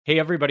Hey,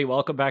 everybody,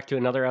 welcome back to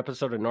another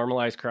episode of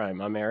Normalized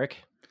Crime. I'm Eric.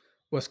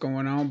 What's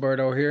going on,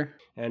 Berto here?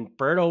 And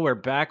Berto, we're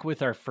back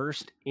with our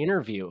first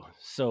interview.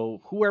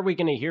 So, who are we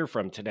going to hear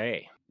from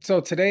today?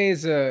 So today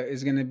is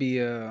gonna be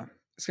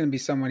it's gonna be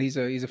someone. He's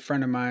a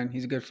friend of mine.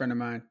 He's a good friend of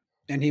mine,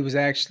 and he was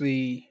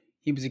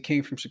a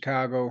king from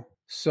Chicago.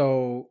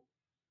 So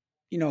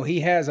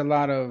he has a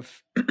lot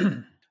of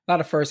a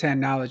lot of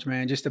firsthand knowledge,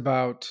 man, just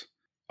about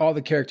all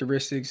the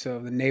characteristics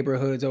of the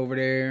neighborhoods over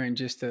there, and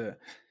just the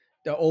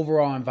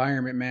overall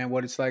environment, man.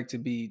 What it's like to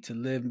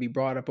live and be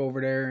brought up over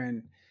there,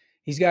 and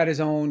he's got his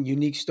own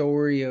unique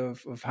story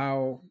of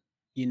how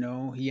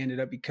he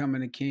ended up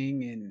becoming a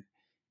king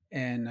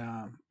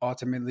and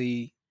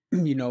ultimately,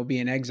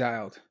 being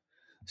exiled.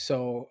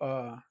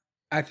 So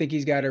I think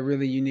he's got a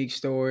really unique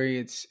story.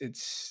 It's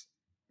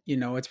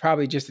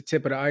probably just the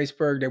tip of the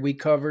iceberg that we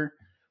cover,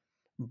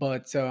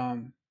 but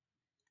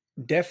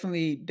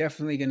definitely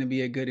going to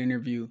be a good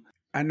interview.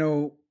 I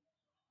know.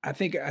 I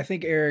think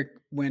Eric,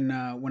 when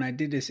I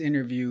did this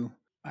interview,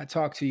 I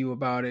talked to you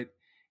about it,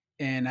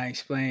 and I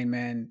explained,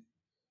 man,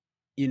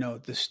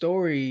 the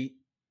story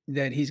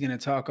that he's going to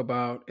talk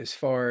about as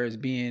far as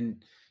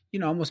being,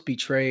 almost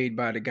betrayed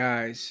by the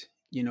guys.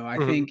 I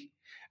Mhm,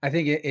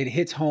 think it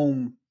hits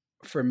home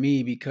for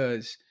me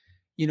because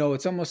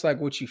it's almost like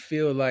what you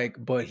feel like,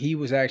 but he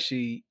was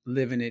actually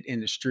living it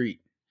in the street.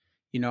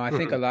 I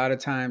think a mhm. lot of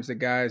times the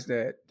guys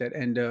that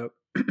end up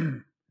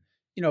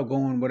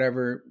going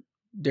whatever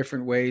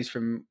different ways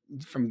from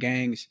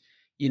gangs,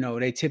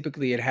 they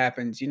typically, it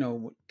happens,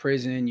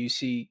 prison, you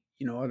see,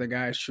 other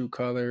guys' true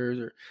colors,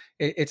 or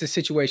it's a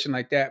situation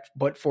like that.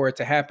 But for it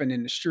to happen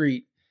in the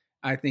street,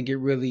 I think it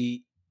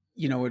really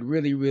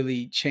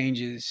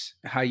changes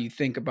how you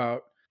think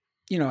about,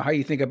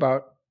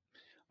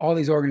 all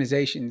these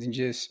organizations, and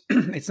just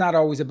it's not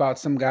always about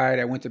some guy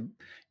that went to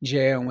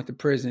jail and went to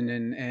prison,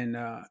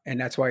 and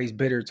that's why he's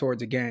bitter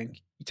towards a gang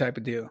type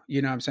of deal.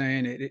 You know what I'm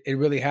saying? It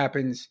really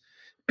happens.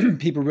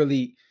 People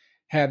really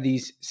have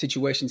these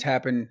situations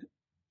happen,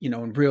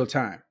 in real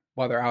time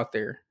while they're out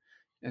there,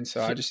 and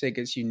so I So, just think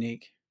it's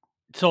unique.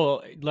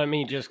 so, let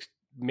me just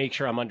make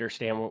sure I'm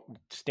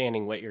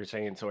understanding what you're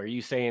saying. So, are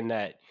you saying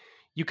that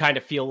you kind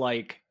of feel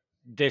like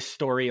this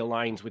story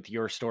aligns with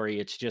your story?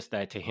 It's just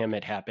that to him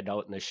it happened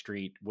out in the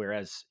street,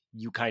 whereas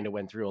you kind of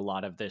went through a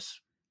lot of this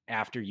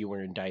after you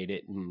were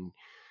indicted and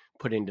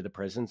put into the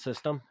prison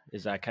system?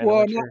 Is that kind of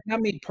Well, what you're? not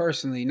me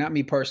personally, not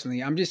me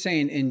personally. I'm just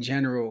saying in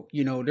general,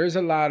 there's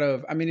a lot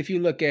of, I mean, if you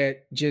look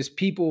at just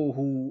people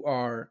who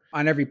are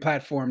on every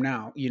platform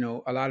now,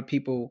 a lot of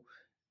people,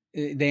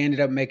 they ended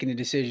up making a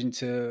decision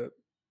to,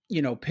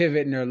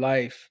 pivot in their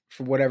life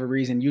for whatever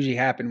reason. Usually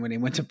happened when they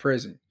went to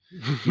prison.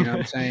 You know what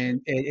I'm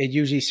saying? It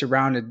usually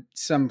surrounded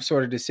some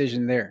sort of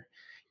decision there.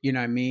 You know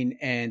what I mean?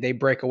 And they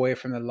break away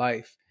from the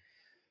life.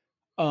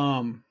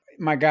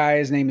 My guy,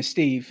 his name is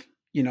Steve.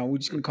 We're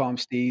just gonna call him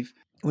Steve.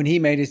 When he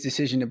made his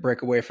decision to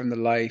break away from the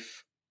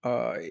life,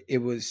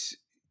 it was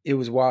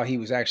while he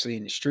was actually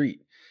in the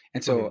street.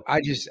 And Mhm. so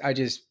I just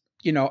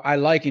I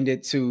likened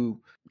it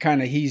to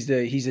kind of, he's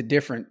a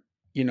different,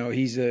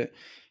 he's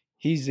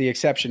the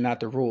exception, not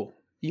the rule.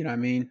 You know what I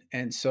mean?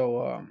 And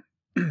so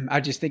I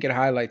just think it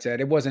highlights that.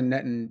 It wasn't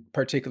nothing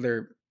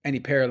particular, any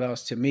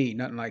parallels to me,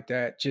 nothing like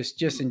that. Just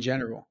in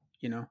general.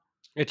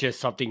 It's just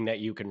something that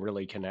you can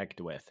really connect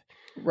with,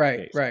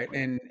 Right, right.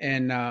 basically.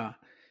 And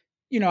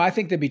I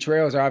think the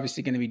betrayals are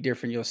obviously going to be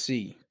different. You'll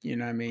see,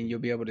 what I mean, you'll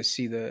be able to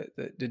see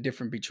the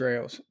different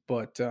betrayals,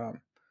 but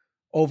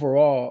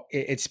overall,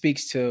 it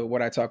speaks to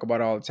what I talk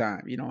about all the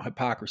time.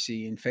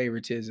 Hypocrisy and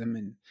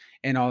favoritism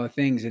and all the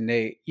things, and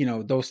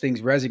those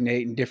things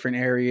resonate in different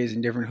areas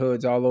and different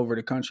hoods all over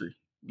the country.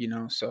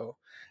 So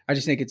I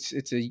just think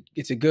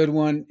it's a good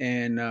one,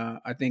 and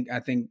I think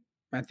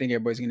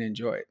everybody's going to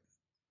enjoy it.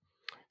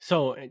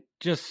 So,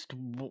 just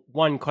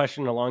one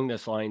question along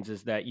this lines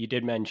is that you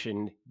did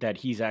mention that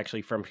he's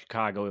actually from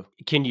Chicago.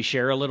 Can you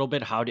share a little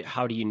bit? How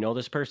do you know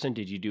this person?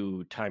 Did you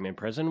do time in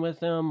prison with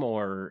him,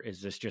 or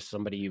is this just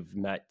somebody you've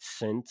met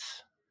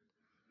since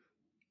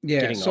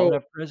Yeah. getting out So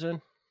of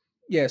prison?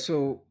 Yeah,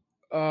 so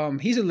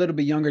he's a little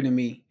bit younger than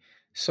me.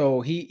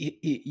 So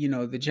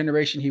the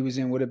generation he was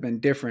in would have been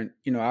different,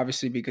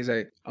 obviously, because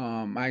I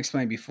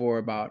explained before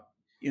about,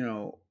 you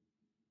know,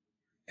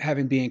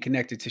 having being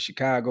connected to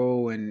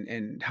Chicago,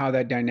 and how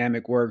that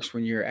dynamic works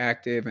when you're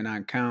active and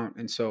on count.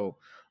 And so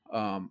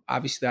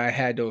obviously I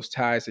had those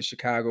ties to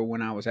Chicago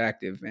when I was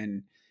active,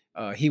 and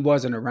he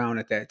wasn't around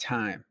at that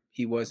time.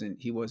 He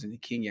wasn't a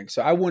king yet.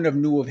 So I wouldn't have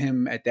knew of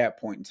him at that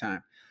point in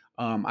time.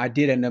 I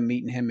did end up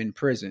meeting him in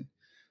prison.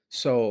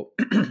 So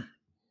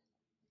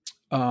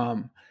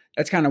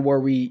that's kind of where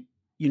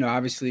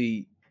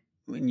obviously,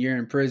 when you're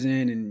in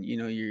prison, and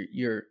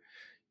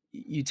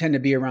you tend to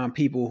be around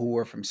people who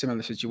are from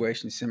similar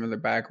situations, similar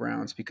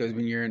backgrounds, because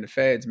when you're in the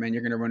feds, man,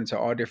 you're going to run into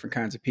all different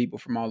kinds of people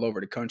from all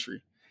over the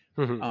country.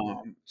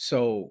 Mhm.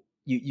 So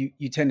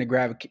you tend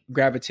to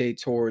gravitate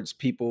towards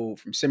people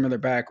from similar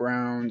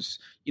backgrounds,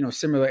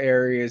 similar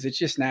areas. It's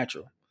just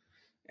natural.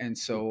 And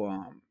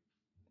so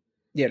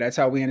yeah, that's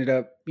how we ended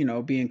up,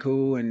 being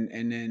cool.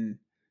 And then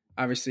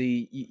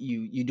obviously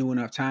you do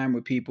enough time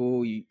with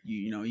people,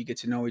 you get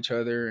to know each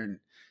other,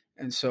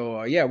 and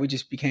so yeah, we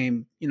just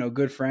became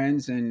good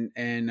friends,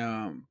 and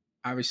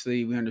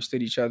obviously we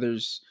understood each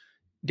other's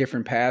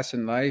different paths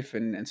in life,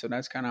 and so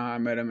that's kind of how I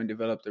met him and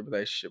developed a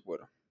relationship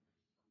with him.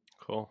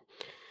 Cool.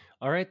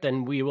 All right,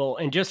 then we will,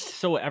 and just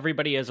so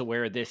everybody is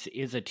aware, this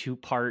is a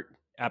 2-part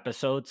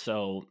episode,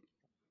 so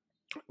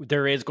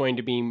there is going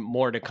to be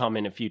more to come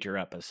in a future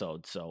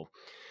episode. So,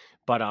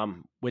 but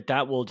with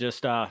that, we'll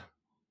just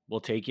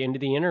we'll take you into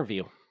the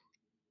interview.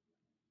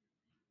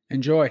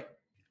 Enjoy.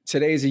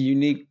 Today's a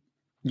unique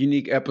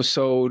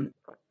episode,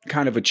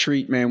 kind of a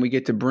treat, man. We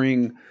get to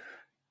bring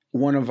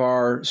one of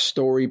our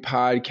stories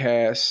from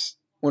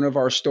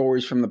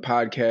the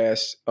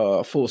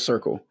podcast full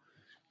circle.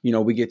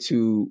 We get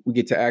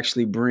to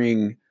actually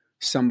bring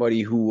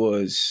somebody who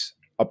was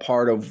a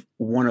part of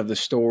one of the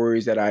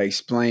stories that I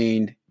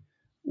explained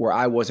where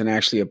I wasn't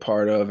actually a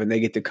part of, and they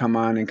get to come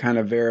on and kind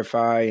of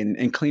verify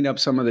and clean up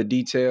some of the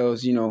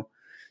details. You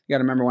got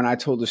to remember when I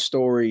told the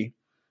story,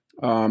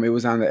 it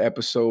was on the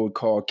episode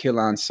called Kill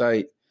on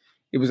Sight.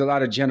 It was a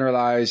lot of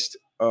generalized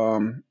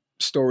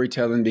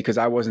storytelling because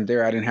I wasn't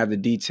there. I didn't have the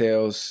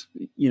details.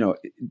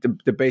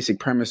 The basic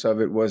premise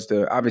of it was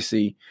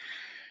obviously,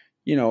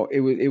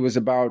 it was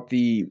about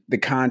the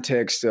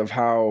context of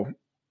how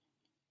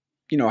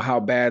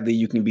badly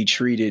you can be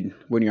treated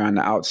when you're on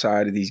the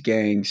outside of these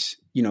gangs,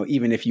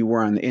 even if you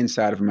were on the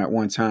inside of them at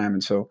one time.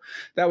 And so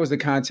that was the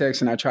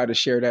context, and I tried to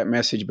share that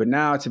message. But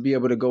now to be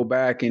able to go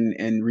back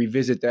and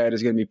revisit that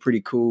is going to be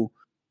pretty cool.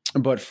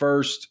 But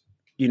first,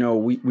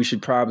 we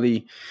should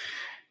probably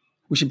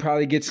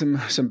get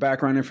some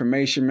background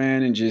information,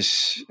 man, and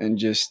just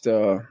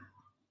cover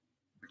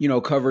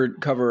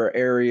an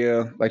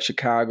area like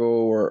Chicago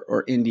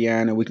or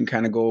Indiana. We can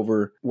kind of go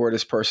over where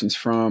this person's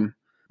from.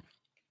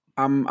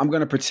 I'm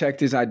going to protect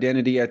his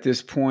identity at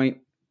this point,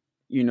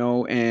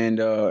 and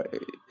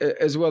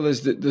as well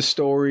as the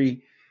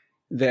story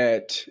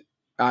that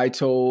I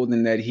told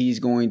and that he's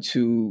going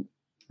to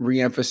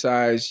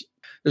reemphasize.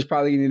 There's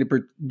probably going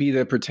to be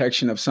the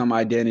protection of some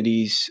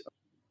identities.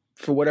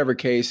 For whatever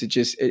case,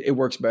 it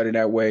works better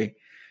that way.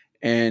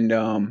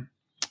 And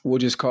we'll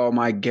just call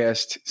my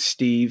guest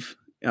Steve.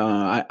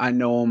 I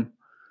know him.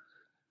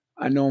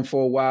 I know him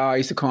for a while. I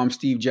used to call him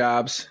Steve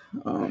Jobs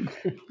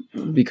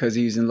because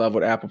he's in love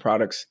with Apple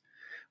products,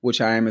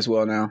 which I am as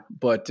well now.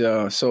 But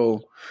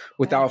so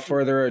without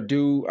further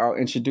ado, I'll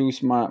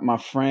introduce my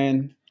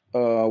friend.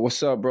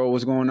 What's up, bro?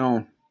 What's going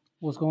on?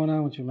 What's going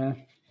on with you,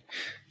 man?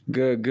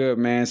 Good,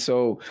 man.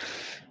 So,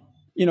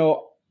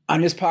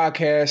 on this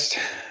podcast,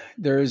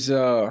 there's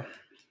a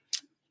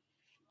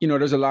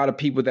lot of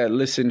people that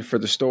listen for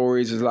the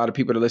stories. There's a lot of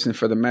people that listen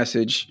for the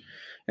message,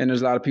 and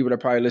there's a lot of people that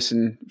probably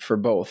listen for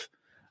both.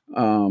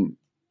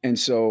 And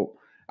so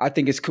I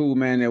think it's cool,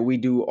 man, that we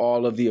do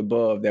all of the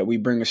above, that we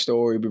bring a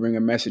story, we bring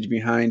a message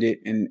behind it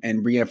and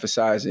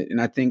reemphasize it. And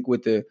I think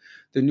with the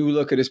new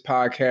look of this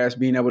podcast,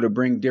 being able to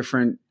bring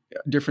different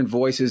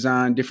voices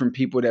on, different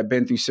people that have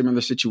been through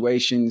similar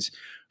situations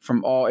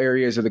from all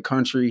areas of the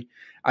country,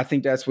 I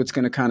think that's what's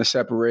going to kind of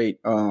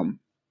separate, kind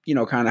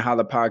of how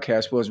the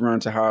podcast was run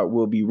to how it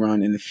will be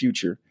run in the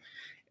future.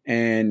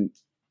 And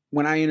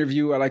when I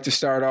interview, I like to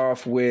start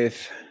off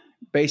with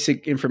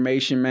basic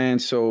information, man.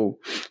 So,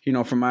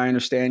 from my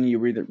understanding, you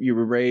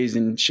were raised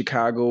in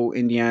Chicago,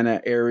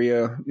 Indiana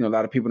area. A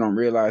lot of people don't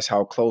realize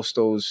how close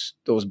those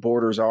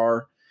borders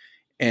are.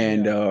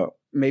 And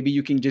maybe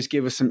you can just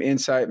give us some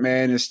insight,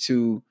 man, as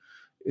to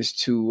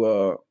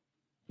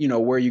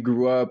where you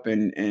grew up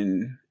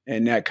and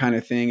that kind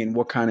of thing, and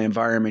what kind of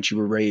environment you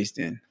were raised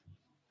in.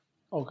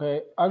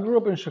 Okay, I grew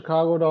up in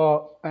Chicago,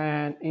 though,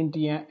 and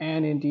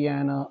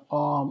Indiana.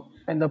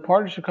 And the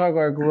part of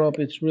Chicago I grew up,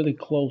 it's really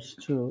close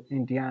to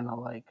Indiana.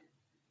 Like,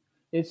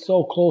 it's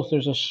so close.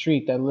 There's a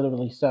street that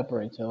literally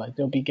separates it. Like,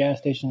 there'll be gas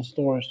station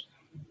stores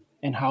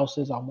and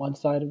houses on one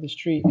side of the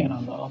street, and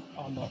on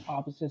the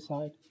opposite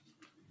side,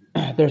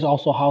 there's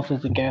also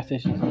houses and gas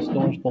stations and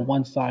stores. But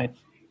one side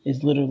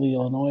is literally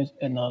Illinois,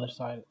 and the other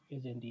side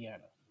is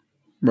Indiana.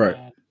 Right.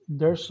 And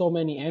there's so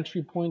many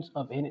entry points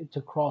in it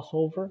to cross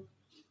over.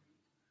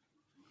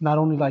 Not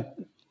only like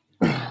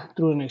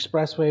through an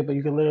expressway, but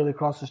you can literally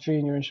cross the street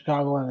and you're in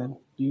Chicago, and then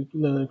you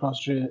literally cross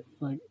the street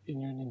like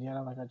and you're in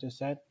Indiana, like I just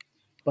said.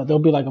 But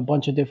there'll be like a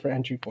bunch of different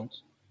entry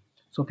points,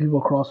 so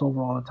people cross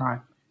over all the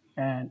time.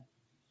 And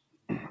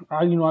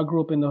I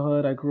grew up in the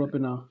hood. I grew up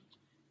in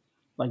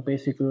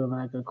basically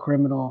like a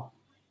criminal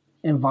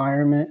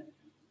environment.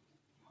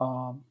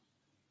 I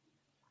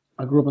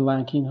grew up in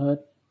Lion King hood,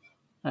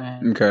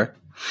 and okay.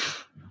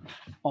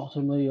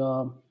 Ultimately,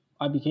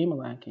 I became a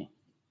Lion King.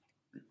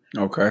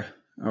 Okay.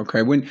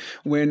 When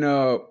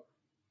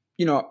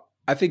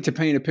I think to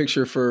paint a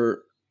picture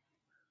for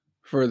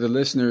the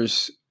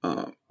listeners,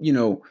 I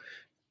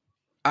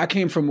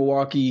came from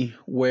Milwaukee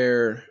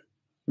where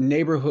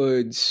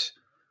neighborhoods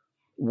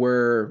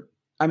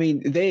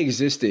they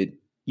existed,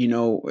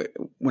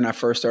 when I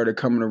first started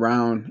coming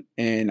around,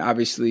 and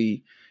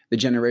obviously the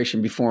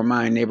generation before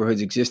mine,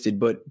 neighborhoods existed,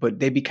 but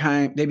they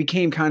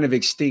became kind of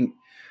extinct,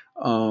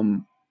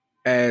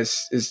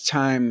 as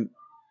time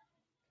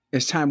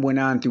went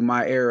on through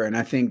my era, and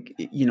I think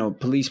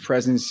police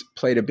presence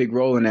played a big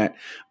role in that.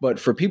 But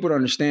for people to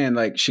understand,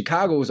 like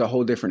Chicago is a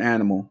whole different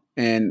animal,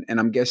 and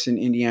I'm guessing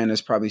Indiana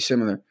is probably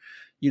similar.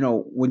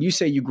 When you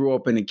say you grew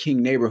up in a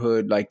King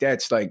neighborhood, like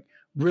that's like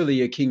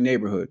really a King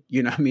neighborhood.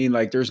 You know what I mean?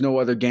 Like there's no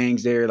other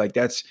gangs there. Like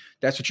that's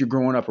what you're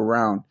growing up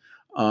around.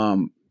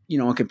 In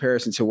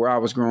comparison to where I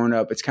was growing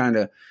up, it's kind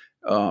of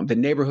the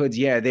neighborhoods.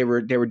 Yeah, they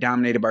were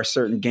dominated by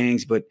certain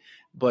gangs, but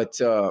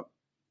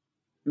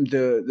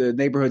the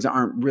neighborhoods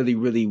aren't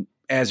really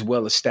as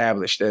well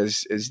established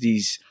as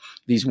these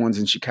ones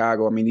in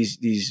Chicago. I mean,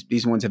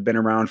 these ones have been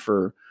around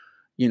for,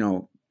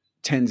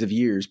 tens of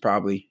years,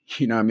 probably,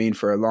 what I mean,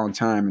 for a long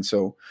time. And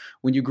so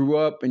when you grew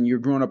up and you're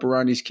growing up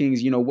around these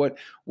kings, what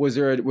was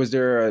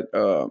there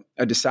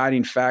a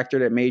deciding factor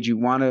that made you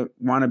want to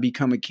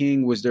become a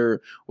king? Was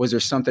there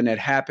something that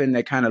happened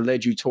that kind of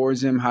led you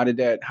towards him? How did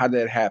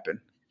that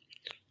happen?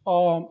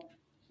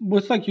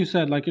 It's like you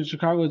said, like in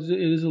Chicago, it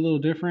is a little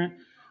different.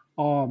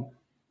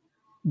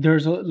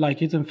 There's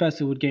it's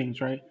infested with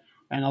gangs, right?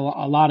 And a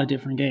lot of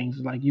different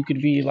gangs. Like you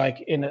could be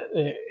like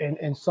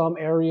in some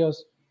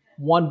areas,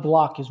 one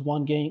block is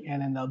one gang,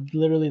 and then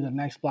literally the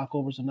next block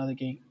over is another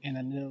gang, and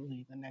then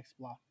literally the next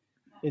block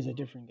is a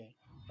different gang,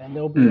 and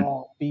they'll be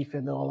all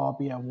beefing, they'll all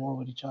be at war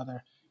with each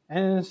other.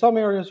 And in some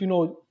areas,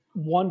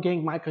 one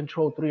gang might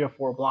control 3 or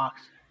 4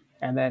 blocks,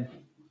 and then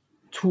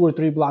 2 or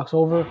 3 blocks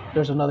over,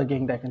 there's another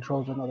gang that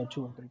controls another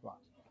 2 or 3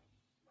 blocks.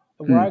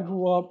 Where I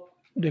grew up,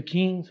 the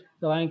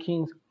Lion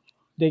Kings,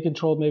 they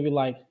controlled maybe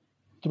like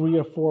 3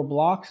 or 4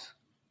 blocks,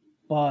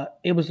 but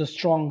it was a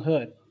strong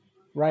hood,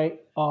 right?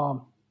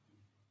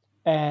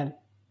 And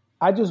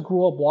I just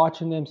grew up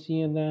watching them,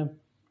 seeing them.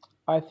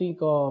 I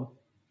think a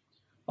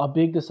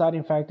big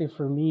deciding factor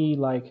for me,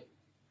 like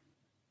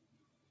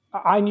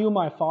I knew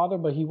my father,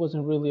 but he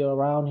wasn't really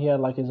around. He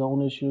had like his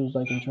own issues,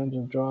 like in terms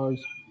of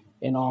drugs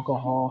and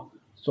alcohol.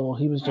 So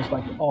he was just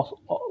like also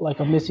like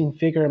a missing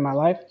figure in my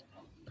life.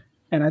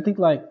 And I think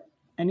like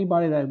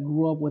anybody that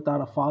grew up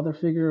without a father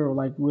figure or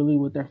like really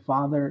with their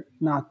father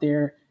not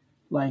there,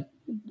 like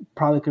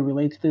probably could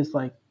relate to this.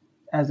 Like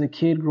as a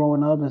kid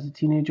growing up, as a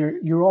teenager,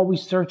 you're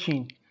always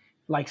searching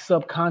like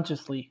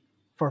subconsciously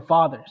for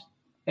fathers,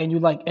 and you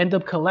like end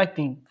up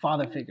collecting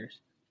father figures.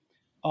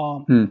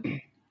 Also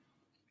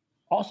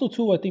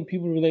too, I think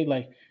people relate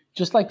like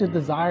just like the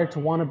desire to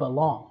want to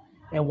belong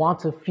and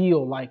want to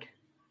feel like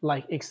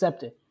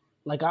accepted.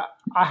 Like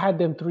I had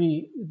them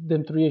three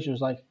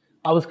issues. Like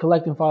I was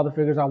collecting father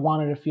figures. I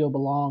wanted to feel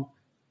belong.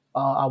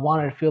 I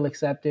wanted to feel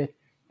accepted.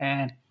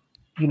 And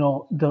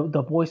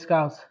the Boy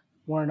Scouts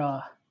weren't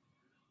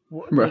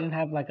they didn't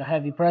have like a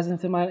heavy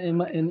presence in my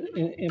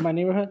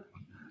neighborhood.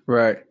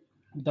 Right.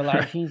 The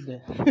Lion Kings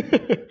did.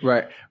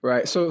 Right.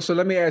 So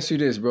let me ask you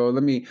this, bro.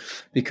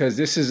 Because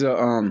this is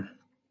a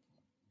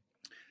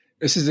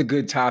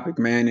good topic,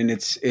 man, and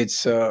it's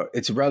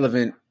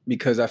relevant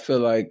because I feel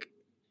like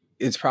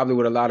it's probably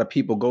what a lot of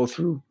people go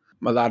through.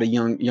 A lot of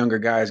younger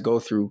guys go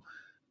through.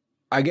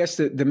 I guess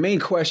the main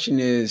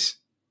question is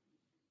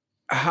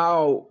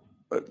how,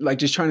 like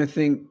just trying to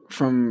think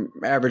from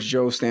average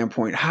Joe's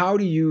standpoint, how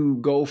do you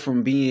go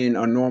from being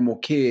a normal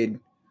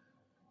kid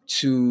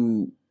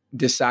to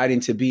deciding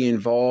to be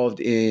involved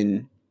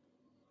in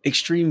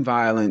extreme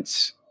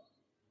violence,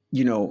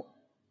 in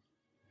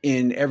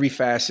every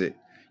facet?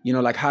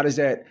 Like how does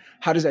that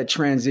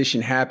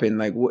transition happen?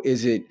 Like what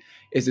is it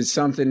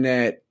something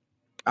that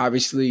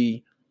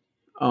obviously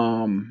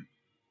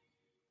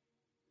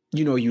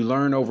you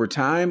learn over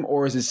time,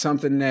 or is it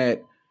something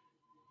that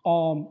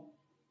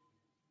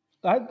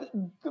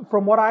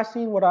from what I've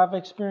seen, what I've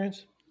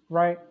experienced,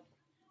 right?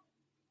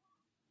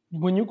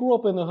 When you grew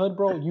up in the hood,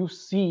 bro, you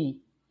see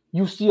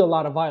a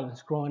lot of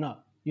violence growing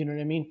up. You know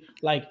what I mean?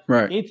 Like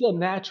It's a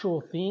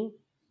natural thing.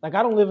 Like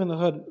I don't live in the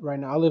hood right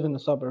now. I live in the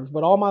suburbs,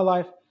 but all my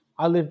life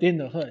I lived in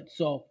the hood.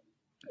 So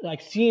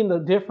like seeing the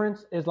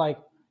difference is like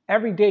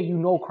every day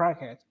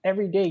crackheads.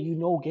 Every day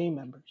gang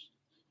members.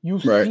 You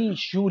see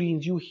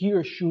shootings, you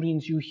hear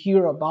shootings, you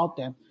hear about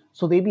them.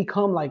 So they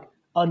become like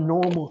a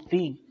normal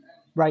thing,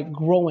 right?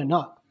 Growing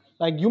up.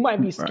 Like you might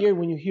be scared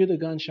when you hear the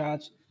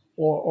gunshots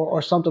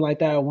or something like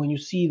that, or when you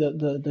see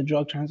the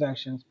drug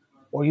transactions,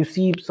 or you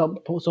see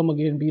someone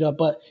getting beat up,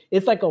 but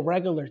it's like a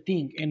regular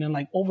thing. And then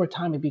like over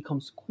time it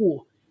becomes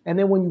cool. And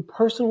then when you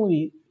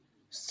personally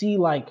see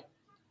like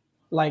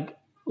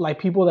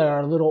people that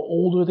are a little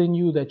older than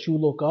you that you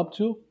look up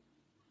to,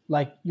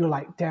 like you're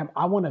like, damn,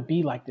 I want to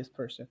be like this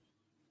person.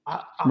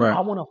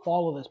 I want to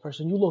follow this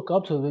person. You look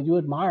up to them, you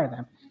admire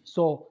them.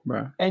 So,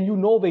 and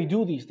they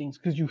do these things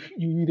because you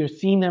either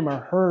seen them or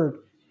heard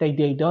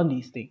they done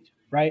these things,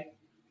 right?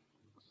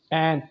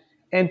 And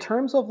in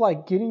terms of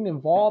like getting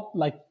involved,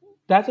 like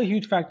that's a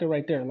huge factor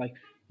right there. Like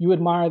you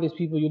admire these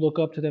people, you look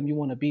up to them, you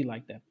want to be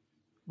like them,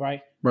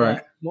 right?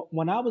 Right. But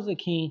when I was a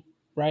king,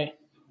 right?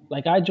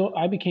 Like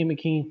I became a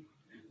king.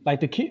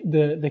 Like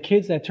the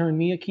kids that turned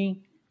me a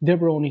king, they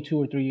were only 2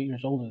 or 3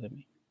 years older than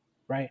me,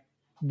 right?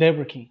 They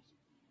were kings,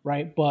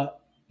 right? But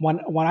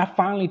when I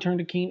finally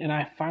turned a king and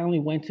I finally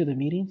went to the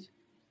meetings,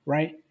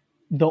 right?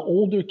 the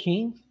older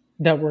kings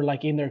that were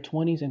like in their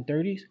 20s and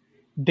 30s,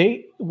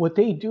 what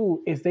they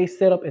do is they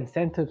set up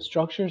incentive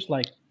structures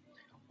like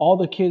all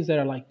the kids that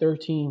are like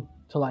 13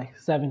 to like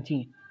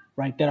 17,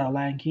 right, that are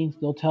land kings,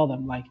 they'll tell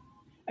them like,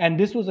 and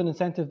this was an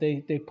incentive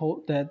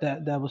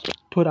that was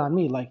put on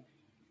me, like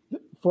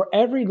for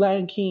every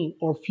land king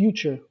or a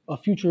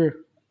future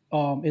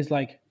is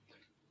like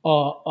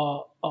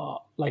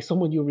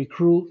someone you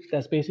recruit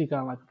that's basically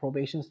on like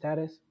probation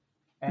status,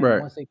 and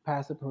Right. once they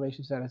pass the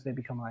probation status, they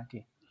become land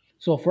king.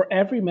 So for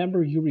every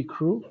member you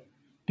recruit,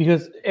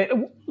 because let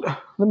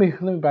me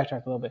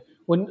backtrack a little bit.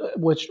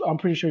 Which I'm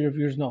pretty sure your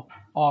viewers know.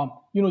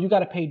 You got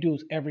to pay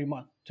dues every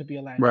month to be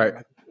a land king, Right.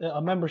 like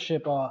a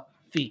membership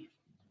fee,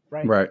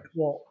 right? Right.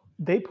 Well,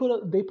 they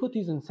put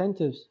these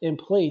incentives in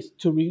place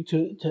to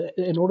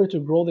in order to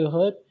grow the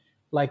hood.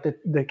 Like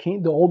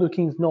the older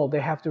kings know they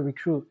have to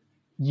recruit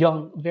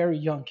very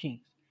young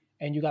kings,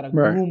 and you got to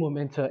Right. groom them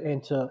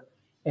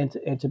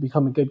into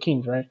becoming good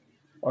kings, right?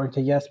 Or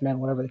into yes men,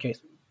 whatever the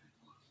case.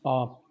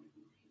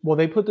 Well,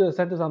 they put the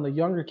incentives on the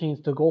younger kings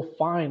to go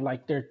find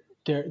like their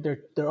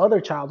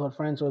other childhood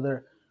friends or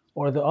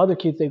the other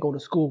kids they go to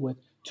school with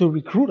to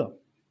recruit them.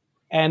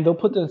 And they'll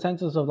put the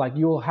incentives of like,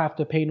 you'll have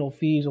to pay no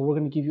fees, or we're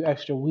going to give you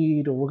extra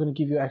weed, or we're going to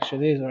give you extra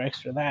this or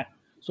extra that.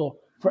 So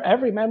for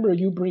every member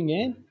you bring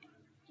in,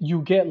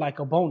 you get like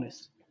a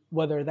bonus,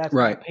 whether that's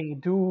Right. like paying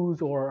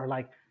dues or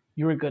like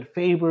you're in good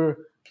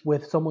favor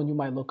with someone you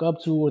might look up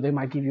to, or they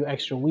might give you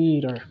extra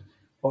weed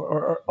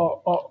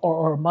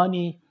or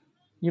money.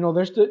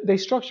 They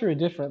structure it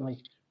differently,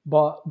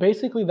 but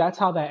basically that's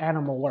how that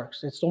animal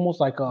works. It's almost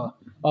like a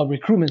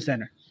recruitment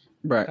center.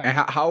 Right. And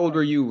how old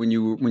were you when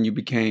you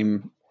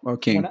became a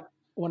king?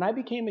 When I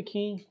became a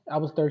king, I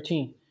was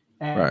 13.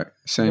 And right.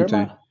 Same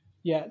thing.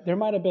 There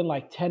might have been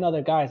like 10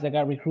 other guys that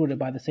got recruited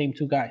by the same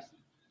two guys.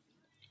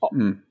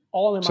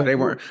 All in my so they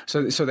group.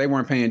 weren't so they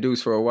weren't paying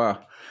dues for a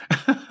while.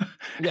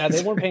 Yeah,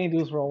 they weren't paying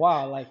dues for a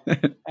while, like,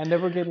 and they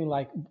were getting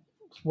like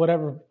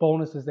whatever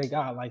bonuses they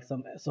got, like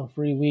some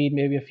free weed,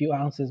 maybe a few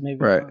ounces, maybe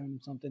right.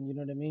 Something. You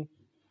know what I mean?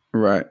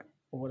 Right.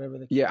 Or whatever.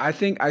 Yeah, I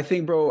think,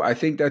 bro. I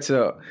think that's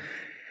an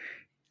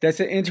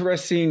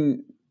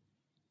interesting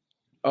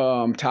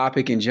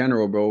topic in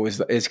general, bro. Is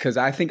because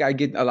I think I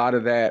get a lot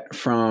of that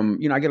from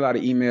I get a lot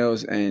of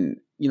emails, and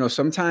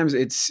sometimes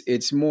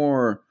it's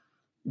more.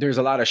 There's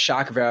a lot of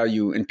shock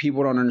value, and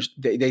people don't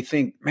understand. They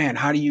think, man,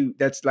 how do you?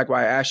 That's like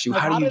why I asked you.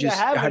 Like,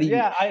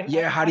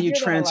 how do you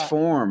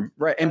transform?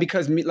 Right. And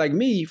because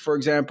me, for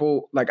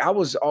example, like I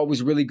was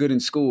always really good in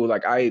school.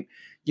 Like I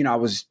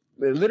was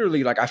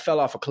literally like I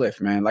fell off a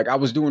cliff, man. Like I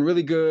was doing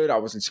really good. I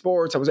was in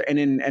sports. And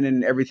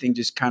then everything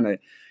just kind of,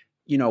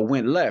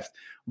 went left.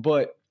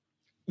 But,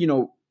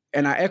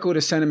 and I echo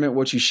the sentiment,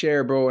 what you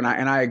share, bro. And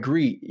I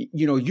agree.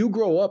 You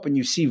grow up and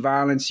you see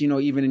violence,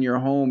 even in your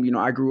home.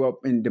 I grew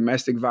up in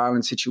domestic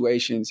violence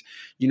situations.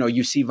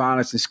 You see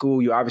violence in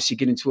school. You obviously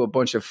get into a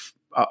bunch of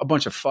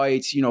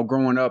fights,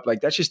 growing up.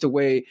 Like that's just a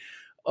way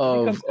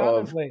of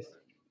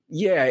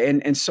yeah.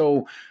 And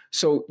so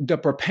the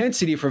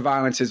propensity for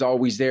violence is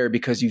always there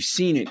because you've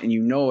seen it and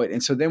you know it.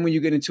 And so then when you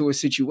get into a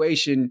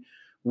situation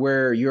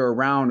where you're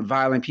around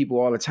violent people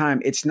all the time,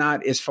 it's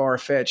not as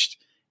far-fetched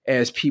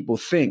as people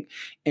think.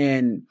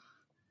 And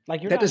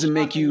like that doesn't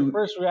make you. Your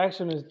first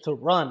reaction is to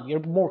run. You're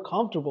more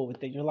comfortable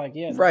with it. You're like,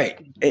 yeah, right.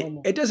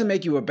 It doesn't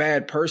make you a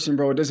bad person,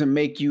 bro. It doesn't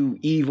make you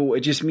evil.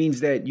 It just means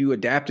that you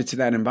adapted to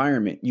that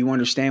environment. You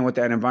understand what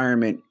that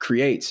environment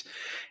creates.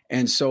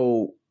 And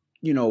so,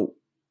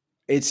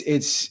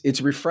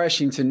 it's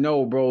refreshing to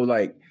know, bro,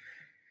 like,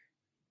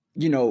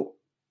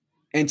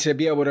 and to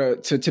be able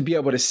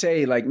to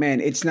say like,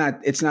 man, it's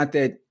not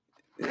that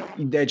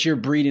you're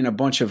breeding a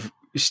bunch of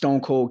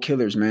stone cold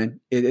killers, man.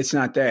 It's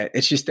not that.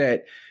 It's just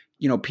that,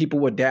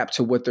 people adapt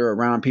to what they're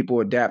around. People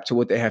adapt to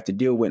what they have to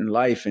deal with in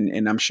life.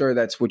 And I'm sure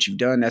that's what you've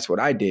done. That's what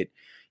I did,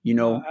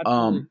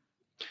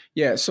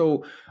 yeah.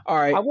 So, all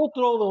right. I will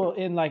throw though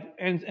in like,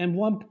 and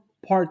one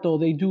part though,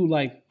 they do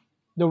like,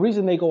 the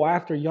reason they go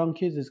after young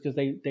kids is because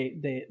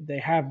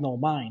they have no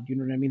mind. You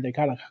know what I mean? They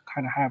kind of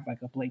have like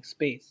a blank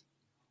space.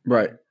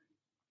 Right.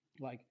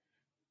 Like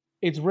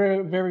it's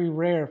rare, very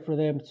rare for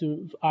them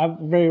to.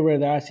 Very rare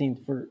that I've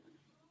seen for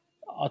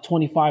a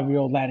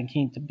 25-year-old Latin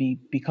king to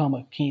become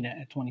a king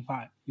at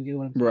 25. You get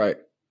what I'm saying? Right.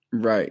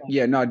 Right. Like,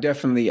 yeah. No.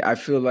 Definitely. I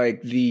feel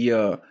like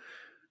the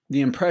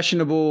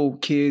impressionable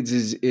kids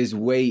is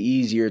way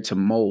easier to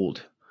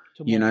mold.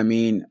 You know what I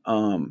mean?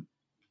 And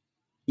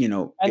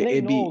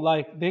they know,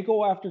 like they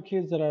go after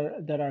kids that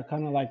are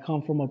kind of like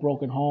come from a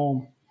broken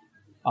home,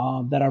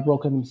 that are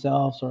broken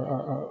themselves,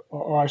 or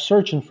are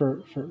searching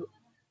for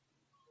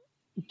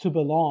to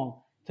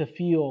belong, to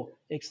feel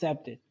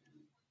accepted.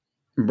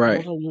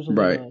 Right. Those are usually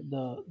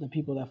the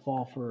people that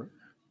fall for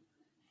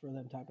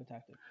them type of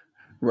tactics.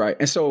 Right.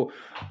 And so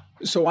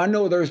I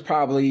know there's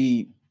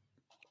probably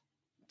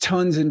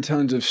tons and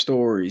tons of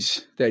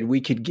stories that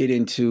we could get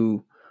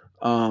into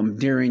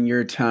during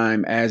your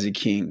time as a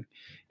king.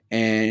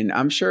 And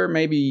I'm sure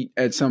maybe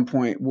at some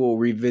point we'll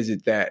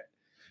revisit that.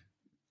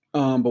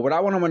 But what I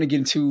want to get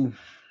into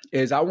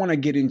is I want to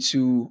get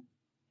into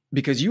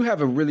because you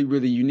have a really,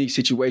 really unique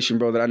situation,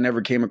 bro, that I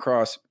never came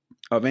across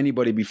of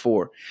anybody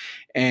before.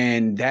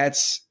 And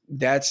that's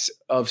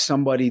of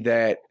somebody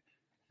that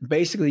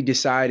basically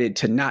decided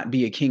to not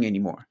be a king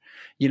anymore.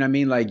 You know what I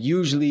mean? Like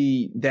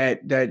usually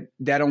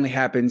that only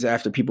happens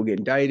after people get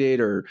indicted,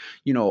 or,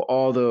 you know,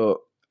 all the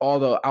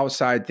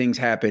outside things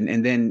happen,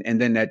 and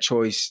then that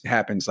choice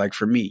happens. Like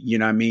for me, you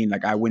know what I mean?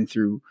 Like I went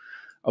through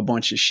a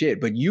bunch of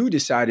shit, but you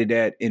decided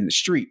that in the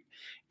street.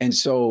 And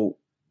so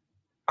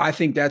I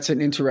think that's an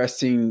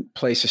interesting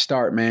place to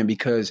start, man,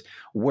 because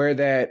where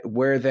the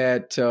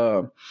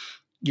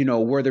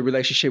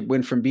relationship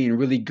went from being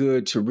really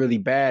good to really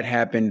bad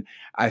happened,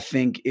 I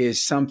think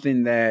is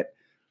something that,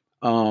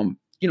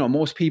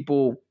 most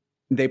people,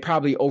 they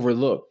probably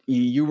overlook.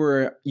 You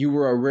were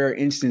a rare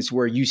instance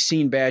where you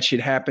seen bad shit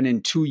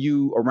happening to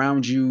you,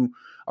 around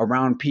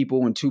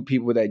people, and to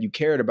people that you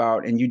cared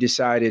about, and you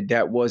decided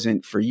that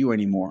wasn't for you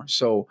anymore.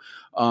 So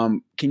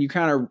can you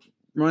kind of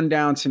run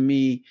down to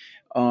me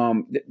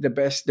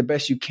the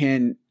best you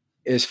can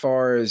as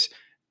far as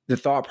the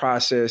thought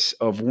process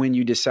of when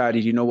you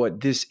decided, you know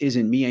what, this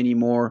isn't me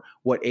anymore,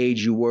 what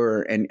age you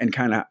were, and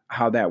kind of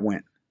how that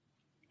went?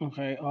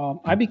 Okay.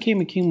 I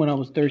became a king when I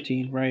was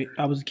 13, right?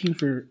 I was a king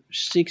for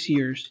 6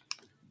 years,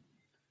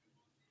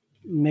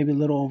 maybe a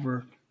little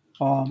over.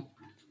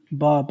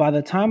 But by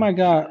the time I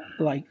got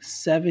like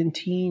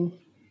 17,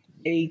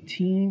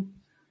 18,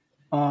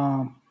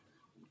 I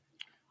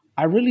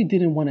really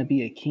didn't want to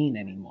be a king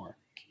anymore,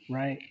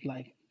 right?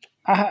 Like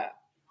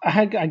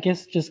I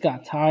guess just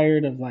got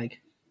tired of like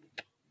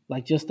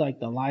just like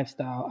the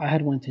lifestyle. I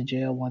had went to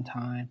jail one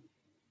time,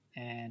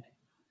 and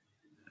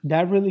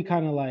that really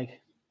kind of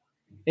like,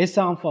 it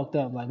sounds fucked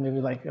up, like maybe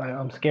like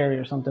I'm scary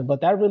or something,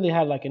 but that really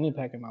had like an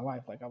impact in my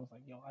life. Like I was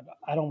like, yo,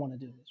 I don't want to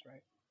do this,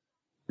 right?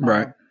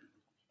 Right.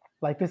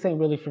 Like this ain't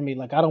really for me.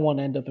 Like I don't want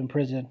to end up in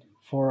prison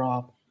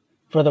for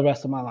the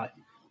rest of my life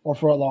or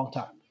for a long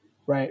time,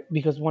 right?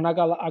 Because when I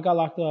got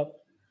locked up,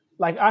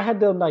 like I had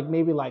done like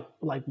maybe like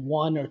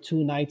 1 or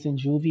 2 nights in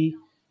juvie,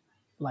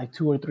 like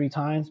 2 or 3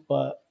 times,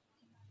 but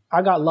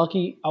I got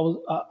lucky.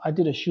 I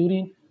did a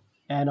shooting,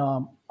 and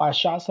I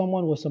shot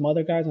someone with some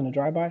other guys in a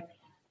drive-by,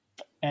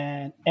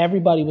 and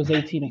everybody was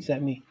 18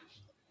 except me.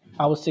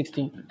 I was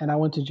 16, and I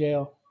went to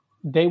jail.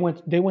 They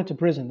went to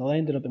prison. They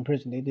ended up in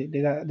prison.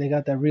 They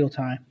got that real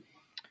time,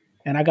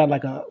 and I got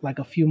like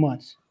a few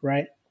months,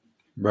 right?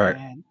 Right.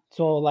 And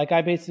so like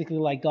I basically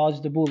like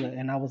dodged the bullet,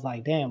 and I was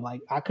like, damn, like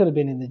I could have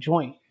been in the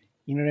joint.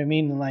 You know what I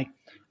mean? And like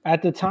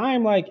at the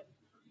time, like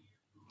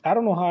I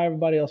don't know how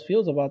everybody else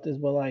feels about this,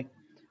 but like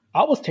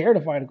I was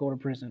terrified to go to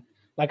prison.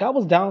 Like I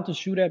was down to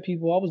shoot at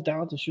people. I was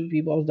down to shoot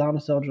people. I was down to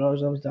sell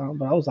drugs.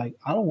 But I was like,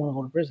 I don't want to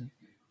go to prison,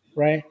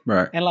 right?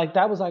 Right. And like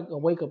that was like a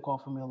wake up call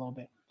for me a little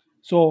bit.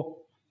 So,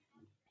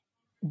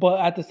 but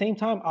at the same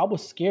time, I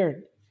was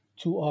scared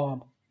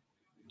to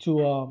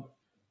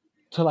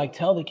like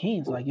tell the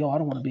Kings like, yo, I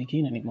don't want to be a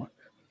King anymore,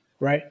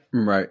 right?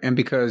 Right. And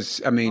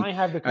because I mean,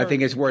 I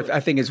think it's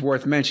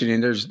worth mentioning.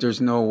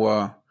 There's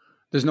no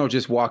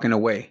just walking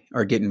away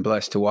or getting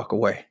blessed to walk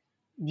away.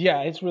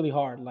 Yeah, it's really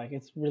hard. Like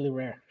it's really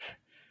rare,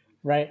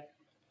 right?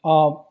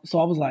 So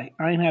I was like,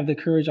 I didn't have the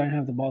courage, I didn't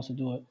have the balls to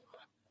do it.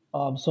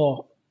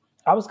 So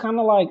I was kind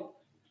of like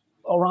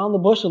around the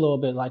bush a little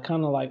bit, like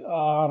kind of like,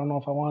 I don't know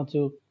if I want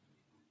to.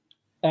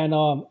 And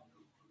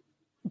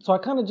so I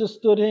kind of just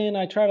stood in.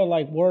 I try to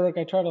like work.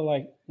 I try to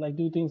like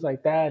do things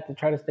like that to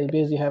try to stay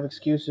busy, have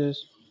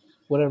excuses,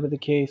 whatever the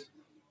case.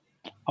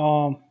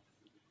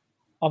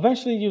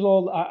 Eventually,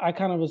 I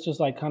kind of was just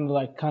like kind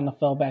of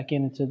fell back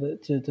into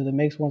the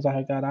mix once I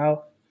had got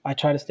out. I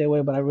tried to stay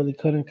away, but I really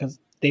couldn't because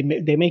they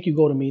make you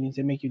go to meetings,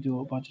 they make you do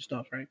a bunch of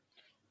stuff, right?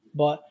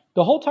 But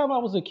the whole time I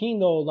was a king,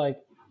 though, like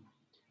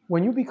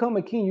when you become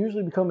a king, you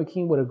usually become a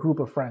king with a group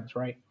of friends,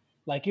 right?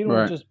 Like it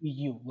don't just be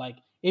you, like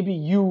it be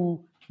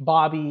you,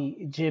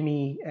 Bobby,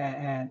 Jimmy,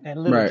 and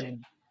little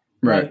Jimmy,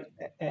 right?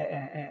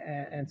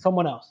 And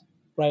someone else.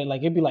 Right,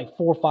 like it'd be like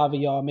 4 or 5 of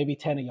y'all, maybe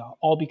 10 of y'all,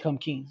 all become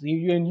kings.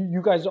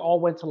 You guys all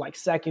went to like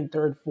 2nd,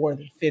 3rd, 4th,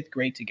 and 5th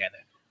grade together,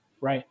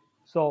 right?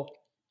 So,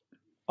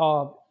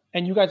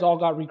 and you guys all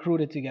got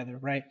recruited together,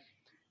 right?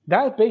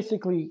 That's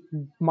basically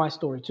my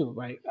story too,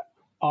 right?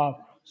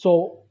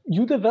 So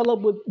you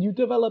develop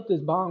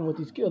this bond with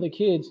these other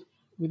kids,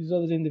 with these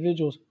other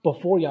individuals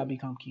before y'all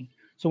become king.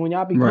 So when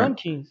y'all become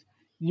kings,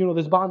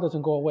 this bond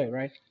doesn't go away,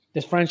 right?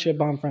 This friendship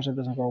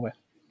doesn't go away.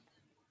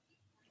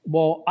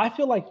 Well, I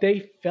feel like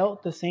they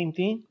felt the same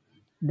thing,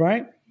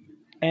 right?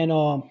 And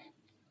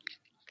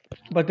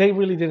but they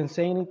really didn't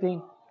say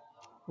anything,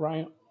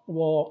 right?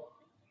 Well,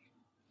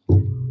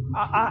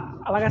 I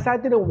like I said, I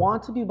didn't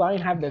want to be, but I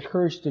didn't have the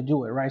courage to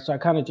do it, right? So I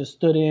kind of just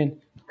stood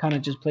in, kind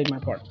of just played my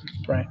part,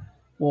 right?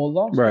 Well,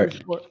 long story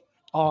short,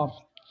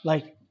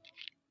 like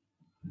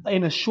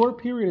in a short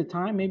period of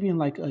time, maybe in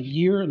like a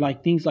year,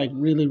 like things like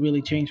really,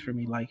 really changed for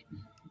me. Like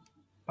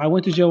I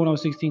went to jail when I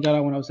was 16, got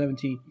out when I was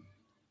 17.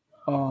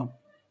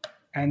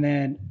 And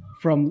then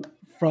from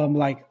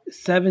like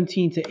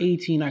 17 to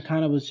 18, I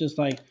kind of was just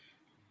like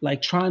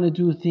trying to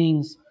do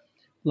things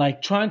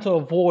like trying to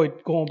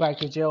avoid going back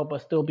to jail,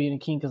 but still being a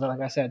king because, like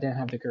I said, I didn't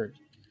have the courage.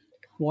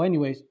 Well,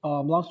 anyways,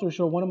 long story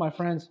short, one of my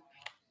friends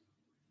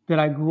that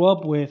I grew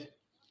up with,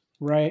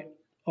 right,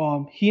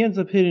 he ends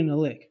up hitting a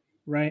lick,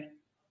 right,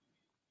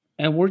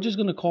 and we're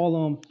gonna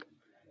call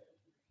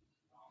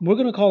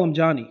him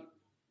Johnny.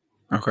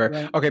 Okay.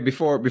 Right? Okay.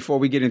 Before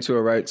we get into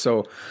it, right?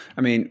 So,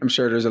 I mean, I'm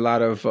sure there's a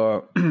lot of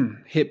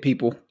hit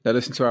people that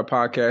listen to our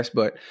podcast,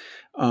 but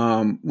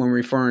when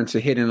referring to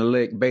hitting a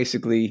lick,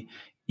 basically,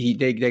 they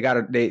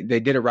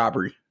did a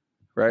robbery,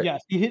 right?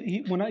 Yes.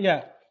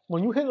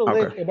 When you hit a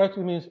lick, it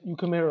basically means you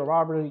committed a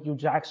robbery, you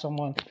jacked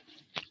someone.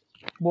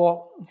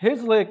 Well,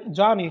 his lick,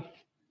 Johnny,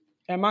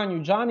 and mind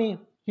you, Johnny,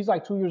 he's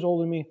like 2 years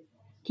older than me.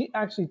 He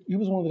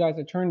was one of the guys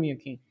that turned me a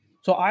king.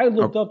 So I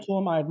looked up to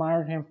him, I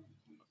admired him.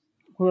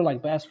 We were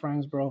like best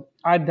friends, bro.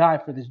 I'd die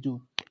for this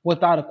dude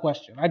without a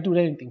question. I'd do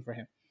anything for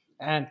him.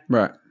 And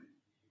right.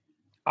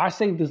 I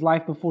saved his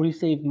life before he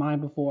saved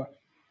mine before.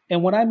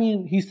 And when I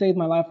mean he saved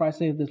my life or I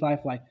saved his life,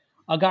 like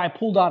a guy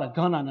pulled out a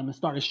gun on him and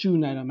started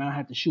shooting at him and I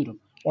had to shoot him,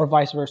 or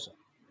vice versa.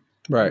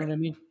 Right. You know what I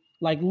mean?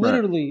 Like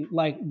literally,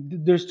 like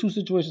there's two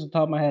situations on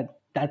top of my head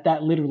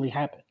that literally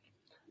happened.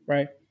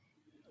 Right?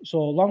 So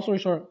long story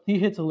short, he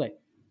hits a lick.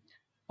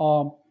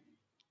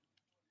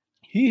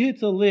 He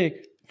hits a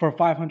lick for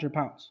 500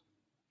 pounds.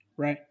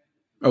 Right?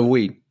 Of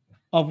weed.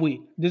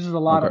 This is a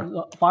lot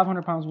of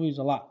 500 pounds of weed is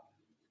a lot.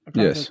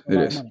 Yes, it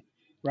is. Money,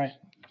 right?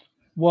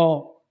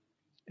 Well,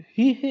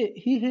 he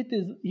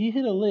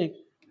hit a lick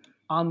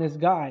on this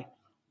guy,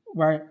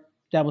 right?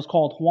 That was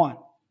called Juan,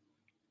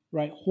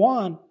 right?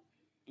 Juan,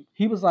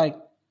 he was like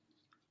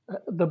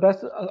the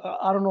best.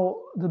 I don't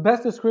know. The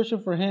best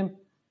description for him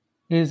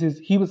is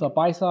he was a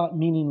paisa,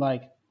 meaning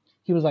like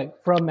he was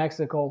like from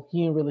Mexico.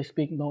 He didn't really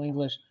speak no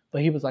English,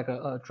 but he was like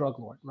a drug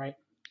lord, right?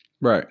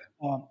 Right.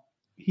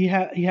 He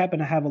happened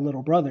to have a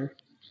little brother,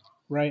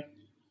 right?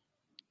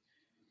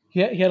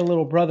 He had a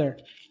little brother,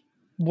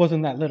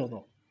 wasn't that little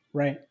though,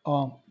 right?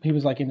 He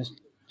was like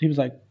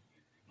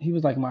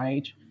my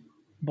age,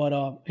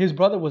 but his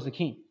brother was a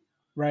king,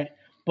 right?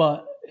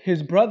 But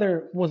his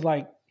brother was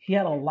like he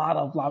had a lot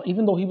of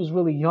even though he was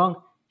really young,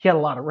 he had a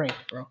lot of rank,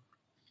 bro,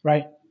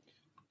 right?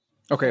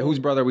 Okay, whose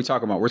brother are we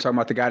talking about? We're talking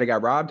about the guy that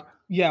got robbed?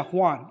 Yeah,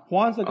 Juan.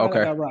 Juan's the guy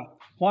that got robbed.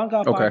 Juan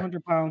got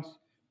 500 pounds,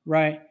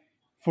 right?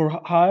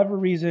 For however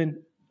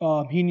reason,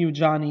 he knew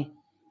Johnny,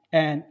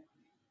 and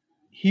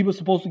he was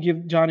supposed to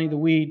give Johnny the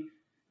weed,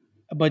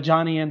 but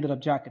Johnny ended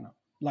up jacking him.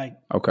 Like,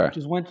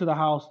 just went to the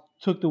house,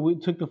 took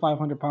the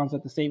 500 pounds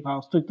at the safe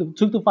house, took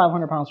the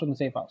 500 pounds from the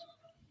safe house,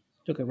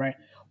 took it, right?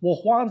 Well,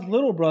 Juan's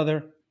little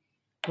brother,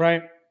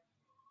 right?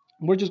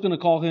 We're just gonna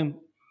call him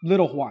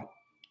Little Juan,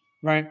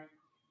 right?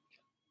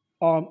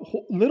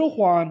 Little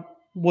Juan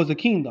was a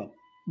king though,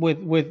 with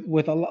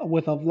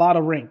a lot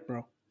of rank,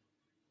 bro.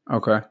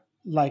 Okay.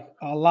 Like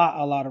a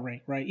lot of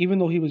rank, right? Even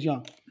though he was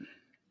young.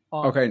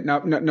 Okay. Now,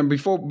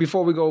 before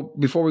we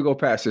go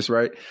past this,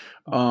 right?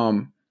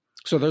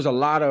 So there's a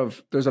lot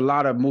of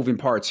moving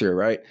parts here,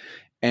 right?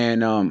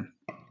 And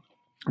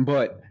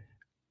but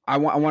I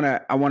want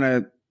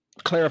to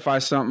clarify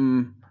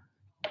something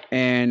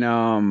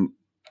and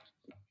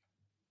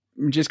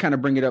just kind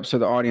of bring it up so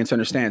the audience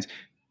understands.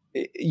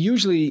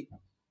 Usually,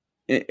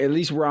 at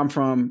least where I'm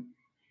from,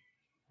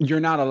 you're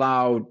not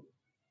allowed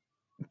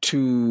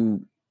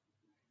to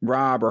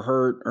rob or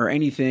hurt or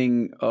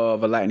anything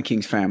of a Latin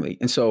King's family.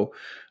 And so,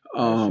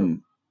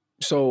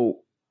 so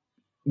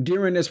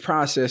during this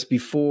process,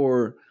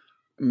 before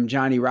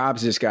Johnny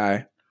robs this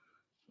guy,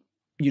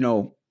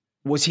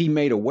 was he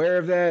made aware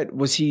of that?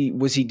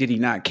 Did he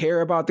not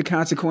care about the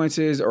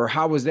consequences, or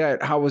how was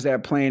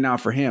that playing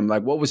out for him?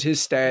 Like, what was his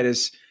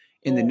status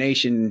in the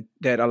nation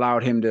that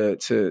allowed him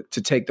to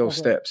take those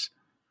steps?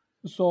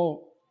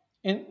 So,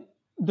 and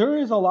there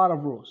is a lot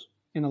of rules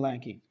in the Latin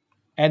King.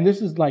 And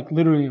this is like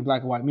literally in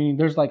black and white, meaning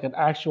there's like an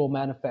actual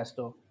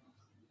manifesto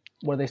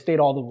where they state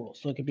all the rules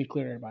so it can be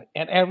clear to everybody.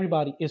 And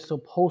everybody is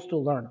supposed to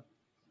learn them,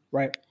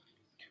 right?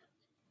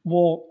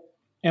 Well,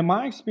 in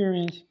my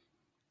experience,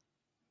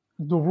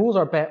 the rules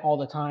are bent all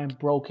the time,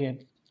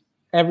 broken,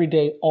 every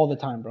day, all the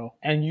time, bro,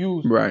 and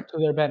used to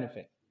their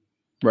benefit.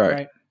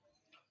 Right.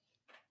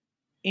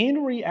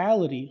 In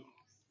reality,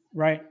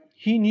 right,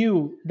 he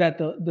knew that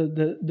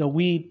the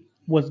weed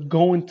was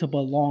going to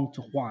belong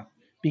to Juan,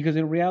 because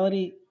in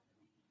reality,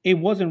 it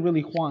wasn't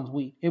really Juan's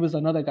weed. It was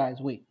another guy's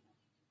weed.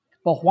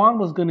 But Juan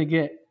was gonna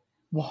get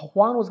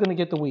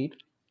the weed,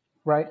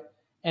 right?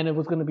 And it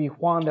was gonna be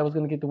Juan that was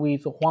gonna get the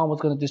weed. So Juan was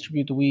gonna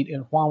distribute the weed,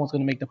 and Juan was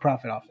gonna make the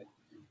profit off it,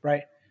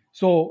 right?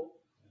 So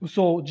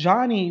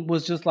Johnny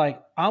was just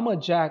like, I'm gonna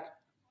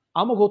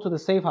go to the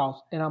safe house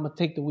and I'm gonna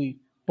take the weed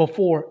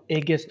before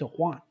it gets to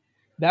Juan.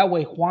 That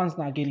way Juan's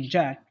not getting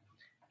jacked,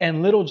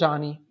 and little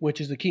Johnny,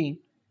 which is the king,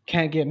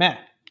 can't get mad.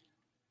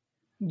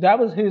 That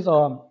was his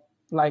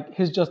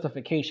his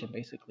justification,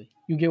 basically.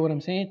 You get what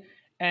I'm saying?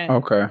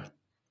 And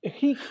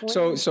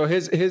so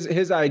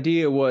his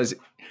idea was,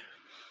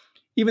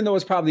 even though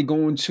it's probably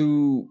going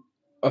to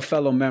a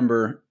fellow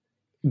member,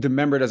 the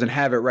member doesn't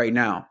have it right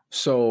now.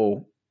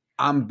 So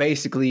I'm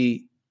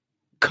basically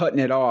cutting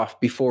it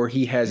off before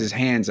he has his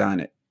hands on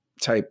it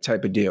type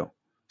of deal.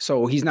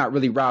 So he's not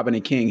really robbing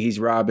a king. He's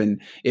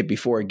robbing it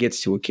before it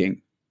gets to a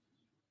king.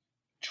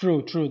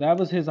 True. That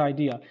was his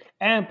idea.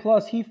 And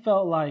plus, he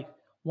felt like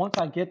once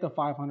I get the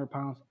 500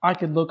 pounds, I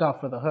could look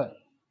out for the hood,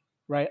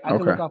 right? I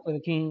could look out for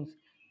the kings,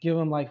 give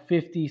them like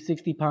 50,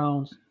 60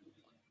 pounds,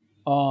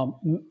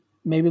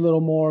 maybe a little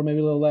more, maybe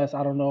a little less,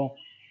 I don't know.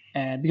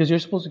 And because you're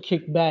supposed to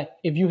kick back.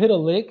 If you hit a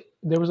lick,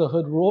 there was a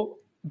hood rule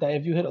that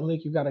if you hit a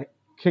lick, you got to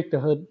kick the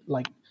hood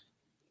like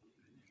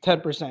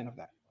 10% of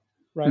that,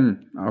 right?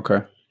 Okay.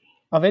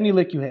 Of any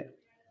lick you hit.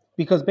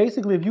 Because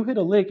basically, if you hit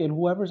a lick and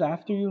whoever's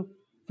after you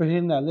for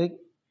hitting that lick,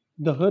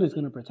 the hood is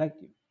going to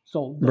protect you.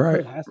 So the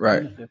hood has to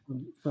benefit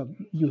from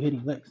you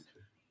hitting licks.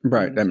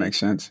 Right, that makes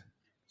sense.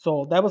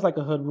 So that was like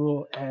a hood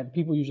rule, and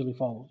people usually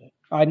followed it.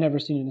 I'd never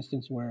seen an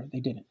instance where they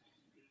didn't,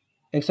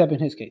 except in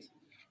his case,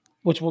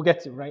 which we'll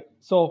get to, right?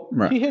 So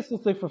he hits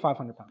this lick for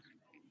 500 pounds,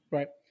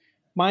 right?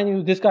 Mind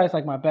you, this guy's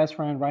like my best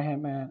friend,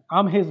 right-hand man.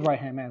 I'm his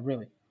right-hand man,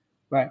 really,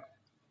 right?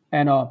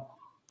 And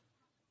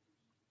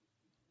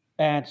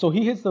so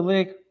he hits the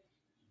lick.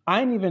 I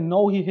didn't even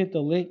know he hit the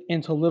lick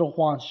until Little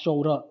Juan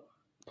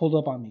pulled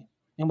up on me,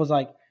 and was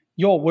like,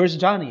 yo, where's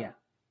Johnny at?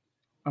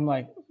 I'm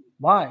like,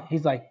 why?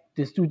 He's like,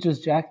 this dude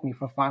just jacked me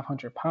for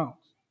 500 pounds,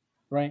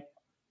 right?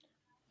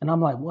 And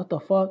I'm like, what the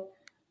fuck?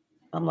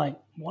 I'm like,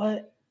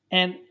 what?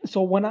 And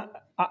so when I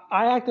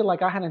acted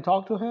like I hadn't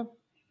talked to him,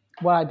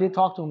 well, I did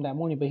talk to him that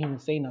morning, but he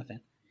didn't say nothing.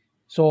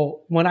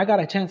 So when I got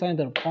a chance, I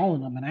ended up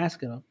calling him and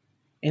asking him.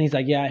 And he's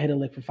like, yeah, I hit a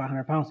lick for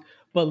 500 pounds.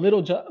 But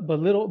little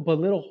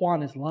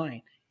Juan is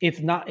lying. It's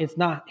not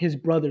his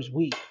brother's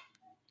weed.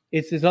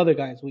 It's his other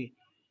guy's weed,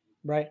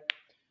 right?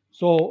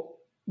 So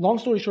long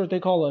story short, they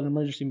call it an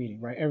emergency meeting,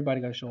 right?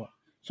 Everybody got to show up.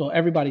 So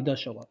everybody does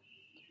show up,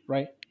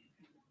 right?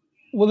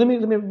 Well, let me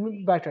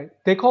backtrack.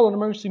 They call it an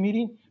emergency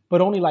meeting, but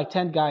only like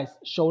 10 guys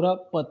showed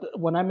up. But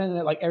when I meant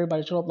that, like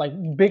everybody showed up, like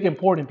big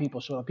important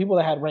people showed up, people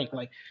that had rank.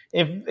 Like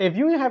if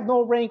you have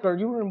no rank or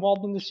you were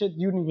involved in this shit,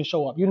 you didn't even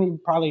show up. You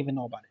didn't probably even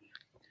know about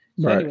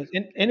it. So anyways,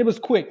 and it was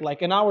quick.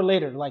 Like an hour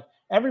later, like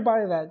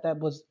everybody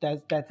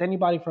that's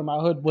anybody from my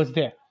hood was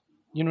there.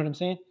 You know what I'm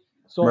saying?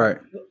 So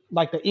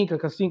like the Inca,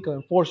 Casinca,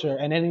 Enforcer,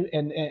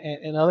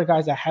 and other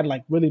guys that had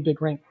like really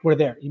big rank were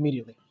there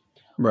immediately.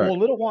 Right. Well,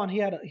 Little Juan, he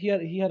had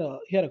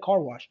a car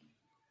wash,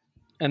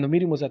 and the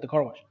meeting was at the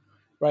car wash,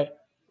 right?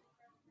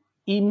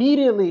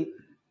 Immediately,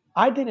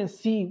 I didn't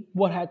see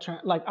what had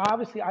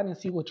obviously I didn't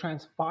see what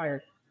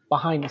transpired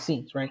behind the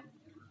scenes, right?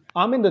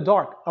 I'm in the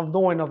dark of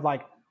knowing of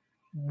like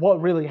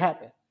what really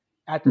happened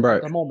at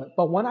the moment.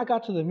 But when I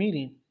got to the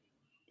meeting,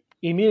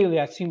 immediately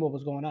I seen what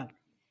was going on.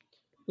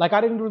 Like,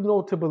 I didn't really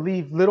know to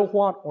believe Little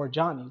Juan or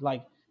Johnny.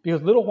 Like,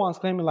 because Little Juan's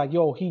claiming, like,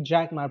 yo, he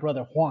jacked my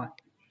brother Juan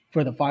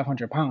for the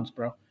 500 pounds,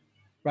 bro.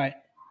 Right?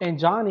 And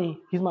Johnny,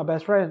 he's my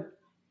best friend.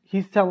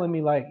 He's telling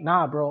me, like,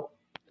 nah, bro,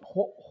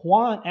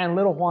 Juan and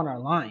Little Juan are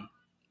lying.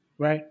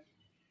 Right?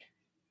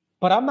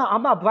 But I'm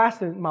not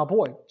blasting my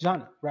boy,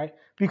 Johnny, right?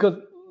 Because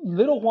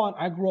Little Juan,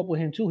 I grew up with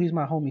him, too. He's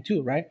my homie,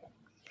 too, right?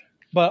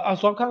 But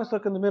so I'm kind of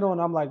stuck in the middle,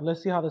 and I'm like,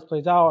 let's see how this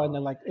plays out. And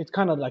then, like, it's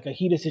kind of like a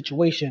heated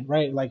situation,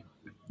 right?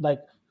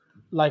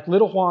 Like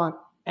Little Juan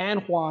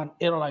and Juan,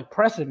 it'll like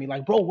pressing me,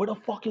 like, bro, where the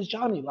fuck is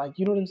Johnny? Like,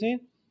 you know what I'm saying?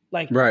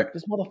 Like,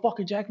 this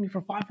motherfucker jacked me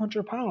for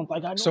 500 pounds.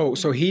 Like, I know.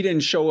 So he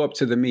didn't show up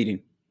to the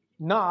meeting.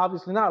 No,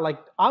 obviously not. Like,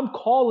 I'm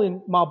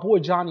calling my boy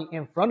Johnny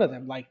in front of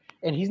them, like,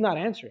 and he's not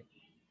answering.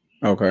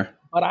 Okay.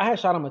 But I had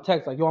shot him a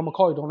text, like, yo, I'm gonna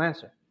call you, don't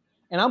answer.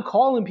 And I'm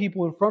calling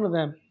people in front of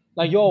them,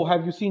 like, yo,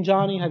 have you seen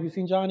Johnny? Have you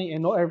seen Johnny?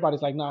 And no,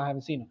 everybody's like, no, I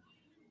haven't seen him.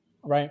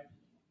 Right?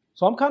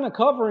 So I'm kind of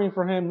covering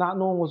for him, not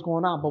knowing what's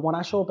going on. But when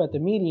I show up at the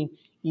meeting,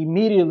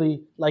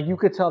 immediately, like, you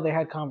could tell they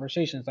had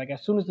conversations. Like,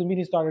 as soon as the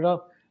meeting started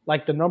up,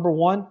 like, our number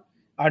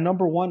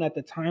one at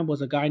the time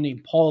was a guy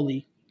named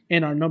Paulie,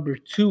 and our number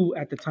 2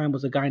 at the time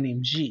was a guy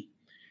named G.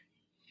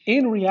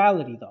 In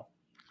reality, though,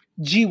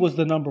 G was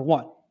the number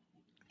 1,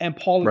 and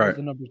Paulie was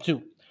the number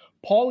 2.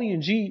 Paulie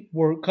and G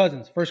were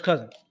cousins, first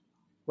cousins,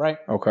 right?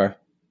 Okay.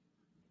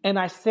 And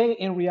I say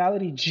in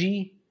reality,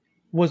 G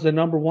was the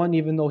number 1,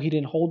 even though he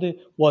didn't hold it,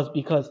 was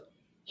because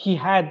he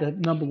had the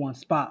number 1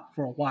 spot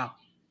for a while.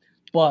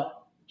 But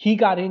he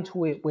got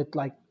into it with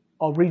like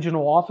a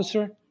regional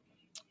officer.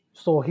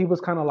 So he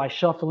was kind of like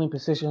shuffling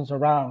positions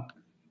around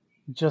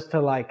just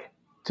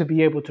to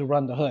be able to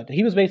run the hood.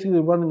 He was basically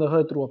running the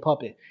hood through a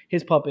puppet.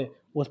 His puppet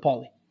was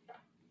Paulie.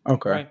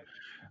 Okay. Right?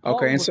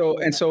 Okay. So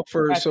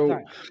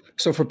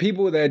for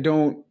people that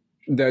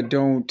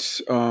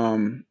don't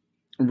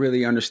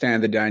really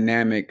understand the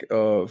dynamic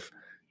of,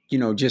 you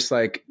know, just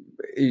like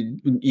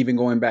even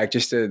going back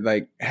just to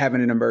like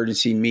having an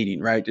emergency meeting,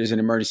 right? There's an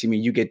emergency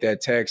meeting. You get that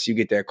text, you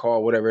get that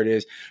call, whatever it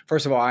is.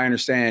 First of all, I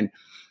understand,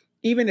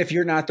 even if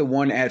you're not the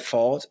one at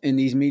fault in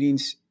these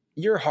meetings,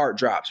 your heart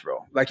drops,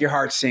 bro. Like your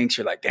heart sinks.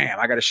 You're like, damn,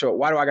 I got to show up.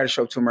 Why do I got to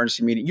show up to an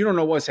emergency meeting? You don't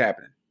know what's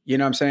happening. You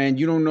know what I'm saying?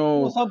 You don't know.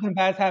 Well, something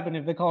bad's happened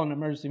if they call an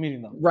emergency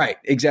meeting, though. Right,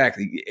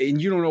 exactly.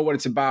 And you don't know what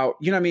it's about.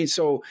 You know what I mean?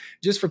 So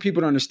just for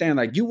people to understand,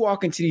 like you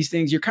walk into these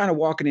things, you're kind of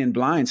walking in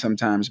blind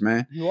sometimes,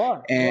 man. You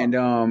are. And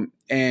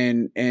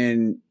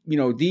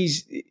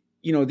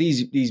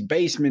these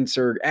basements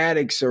or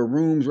attics or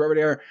rooms, wherever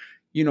they are,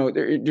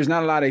 there's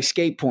not a lot of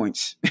escape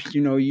points.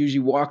 You usually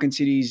walk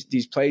into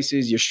these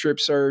places, you're strip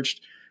searched,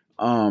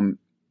 and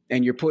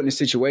you're put in a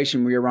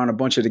situation where you're around a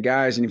bunch of the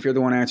guys, and if you're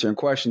the one answering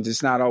questions,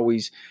 you're not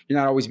always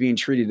being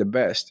treated the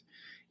best.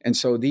 And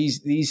so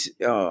these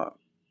are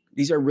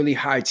really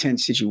high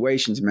tense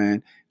situations,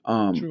 man.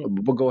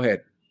 But go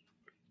ahead.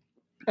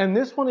 And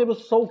this one, it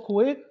was so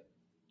quick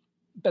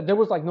that there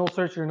was like no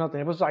search or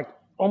nothing. It was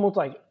almost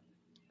like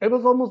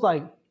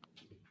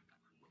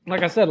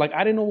I said, like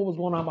I didn't know what was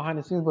going on behind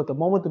the scenes, but the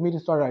moment the meeting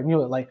started, I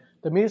knew it. Like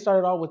the meeting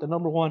started out with the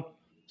number one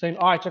saying,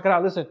 "All right, check it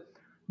out. Listen,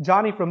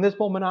 Johnny from this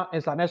moment on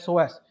is on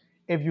SOS.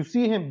 If you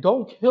see him,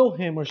 don't kill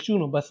him or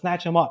shoot him, but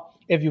snatch him up.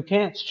 If you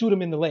can't, shoot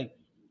him in the leg.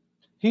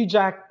 He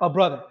jacked a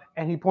brother,"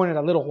 and he pointed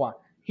at Little Juan.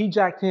 "He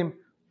jacked him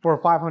for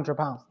 500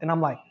 pounds." And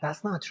I'm like,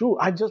 that's not true.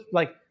 I just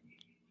like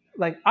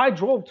I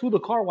drove to the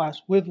car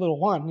wash with Little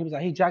Juan. And he was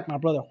like, he jacked my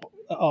brother.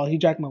 He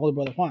jacked my older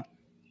brother Juan.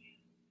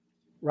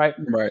 Right.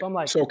 So I'm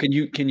like, so can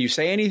you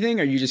say anything,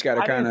 or you just got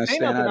to kind of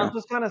stand out? I'm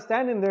just kind of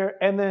standing there,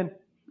 and then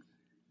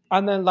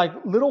like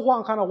Little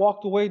Juan kind of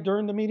walked away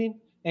during the meeting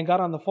and got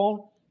on the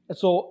phone. And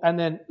so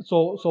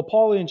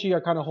Paulie and G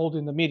are kind of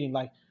holding the meeting,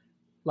 like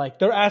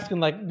they're asking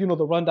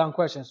the rundown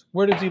questions.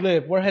 Where does he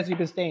live? Where has he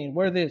been staying?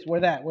 Where this?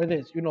 Where that? Where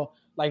this?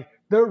 Like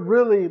they're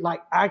really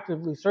like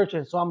actively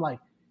searching. So I'm like,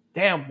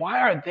 damn, why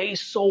are they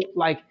so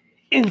like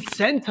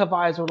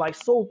incentivized or like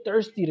so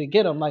thirsty to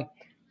get him? Like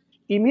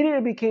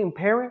immediately became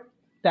apparent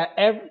that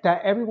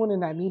everyone in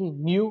that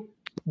meeting knew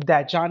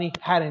that Johnny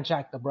hadn't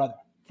jacked the brother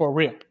for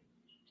real,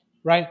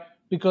 right?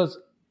 Because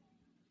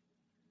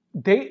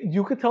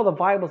you could tell the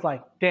vibe was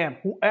like, damn,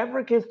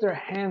 whoever gets their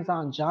hands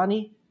on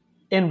Johnny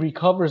and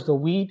recovers the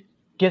weed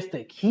gets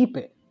to keep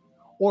it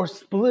or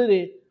split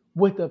it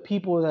with the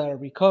people that are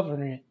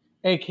recovering it,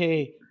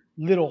 aka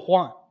Little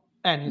Juan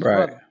and his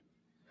brother.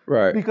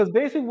 Right. Because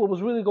basically what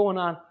was really going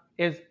on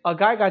is a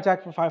guy got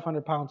jacked for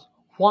 500 pounds.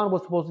 Juan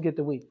was supposed to get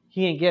the weed.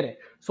 He didn't get it.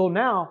 So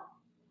now,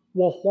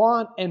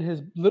 Juan and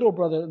his little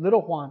brother,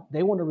 Little Juan,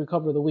 they want to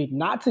recover the weed,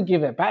 not to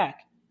give it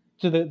back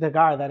to the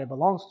guy that it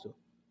belongs to.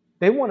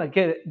 They want to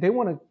get it. They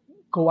want to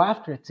go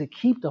after it to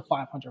keep the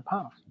 500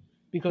 pounds.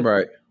 Because,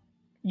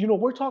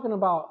 we're talking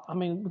about, I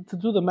mean, to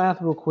do the math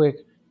real quick,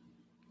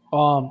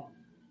 I'm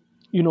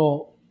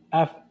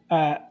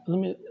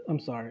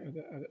sorry.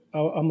 I'm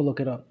going to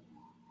look it up.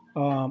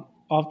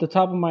 Off the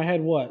top of my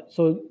head, what?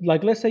 So,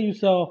 like, let's say you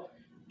sell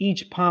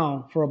each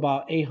pound for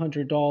about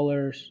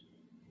 $800,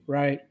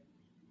 right?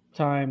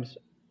 Times.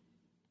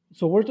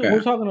 So we're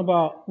talking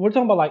about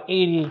like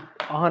 80,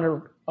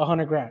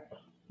 100 grand,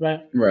 right?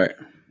 Right.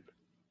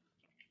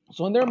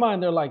 So in their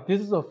mind, they're like,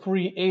 this is a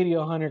free 80,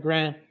 100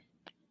 grand.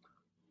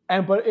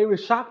 But it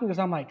was shocking because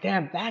I'm like,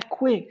 damn, that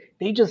quick,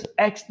 they just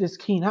X'd this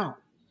Keen out.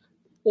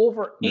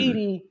 Over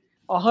 80,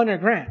 100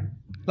 grand.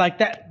 Like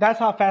that's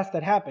how fast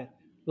that happened.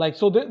 Like,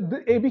 so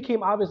it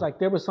became obvious, like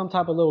there was some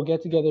type of little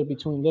get together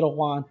between Little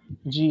Juan,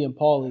 G, and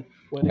Paulie.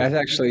 That's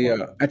actually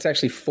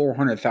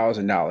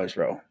 $400,000,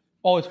 bro.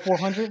 Oh, it's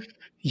 400?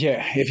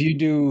 Yeah. If you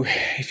do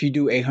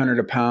 800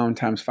 a pound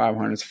times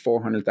 500, it's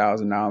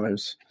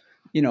 $400,000.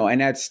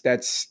 And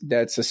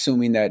that's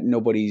assuming that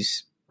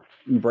nobody's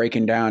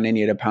breaking down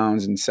any of the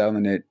pounds and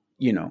selling it.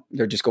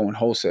 They're just going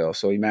wholesale.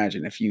 So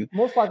imagine if you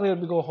most likely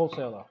it'll be go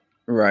wholesale though.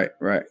 Right.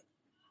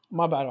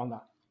 My bad on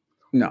that.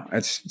 No,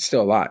 that's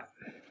still a lot.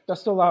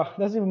 That's still a lot.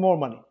 That's even more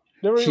money.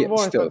 There were even more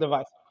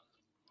incentivized.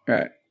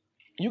 Right.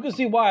 You can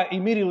see why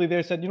immediately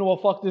they said, you know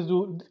what, fuck this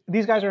dude.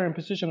 These guys are in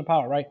position of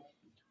power, right?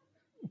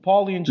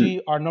 Paulie and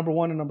G are number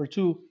one and number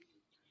two.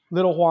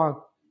 Little Juan,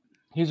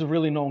 he's a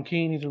really known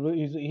king.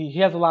 He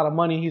has a lot of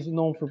money. He's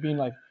known for being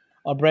like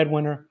a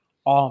breadwinner.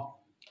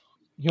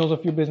 He owns a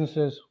few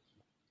businesses.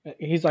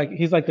 He's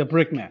like the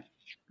brick man.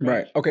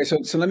 Right. Okay.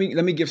 So let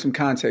me give some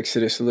context to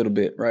this a little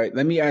bit. Right.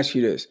 Let me ask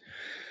you this.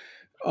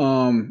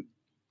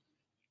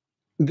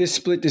 This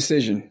split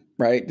decision,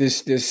 right?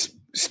 This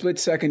split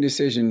second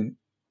decision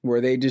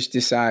where they just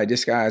decide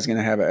this guy is going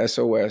to have a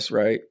SOS,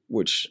 right?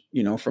 Which,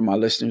 for my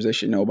listeners, they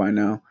should know by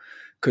now,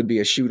 could be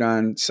a shoot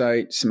on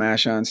site,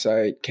 smash on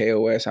site,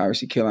 KOS,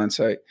 obviously kill on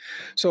site.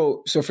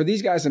 So for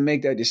these guys to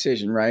make that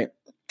decision, right?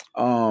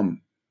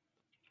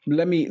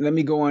 Let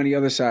me go on the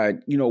other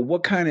side.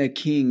 What kind of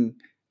king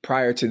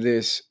prior to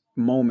this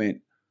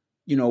moment,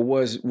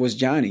 was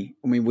Johnny?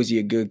 I mean, was he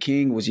a good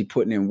king? Was he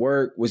putting in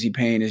work? Was he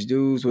paying his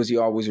dues? Was he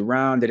always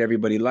around? Did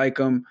everybody like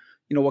him?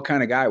 What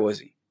kind of guy was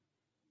he?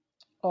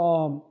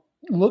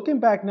 Looking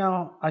back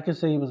now, I can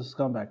say he was a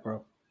scumbag,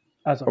 bro.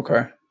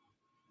 Okay.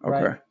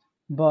 Right?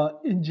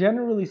 But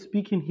generally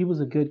speaking, he was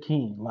a good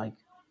king. Like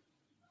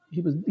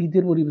he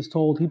did what he was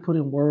told. He put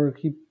in work.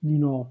 He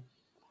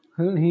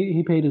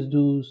paid his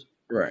dues.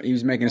 Right. He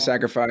was making a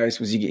sacrifice.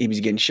 He was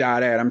getting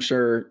shot at, I'm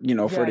sure,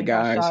 for the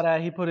guys. He got shot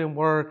at. He put in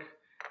work.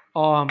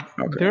 Okay.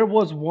 There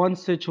was one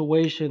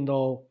situation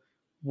though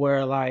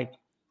where like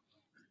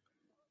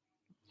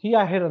he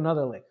had hit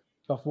another lick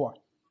before,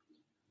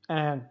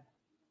 and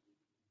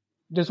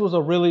this was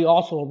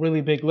also a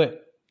really big lick.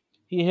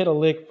 He hit a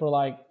lick for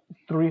like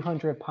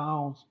 300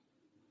 pounds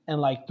and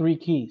like 3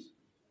 keys,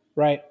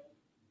 right?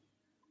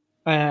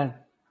 And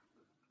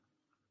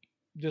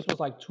this was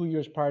like 2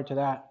 years prior to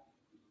that.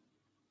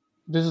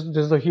 This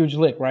is a huge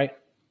lick, right?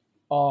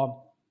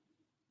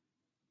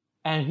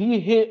 And he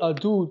hit a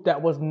dude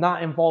that was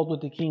not involved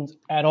with the Kings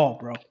at all,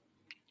 bro.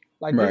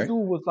 Like this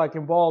dude was like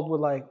involved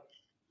with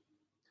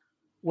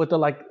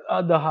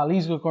the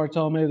Jalisco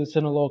cartel, maybe the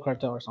Sinaloa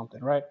cartel or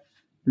something, right?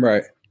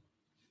 Right.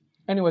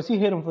 Anyways, he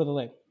hit him for the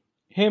leg.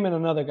 Him and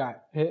another guy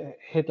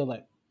hit the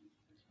leg.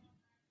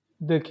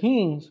 The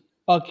Kings,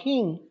 a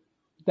king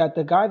that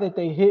the guy that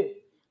they hit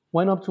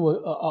went up to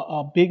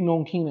a big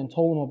known king and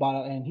told him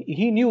about it, and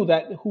he knew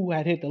that who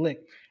had hit the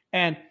lick.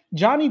 And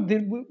Johnny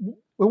it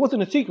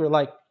wasn't a secret.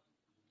 Like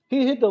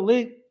he hit the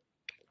lick,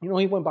 he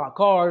went by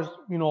cars,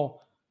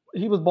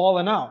 he was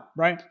balling out,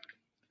 right?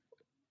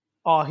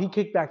 He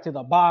kicked back to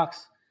the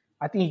box.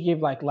 I think he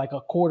gave like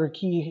a quarter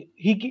key.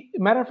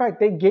 Matter of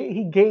fact,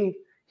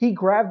 he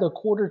grabbed the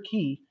quarter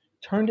key,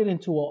 turned it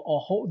into a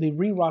whole. They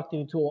re-rocked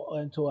it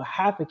into a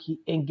half a key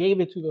and gave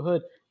it to the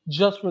hood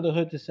just for the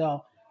hood to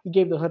sell. He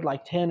gave the hood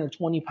like 10 or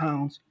 20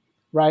 pounds,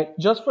 right?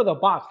 Just for the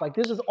box. Like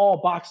this is all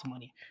box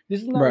money.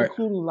 This is not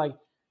including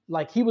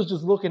like he was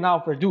just looking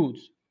out for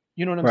dudes.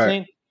 You know what I'm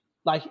saying?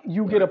 Like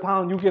you get a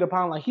pound.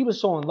 Like he was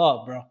showing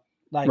love, bro.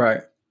 Like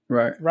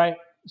right.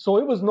 So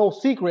it was no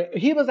secret.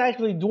 He was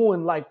actually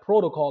doing like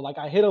protocol. Like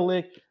I hit a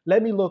lick.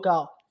 Let me look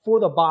out for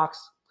the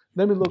box.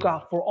 Let me look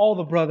out for all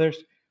the brothers.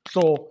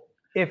 So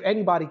if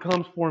anybody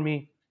comes for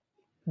me,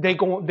 they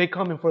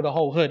coming for the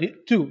whole hood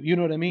too. You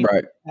know what I mean?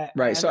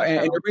 Right. So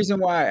and the reason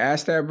why I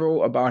asked that,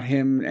 bro, about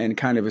him and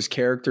kind of his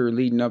character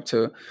leading up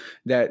to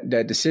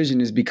that decision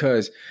is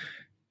because,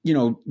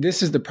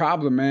 this is the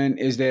problem, man,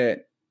 is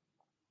that,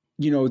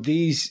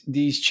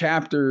 these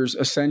chapters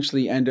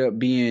essentially end up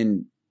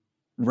being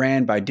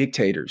ran by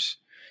dictators,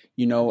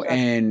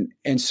 exactly.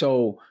 and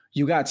so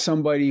you got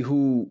somebody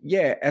who,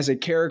 as a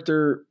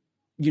character,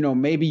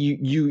 maybe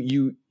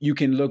you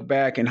can look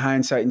back in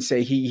hindsight and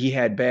say he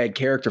had bad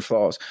character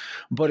flaws,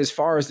 but as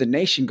far as the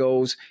nation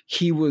goes,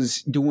 he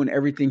was doing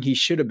everything he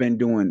should have been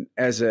doing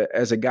as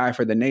a guy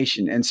for the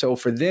nation. And so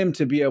for them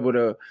to be able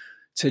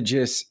to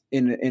just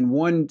in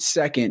 1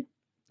 second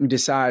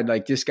decide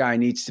like this guy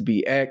needs to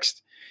be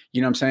X'd,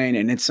 you know what I'm saying,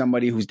 and it's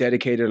somebody who's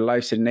dedicated their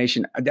life to the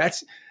nation,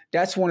 that's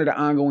one of the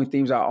ongoing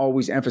themes I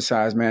always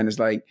emphasize, man, is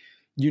like,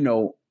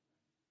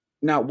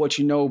 not what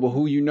you know, but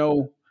who you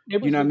know.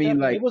 You know what I mean?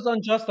 Like it was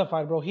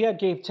unjustified, bro. He had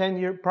gave 10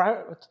 years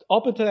prior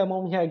up until that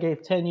moment. He had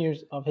gave 10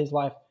 years of his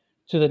life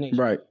to the nation.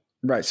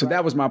 Right. So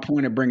that was my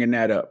point of bringing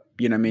that up.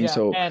 You know what I mean?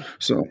 Yeah,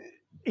 so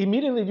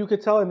immediately you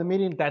could tell in the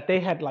meeting that they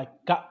had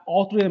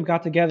all three of them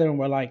got together and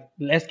were like,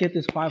 let's get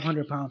this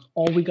 500 pounds.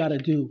 All we got to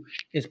do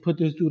is put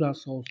this dude on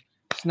souls,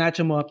 snatch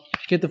him up,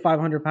 get the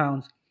 500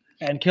 pounds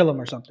and kill him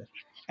or something.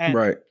 And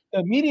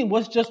the meeting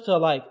was just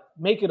to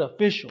make it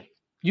official.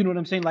 You know what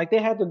I'm saying? Like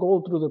they had to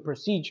go through the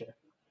procedure.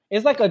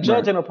 It's like a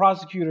judge and a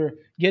prosecutor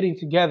getting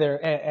together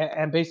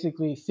and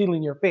basically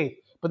sealing your faith,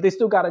 but they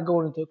still got to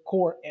go into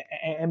court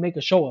and make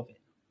a show of it.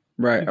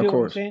 Right, of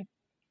course.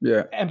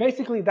 Yeah. And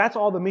basically, that's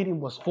all the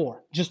meeting was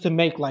for, just to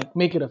make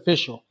it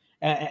official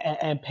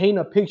and paint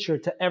a picture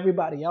to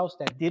everybody else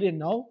that didn't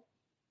know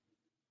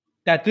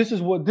that this is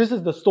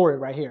the story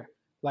right here.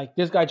 Like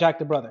this guy jacked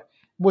the brother,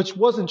 which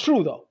wasn't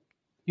true though.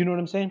 You know what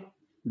I'm saying?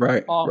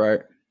 Right.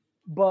 Right.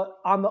 But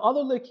on the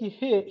other lick he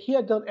hit, he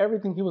had done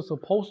everything he was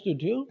supposed to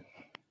do.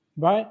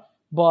 Right,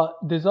 but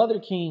this other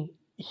king,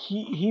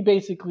 he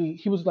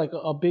was like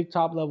a big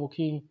top level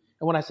king,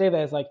 and when I say that,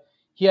 it's like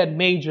he had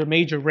major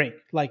rank.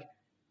 Like,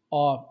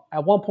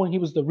 at one point he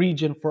was the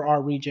regent for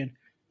our region,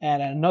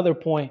 and at another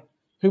point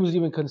he was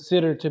even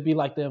considered to be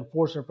like the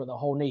enforcer for the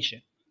whole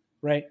nation,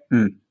 right?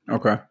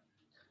 Okay.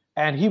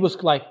 And he was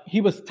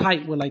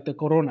tight with like the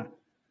Corona,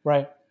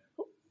 right,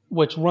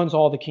 which runs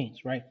all the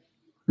kings, right?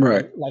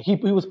 Right. Like he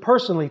was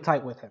personally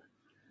tight with him,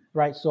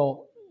 right?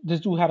 So this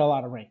dude had a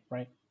lot of rank,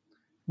 right?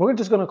 We're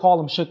just going to call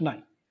him Suge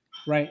Knight,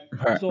 right?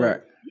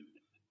 Right.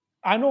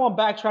 I know I'm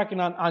backtracking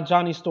on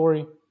Johnny's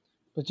story,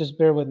 but just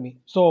bear with me.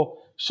 So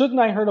Suge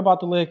Knight heard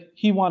about the lick.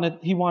 He wanted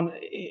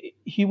the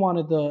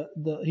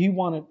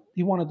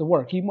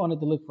work. He wanted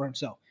the lick for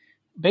himself.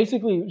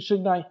 Basically,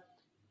 Suge Knight,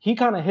 he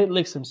kind of hit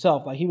licks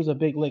himself. Like he was a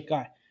big lick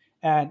guy.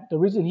 And the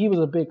reason he was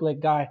a big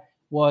lick guy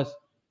was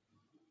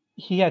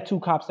he had 2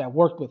 cops that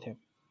worked with him,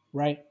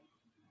 right?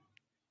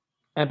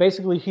 And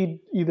basically he'd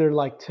either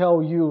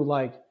tell you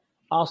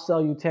I'll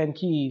sell you 10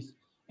 keys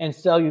and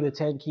sell you the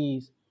 10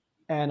 keys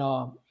and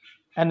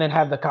then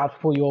have the cops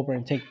pull you over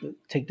and take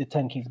the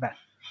 10 keys back.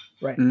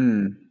 Right.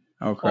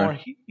 Okay. Or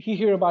he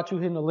hear about you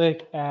hitting a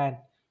lick and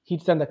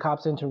he'd send the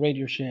cops in to raid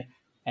your shit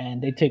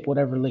and they take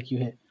whatever lick you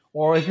hit.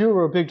 Or if you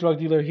were a big drug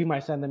dealer, he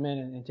might send them in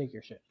and take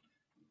your shit.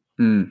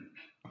 And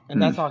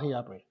that's how he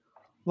operated.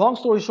 Long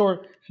story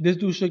short, this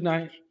dude Suge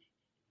Knight,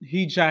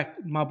 he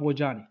jacked my boy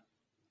Johnny,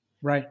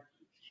 right?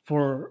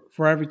 For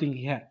everything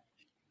he had,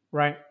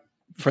 right?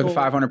 For the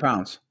 500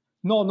 pounds.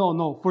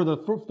 No. For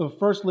the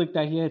first lick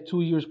that he had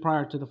 2 years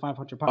prior to the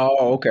 500 pounds.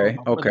 Oh, okay.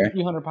 For the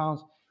 300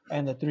 pounds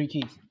and the 3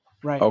 keys,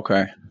 right?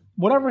 Okay.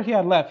 Whatever he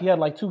had left, he had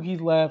like 2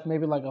 keys left,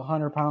 maybe like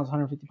 100 pounds,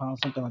 150 pounds,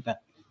 something like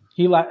that.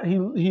 He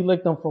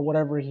licked them for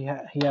whatever he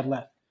had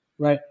left,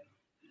 right?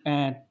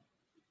 And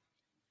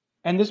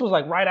this was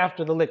like right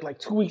after the lick, like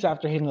 2 weeks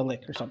after hitting the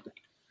lick or something.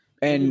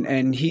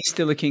 And he's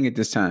still a king at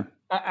this time.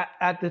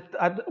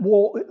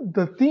 Well,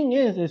 the thing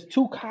is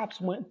 2 cops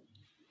went,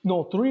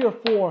 no, 3 or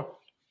 4.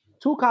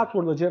 2 cops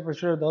were legit for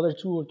sure. The other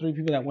 2 or 3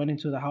 people that went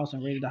into the house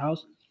and raided the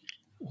house,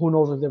 who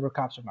knows if they were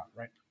cops or not,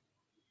 right?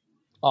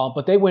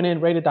 But they went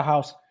in, raided the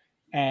house,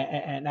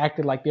 and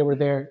acted like they were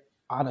there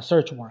on a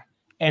search warrant,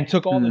 and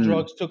took all the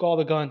drugs, took all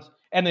the guns,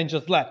 and then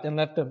just left them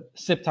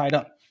zip tied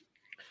up,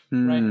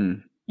 right?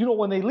 You know,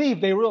 when they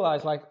leave, they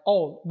realize like,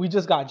 oh, we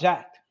just got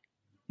jacked.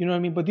 You know what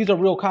I mean? But these are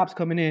real cops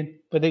coming in,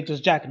 but they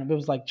just jacking them. It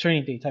was like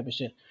training day type of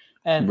shit.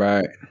 And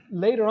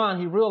later on,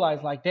 he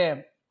realized like,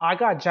 damn, I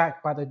got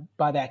jacked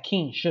by that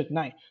king, Suge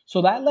Knight.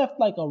 So that left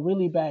like a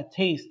really bad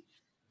taste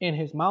in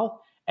his mouth.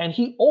 And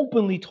he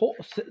openly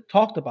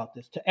talked about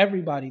this to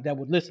everybody that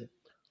would listen,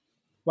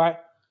 right?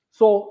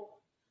 So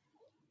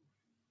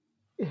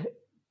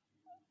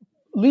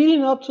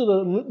leading up to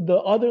the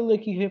other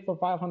lick he hit for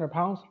 500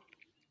 pounds,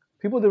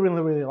 people didn't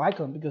really like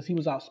him because he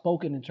was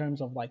outspoken in terms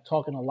of like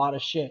talking a lot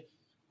of shit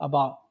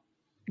about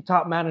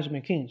top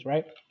management kings,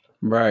 right?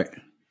 Right.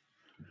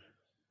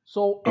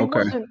 So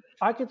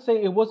I could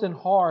say it wasn't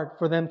hard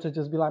for them to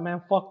just be like,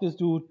 man, fuck this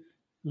dude.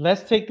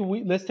 Let's take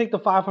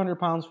the 500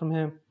 pounds from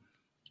him,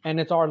 and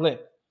it's our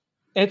lick.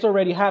 It's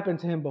already happened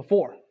to him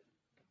before.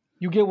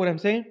 You get what I'm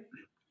saying?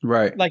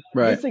 Right. Like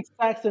this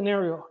exact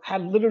scenario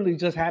had literally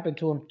just happened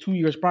to him 2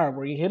 years prior,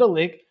 where he hit a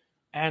lick,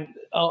 and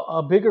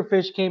a bigger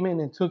fish came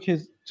in and took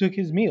his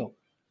meal.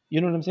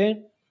 You know what I'm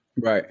saying?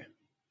 Right.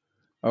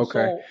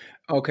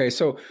 Okay.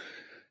 So,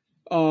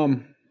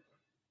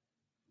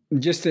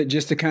 just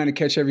to kind of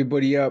catch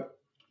everybody up,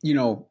 you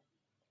know,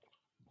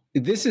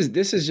 this is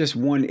just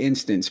one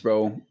instance,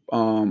 bro.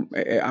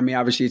 I mean,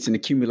 obviously it's an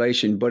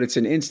accumulation, but it's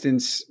an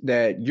instance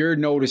that you're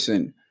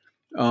noticing,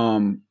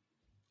 and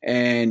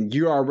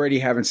you're already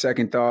having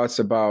second thoughts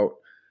about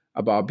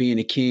being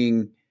a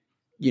king,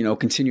 you know,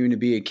 continuing to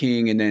be a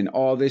king, and then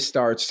all this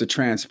starts to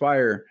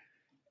transpire.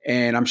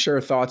 And I'm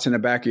sure thoughts in the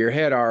back of your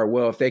head are,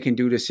 well, if they can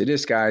do this to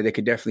this guy, they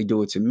could definitely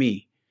do it to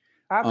me.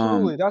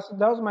 Absolutely. That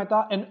was my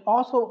thought. And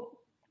also,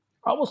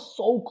 I was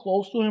so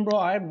close to him, bro.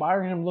 I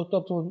admired him, looked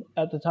up to him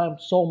at the time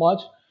so much.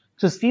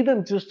 To see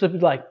them just to be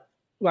like,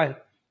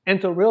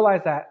 and to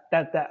realize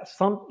that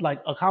some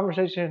like a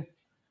conversation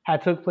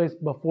had took place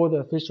before the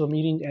official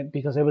meeting, and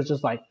because it was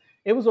just like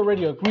it was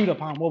already agreed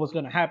upon what was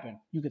going to happen.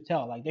 You could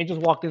tell, like they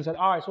just walked in and said,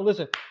 "All right, so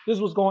listen, this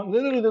was going."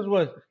 Literally, this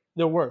was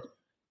their words.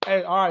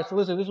 Hey, all right, so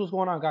listen, this was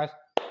going on, guys.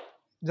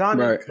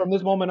 Johnny, from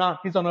this moment on,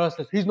 he's on us.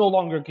 He's no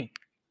longer a king.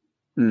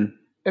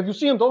 If you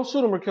see him, don't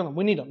shoot him or kill him.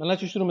 We need him.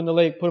 Unless you shoot him in the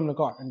leg, put him in the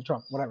car, in the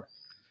trunk, whatever.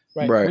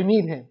 Right? We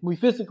need him. We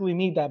physically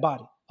need that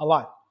body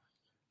alive.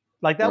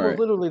 Like that was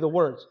literally the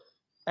words.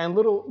 And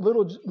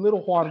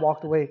little Juan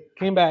walked away,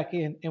 came back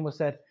in, and was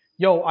said,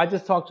 "Yo, I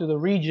just talked to the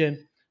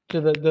region, to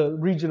the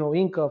regional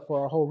Inca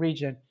for our whole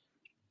region.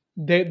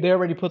 They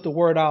already put the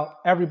word out.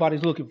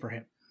 Everybody's looking for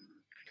him."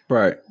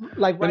 Right.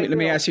 Like let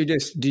me ask you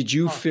this: Did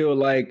you feel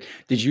like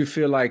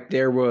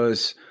there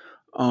was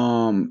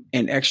an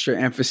extra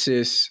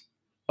emphasis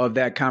of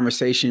that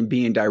conversation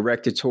being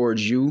directed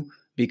towards you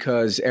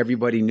because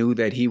everybody knew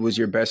that he was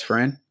your best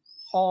friend?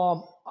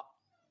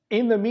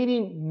 In the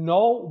meeting,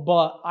 no,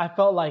 but I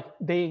felt like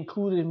they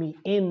included me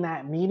in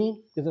that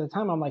meeting because at the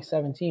time I'm like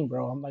 17,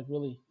 bro.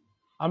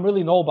 I'm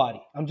really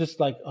nobody. I'm just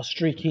like a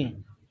street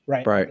king,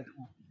 right? Right.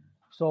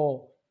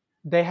 So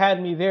they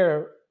had me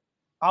there.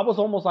 I was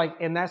almost like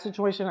in that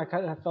situation. I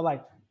kind of felt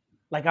like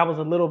I was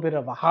a little bit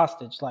of a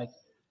hostage, like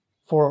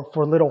for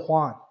little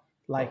Juan,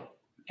 like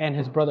and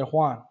his brother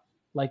Juan.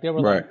 Like they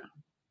were like,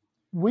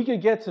 we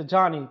could get to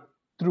Johnny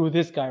through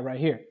this guy right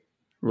here.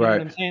 You know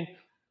what I'm saying?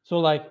 So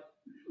like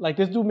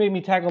this dude made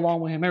me tag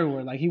along with him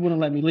everywhere. Like he wouldn't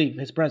let me leave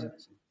his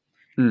presence.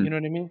 You know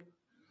what I mean?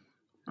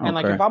 And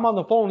like if I'm on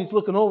the phone, he's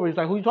looking over. He's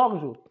like, "Who you talking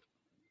to?"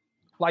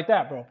 Like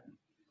that, bro.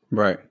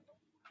 Right.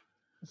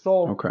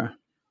 So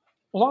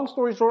long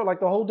story short, like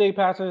the whole day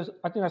passes.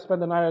 I think I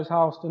spent the night at his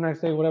house. The next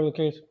day, whatever the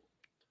case,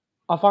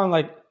 I found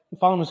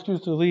an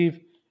excuse to leave.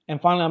 And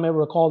finally, I'm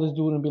able to call this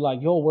dude and be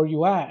like, "Yo, where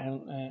you at?"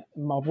 And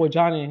my boy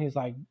Johnny, and he's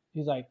like,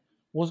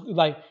 "What's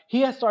like?"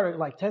 He had started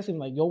like texting me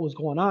like, "Yo, what's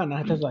going on?" And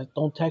I just like,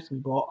 "Don't text me,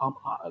 bro." I'm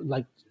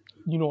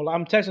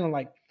I'm texting him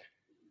like,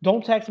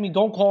 "Don't text me,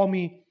 don't call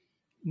me,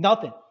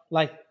 nothing.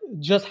 Like,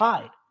 just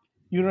hide."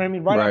 You know what I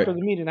mean? Right after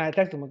the meeting, I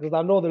texted him because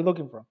I know they're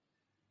looking for him.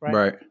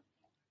 Right.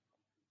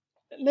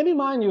 Let me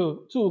mind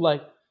you too,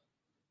 like,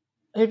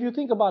 if you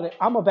think about it,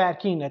 I'm a bad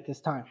king at this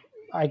time.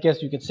 I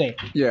guess you could say.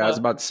 Yeah, I was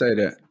about to say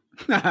that.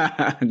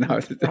 No,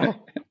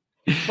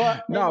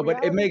 But in No, but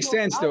it reality, makes bro,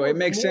 sense though. It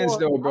makes sense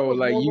though, I bro. was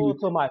Like more you, loyal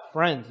to my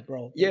friends,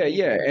 bro. yeah,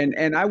 yeah.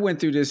 And I went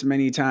through this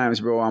many times,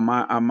 bro, on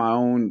my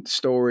own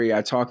story.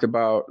 I talked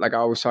about, like, I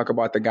always talk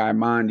about the guy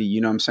Mondi,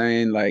 you know what I'm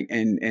saying? Like,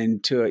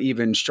 and to an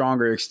even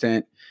stronger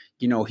extent,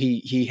 you know,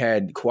 he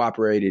had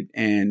cooperated,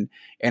 and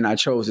I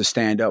chose to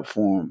stand up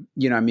for him,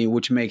 you know what I mean,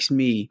 which makes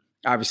me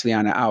obviously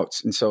on the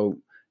outs. And so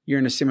you're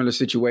in a similar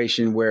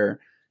situation where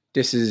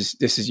this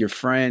is your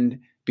friend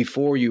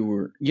before you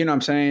were, you know what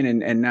I'm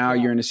saying? And now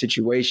Yeah, you're in a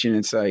situation,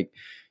 it's like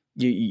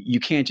you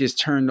can't just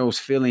turn those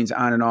feelings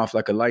on and off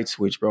like a light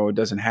switch, bro. It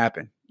doesn't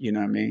happen. You know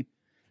what I mean?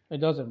 it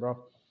doesn't, bro.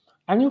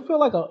 And you feel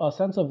like a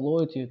sense of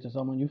loyalty to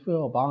someone. You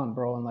feel a bond,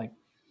 bro. And like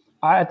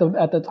I at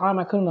the time,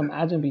 I couldn't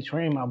imagine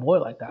betraying my boy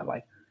like that.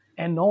 Like,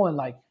 and knowing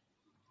like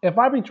if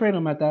I betrayed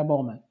him at that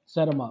moment,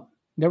 set him up,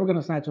 they were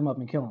gonna snatch him up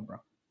and kill him, bro.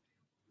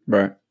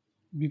 Right.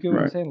 You get what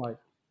I'm Right. saying? Like,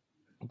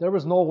 there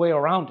was no way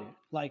around it.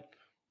 Like,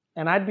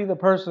 and I'd be the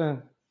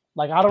person.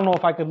 Like, I don't know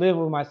if I could live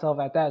with myself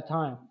at that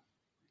time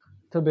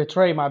to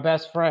betray my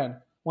best friend,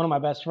 one of my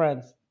best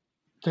friends,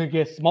 to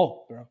get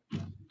smoked, bro.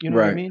 You know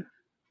what I Right. mean?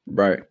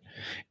 Right.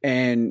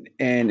 And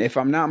if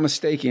I'm not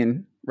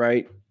mistaken,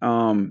 right,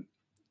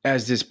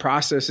 as this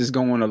process is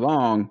going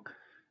along,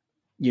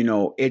 you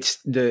know,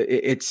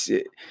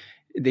 the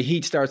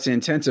heat starts to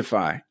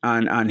intensify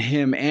on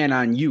him and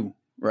on you,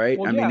 right?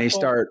 Well, I mean, yeah. they So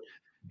start.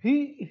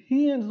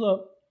 he ends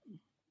up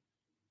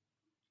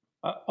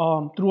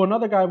through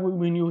another guy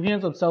we knew. He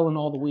ends up selling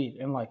all the weed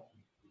in like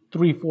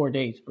 3-4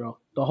 days, bro.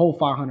 The whole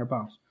 500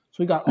 pounds.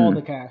 So he got all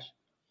the cash.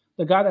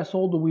 The guy that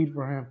sold the weed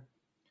for him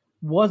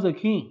was a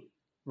king,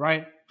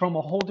 right? From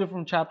a whole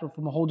different chapter,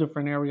 from a whole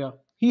different area.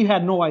 He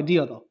had no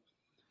idea though.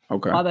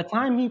 Okay. By the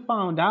time he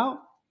found out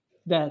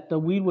that the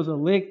weed was a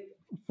lick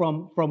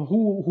from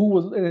who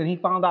was, and he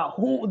found out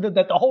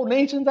that the whole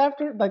nation's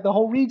after, like the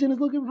whole region is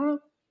looking for him,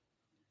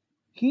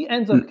 he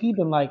ends up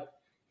keeping like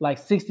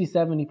 60,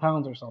 70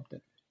 pounds or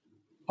something.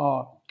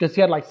 Because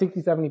he had like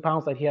 60, 70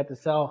 pounds that he had to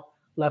sell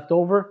left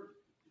over,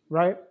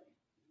 right?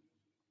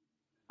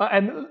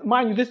 And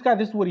mind you, this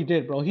is what he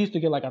did, bro. He used to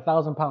get like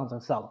 1,000 pounds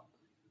and sell them,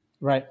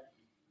 right?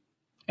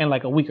 In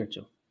like a week or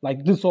two.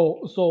 Like this,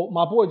 so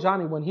my boy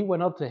Johnny, when he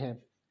went up to him,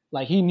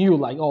 like he knew,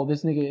 like, oh,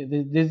 this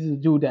nigga, this is a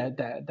dude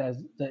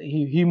that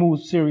he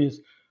moves serious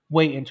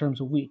weight in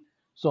terms of weed.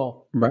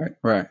 So Right.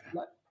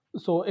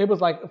 so it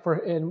was like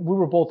and we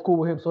were both cool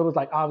with him, so it was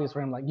like obvious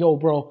for him, like, yo,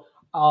 bro,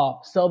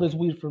 sell this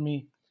weed for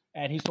me,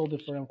 and he sold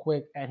it for him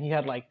quick, and he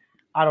had like,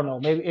 I don't know,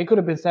 maybe it could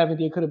have been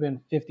 70, it could have been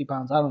 50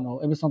 pounds, I don't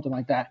know, it was something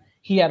like that.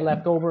 He had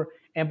left over,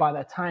 and by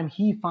the time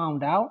he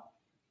found out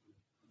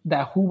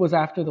that who was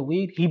after the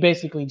weed, he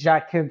basically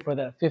jacked him for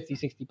the 50,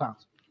 60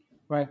 pounds,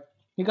 right?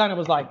 He kind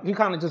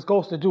of just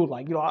ghosted dude,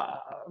 like, you know,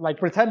 like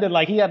pretended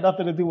like he had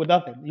nothing to do with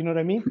nothing, you know what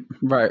I mean?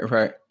 Right.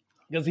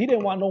 Because he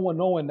didn't want no one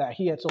knowing that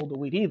he had sold the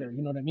weed either,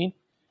 you know what I mean?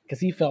 Because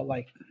he felt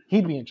like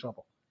he'd be in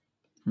trouble,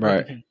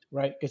 Right.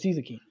 right? Because he's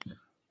a king.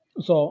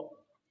 So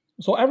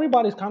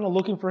everybody's kind of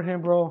looking for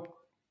him, bro.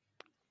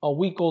 A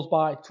week goes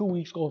by, 2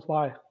 weeks goes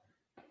by.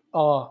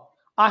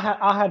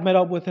 I had met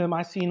up with him.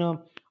 I seen him.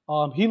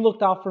 He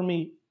looked out for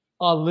me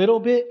a little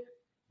bit,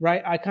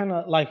 right? I kind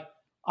of like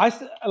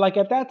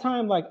at that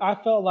time, like I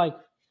felt like,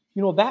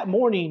 you know, that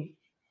morning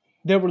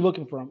they were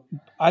looking for him.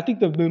 I think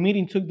the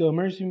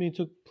emergency meeting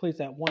took place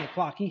at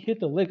 1:00. He hit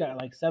the lick at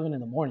like 7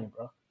 a.m,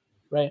 bro.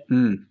 Right?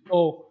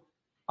 So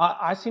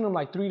I seen him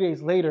like 3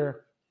 days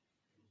later,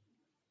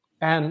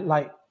 and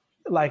like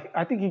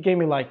I think he gave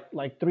me like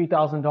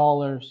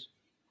 $3,000,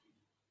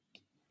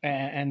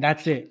 and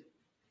that's it.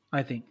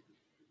 I think.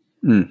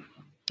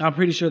 I'm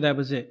pretty sure that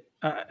was it.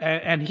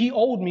 And he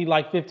owed me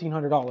like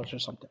 $1,500 or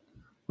something,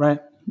 right?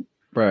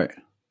 Right.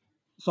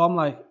 So I'm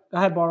like,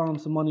 I had borrowed him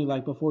some money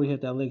like before he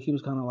hit that lick. He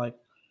was kind of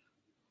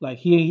like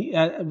he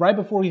right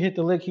before he hit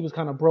the lick, he was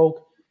kind of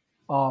broke.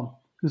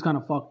 He was kind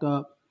of fucked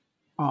up.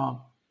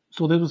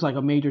 So this was like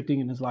a major thing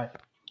in his life,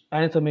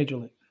 and it's a major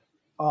lick.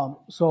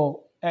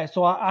 So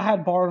I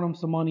had borrowed him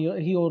some money.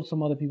 He owed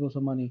some other people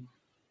some money.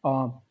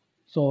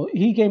 So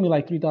he gave me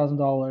like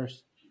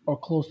 $3,000 or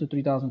close to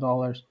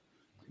 $3,000.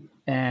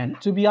 And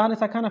to be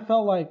honest, I kind of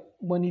felt like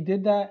when he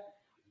did that,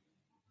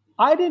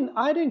 I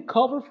didn't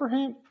cover for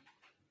him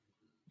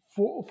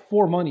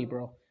for money,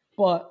 bro.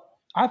 But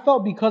I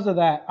felt because of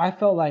that, I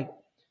felt like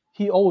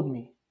he owed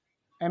me.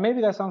 And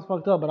maybe that sounds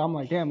fucked up, but I'm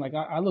like, damn, like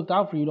I looked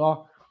out for you,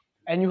 dog.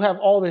 And you have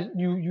all this,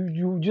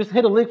 you just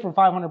hit a lick for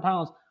 500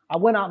 pounds. I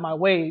went out my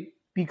way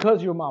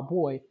because you're my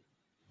boy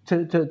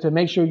to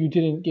make sure you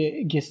didn't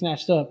get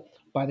snatched up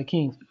by the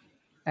Kings.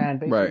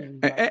 And right.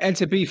 And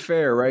to be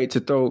fair, right,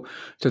 to throw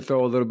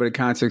a little bit of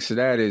context to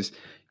that is,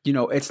 you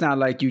know, it's not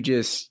like you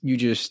just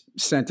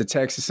sent a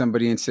text to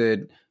somebody and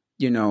said,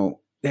 you know,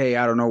 hey,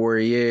 I don't know where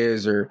he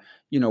is, or,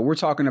 you know, we're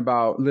talking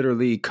about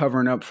literally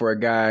covering up for a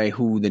guy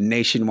who the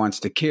nation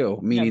wants to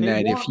kill, meaning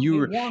that if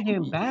you want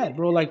him bad,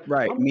 bro, like,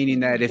 right, meaning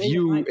that if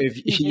you're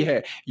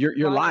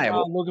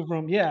liable. Looking for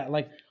him, yeah,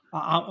 like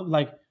I'm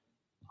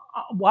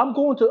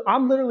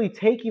literally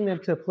taking him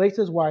to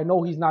places where I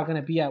know he's not going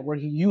to be at where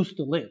he used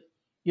to live.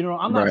 You know,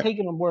 I'm not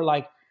taking him where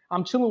like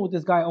I'm chilling with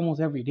this guy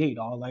almost every day,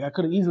 dog. Like we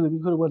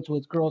could have went to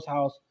his girl's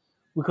house.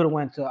 We could have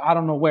went to, I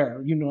don't know where,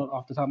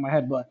 off the top of my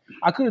head, but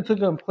I could have took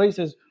him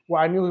places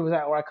where I knew he was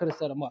at, where I could have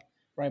set him up,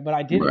 right? But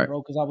I didn't,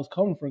 bro, because I was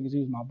covering for him because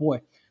he was my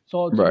boy.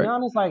 So to be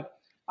honest, like,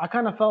 I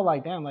kind of felt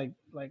like, damn, like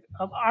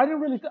I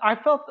didn't really, I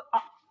felt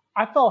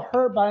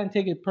hurt, but I didn't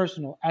take it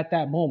personal at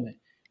that moment,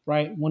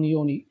 right? When he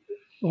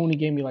only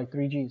gave me like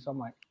 3 G's. So I'm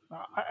like,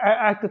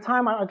 at the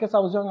time, I guess I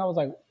was young. I was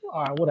like,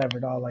 all right, whatever,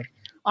 dog. Like,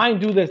 I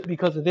didn't do this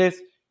because of this.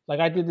 Like,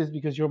 I did this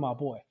because you're my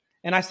boy.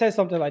 And I said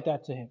something like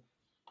that to him.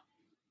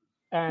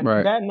 And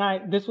that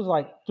night, this was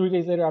like 3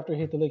 days later after he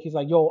hit the lick. He's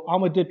like, yo,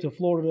 I'm going to dip to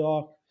Florida,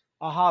 dog.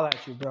 I'll holler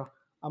at you, bro.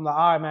 I'm like,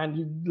 all right,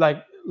 man.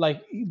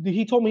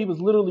 He told me he was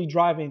literally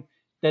driving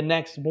the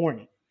next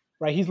morning,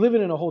 right? He's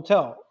living in a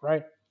hotel,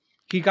 right?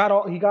 He got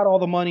all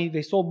the money.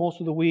 They sold most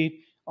of the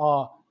weed.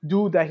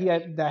 Dude that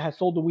had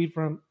sold the weed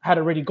for him had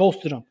already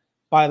ghosted him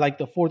by like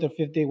the 4th or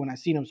 5th day when I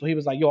seen him. So he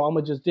was like, yo, I'm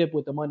going to just dip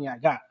with the money I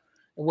got,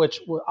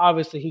 which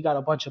obviously he got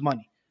a bunch of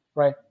money,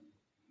 right?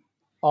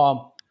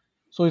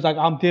 So he's like,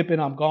 I'm dipping,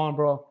 I'm gone,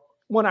 bro.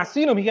 When I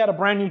seen him, he had a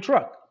brand new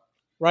truck,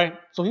 right?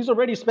 So he's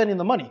already spending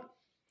the money.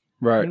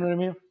 Right. You know what I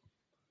mean?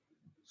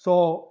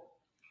 So,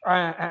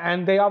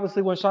 and they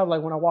obviously went shopping.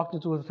 Like when I walked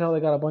into his hotel,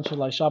 they got a bunch of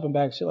like shopping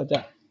bags, shit like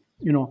that,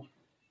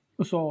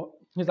 So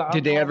he's like,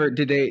 did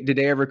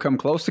they ever come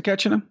close to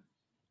catching him?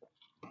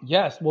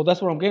 Yes. Well,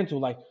 that's what I'm getting to.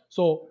 Like,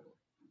 so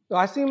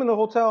I see him in the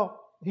hotel.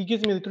 He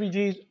gives me the 3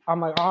 G's. I'm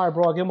like, all right,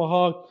 bro, I'll give him a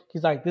hug.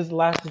 He's like, this is the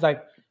last. He's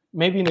like,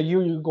 maybe in a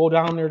year you go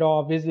down there,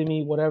 dog, visit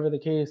me, whatever the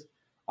case.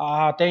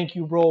 Thank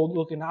you, bro,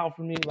 looking out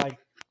for me.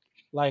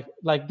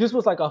 Like this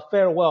was like a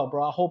farewell,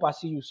 bro. I hope I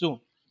see you soon.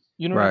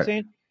 You know what I'm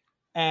saying?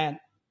 And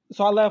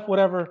so I left,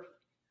 whatever.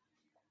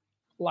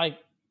 Like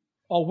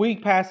a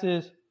week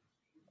passes.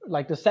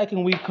 Like the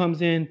second week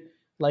comes in.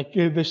 Like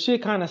the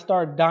shit kind of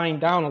started dying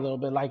down a little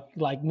bit. Like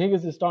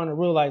niggas is starting to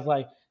realize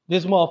like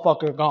this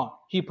motherfucker gone.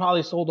 He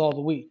probably sold all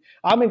the weed.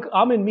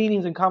 I'm in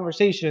meetings and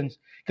conversations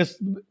because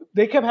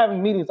they kept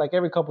having meetings like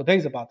every couple of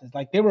days about this.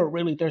 Like they were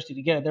really thirsty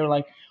to get it. They were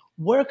like,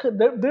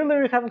 they're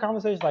literally having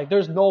conversations like,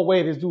 there's no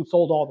way this dude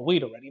sold all the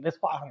weed already. That's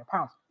 500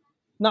 pounds.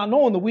 Not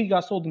knowing the weed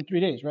got sold in 3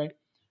 days, right?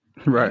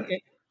 Right.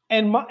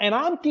 And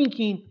I'm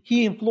thinking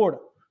he in Florida.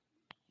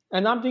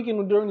 And I'm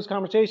thinking during these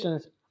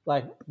conversations,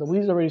 like the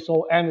weed's already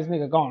sold and this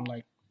nigga gone.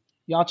 Like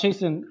y'all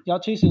chasing y'all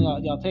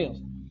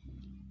tails.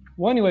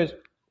 Well, anyways,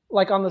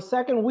 like on the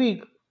second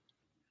week,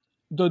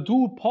 the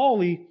dude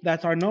Paulie,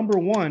 that's our number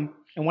one,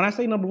 and when I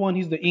say number one,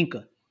 he's the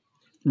Inca,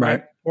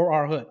 right? Or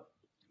our hood.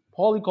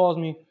 Paulie calls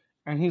me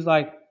and he's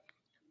like,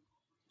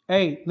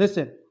 "Hey,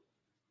 listen,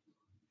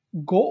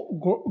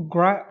 go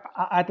grab."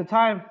 At the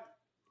time,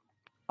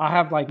 I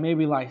have like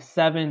maybe like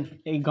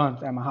 7-8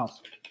 guns at my house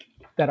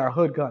that are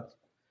hood guns.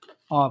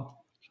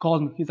 He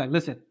calls me. He's like,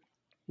 "Listen,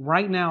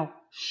 right now,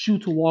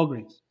 shoot to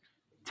Walgreens.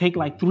 Take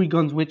like 3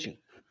 guns with you.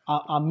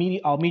 I'll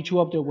meet you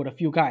up there with a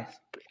few guys,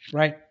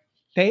 right?"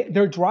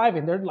 They're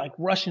driving. They're like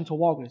rushing to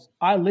Walgreens.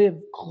 I live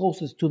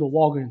closest to the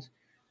Walgreens.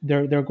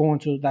 They're going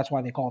to. That's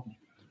why they called me,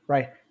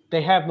 right?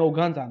 They have no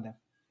guns on them,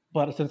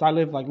 but since I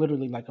live like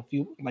literally like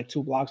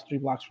 2 blocks, 3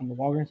 blocks from the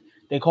Walgreens,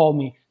 they called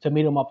me to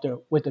meet them up there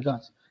with the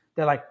guns.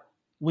 They're like,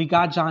 "We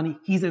got Johnny.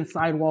 He's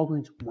inside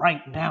Walgreens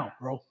right now,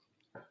 bro."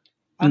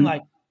 I'm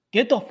like,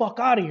 "Get the fuck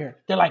out of here."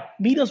 They're like,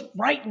 "Meet us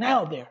right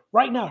now there.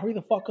 Right now. Hurry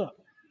the fuck up."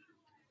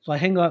 So I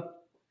hang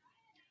up.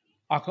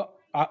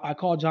 I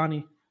call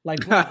Johnny.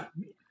 Like, bro,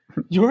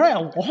 you're at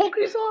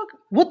Walgreens, dog?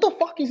 What the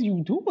fuck is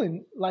you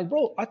doing? Like,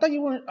 bro, I thought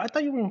you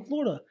were in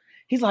Florida.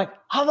 He's like,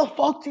 "How the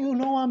fuck do you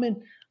know I'm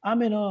in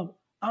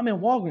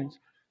Walgreens?"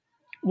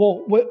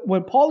 Well,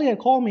 when Paulie had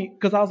called me,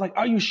 because I was like,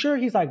 "Are you sure?"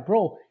 He's like,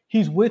 "Bro,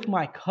 he's with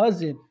my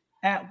cousin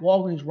at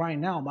Walgreens right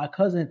now. My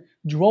cousin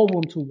drove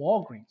him to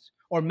Walgreens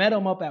or met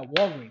him up at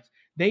Walgreens.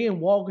 They in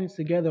Walgreens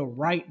together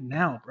right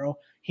now, bro.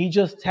 He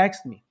just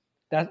texted me."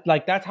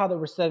 That's how they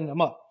were setting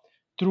him up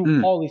through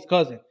Paulie's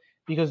cousin,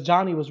 because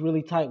Johnny was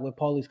really tight with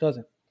Paulie's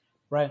cousin,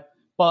 right?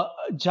 But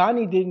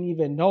Johnny didn't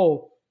even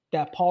know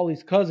that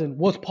Paulie's cousin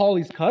was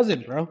Paulie's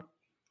cousin, bro.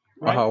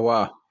 Right? Oh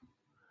wow!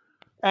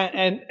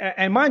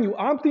 And mind you,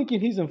 I'm thinking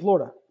he's in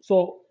Florida.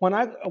 So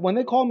when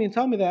they call me and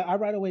tell me that, I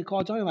right away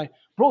call Johnny like,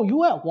 "Bro,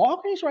 you at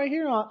Walgreens right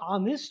here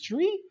on this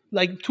street,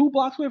 like 2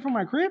 blocks away from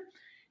my crib?"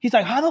 He's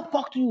like, "How the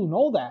fuck do you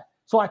know that?"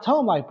 So I tell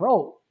him like,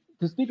 "Bro,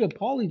 this nigga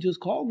Paulie just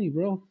called me,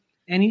 bro.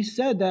 And he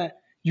said that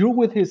you're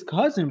with his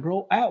cousin,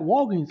 bro, at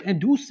Walgreens. And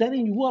dude's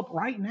setting you up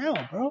right now,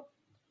 bro."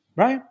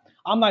 Right?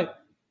 I'm like,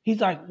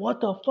 he's like,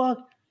 "What the fuck?"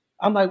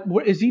 I'm like,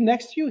 "Is he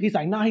next to you?" He's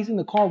like, "Nah, he's in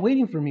the car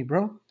waiting for me,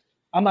 bro."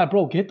 I'm like,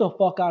 "Bro, get the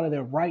fuck out of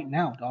there right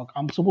now, dog.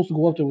 I'm supposed to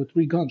go up there with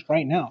 3 guns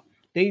right now."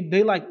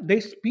 They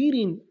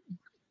speeding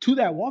to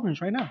that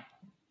Walgreens right now.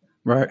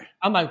 Right.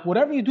 I'm like,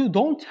 "Whatever you do,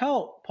 don't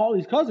tell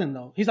Paulie's cousin,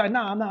 though." He's like,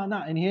 "Nah, I'm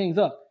not. And he hangs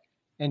up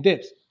and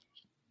dips.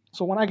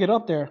 So when I get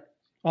up there,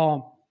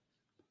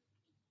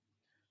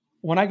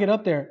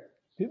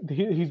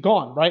 he's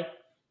gone, right?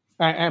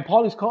 And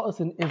Paulie's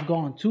cousin is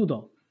gone too,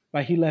 though.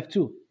 Right? He left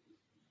too.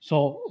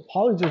 So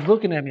Paulie's just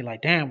looking at me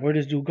like, "Damn, where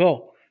does dude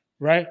go?"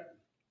 Right?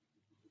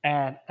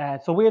 And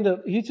so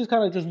he just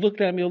kind of just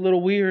looked at me a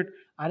little weird.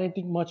 I didn't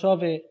think much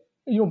of it,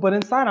 but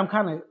inside I'm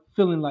kind of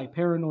feeling like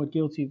paranoid,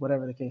 guilty,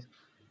 whatever the case.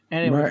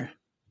 Anyways, Right.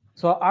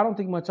 so I don't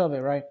think much of it,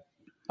 right?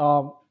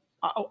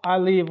 I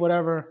leave,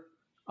 whatever.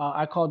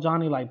 I call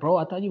Johnny, like, bro,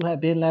 I thought you had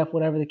been left,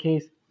 whatever the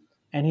case.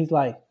 And he's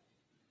like,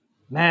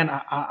 man,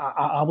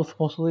 I was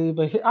supposed to leave,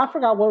 but I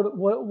forgot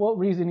what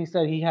reason he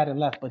said he hadn't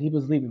left, but he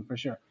was leaving for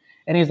sure.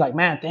 And he's like,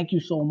 man, thank you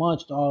so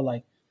much, dog.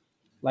 Like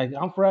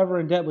I'm forever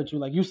in debt with you.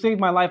 Like you saved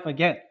my life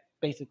again,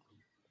 basically.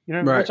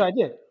 Right. Which I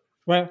did,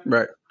 right?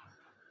 Right.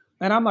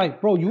 And I'm like,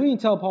 bro, you didn't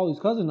tell Paulie's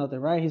cousin nothing,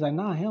 right? He's like,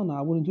 nah, hell no,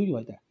 I wouldn't do you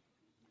like that.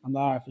 I'm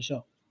like, all right, for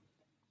sure.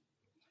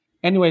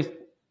 Anyways,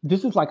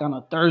 this is like on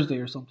a Thursday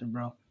or something,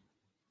 bro.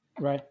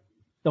 Right?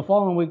 The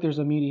following week, there's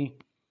a meeting.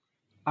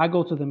 I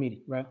go to the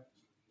meeting, right?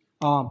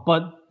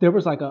 But there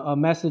was like a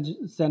message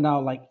sent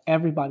out, like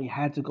everybody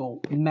had to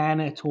go,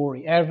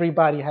 mandatory.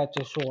 Everybody had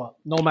to show up,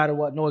 no matter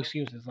what, no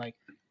excuses.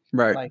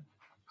 Right.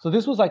 So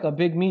this was like a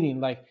big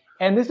meeting,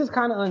 and this is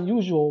kind of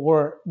unusual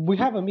where we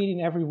have a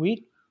meeting every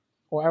week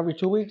or every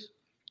 2 weeks,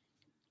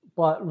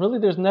 but really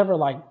there's never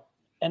like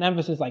an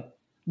emphasis like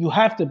you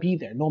have to be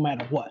there no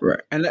matter what. Right.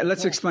 And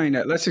let's explain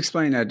that. Let's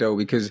explain that though,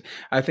 because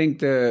I think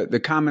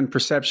the common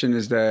perception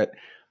is that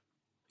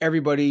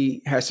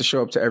everybody has to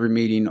show up to every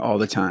meeting all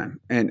the time.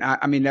 And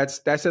I mean,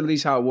 that's at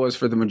least how it was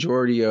for the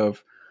majority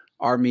of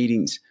our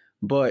meetings.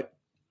 But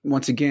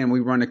once again,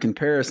 we run the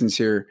comparisons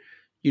here,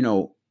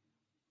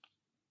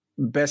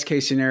 best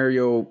case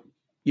scenario,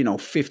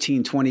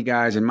 15, 20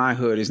 guys in my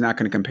hood is not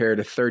going to compare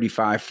to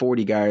 35,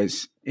 40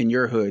 guys in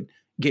your hood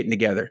getting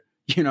together.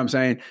 You know what I'm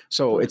saying?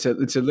 So it's a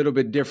little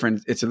bit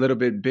different. It's a little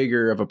bit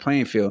bigger of a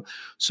playing field.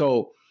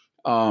 So,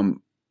 I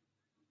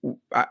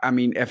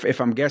mean,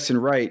 if I'm guessing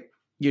right,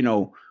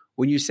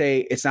 when you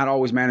say it's not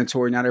always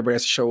mandatory, not everybody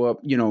has to show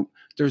up,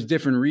 there's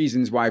different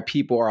reasons why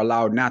people are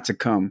allowed not to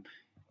come.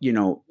 Yes.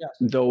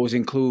 Those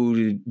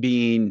include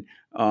being,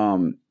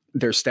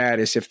 their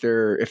status, if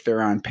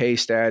they're on pay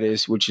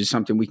status, which is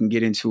something we can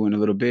get into in a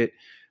little bit,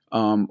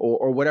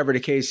 or whatever the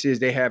case is,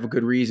 they have a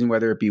good reason,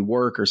 whether it be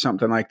work or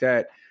something like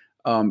that.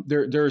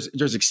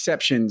 There's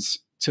exceptions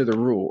to the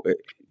rule,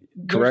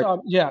 correct?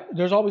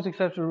 There's always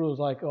exception to rules.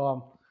 Like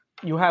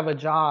you have a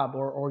job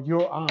or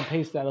you're on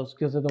pay status,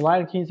 because the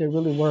Lion Kings, they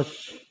really work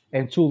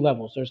in 2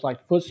 levels. There's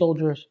like foot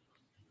soldiers,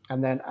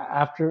 and then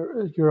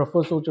after you're a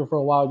foot soldier for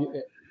a while,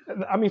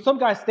 some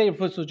guys stay in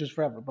foot soldiers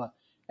forever,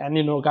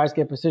 and guys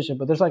get positioned,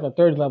 but there's like a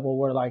 3rd level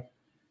where like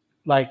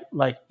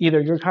either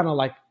you're kind of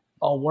like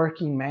a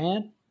working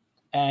man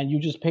and you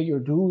just pay your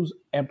dues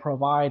and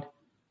provide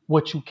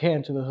what you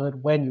can to the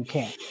hood when you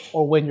can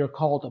or when you're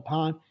called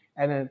upon.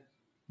 And then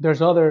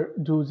there's other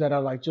dudes that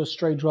are like just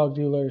straight drug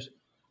dealers,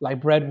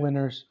 like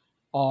breadwinners,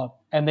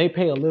 and they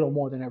pay a little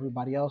more than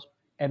everybody else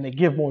and they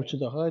give more to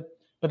the hood,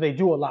 but they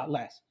do a lot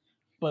less.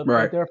 But,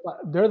 right. but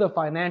they're the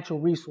financial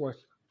resource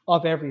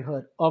of every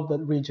hood, of the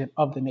region,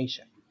 of the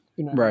nation.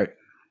 Right.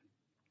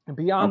 And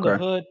beyond the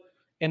hood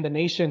and the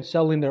nation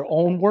selling their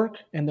own work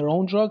and their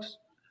own drugs,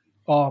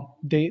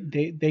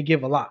 they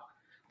give a lot.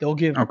 They'll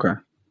give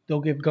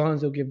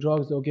guns, they'll give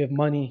drugs, they'll give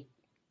money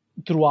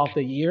throughout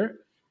the year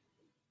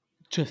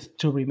just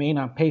to remain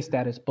on pay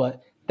status.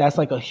 But that's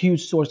like a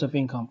huge source of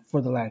income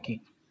for the Lion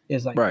King.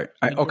 Is like right.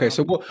 Okay,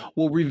 so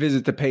we'll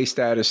revisit the pay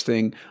status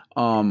thing.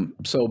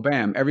 So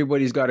bam,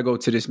 everybody's got to go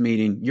to this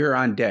meeting. You're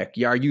on deck.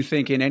 Are you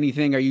thinking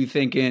anything? Are you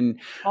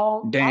thinking,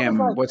 damn,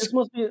 this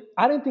must be?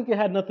 I didn't think it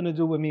had nothing to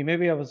do with me.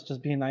 Maybe I was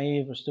just being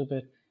naive or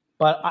stupid.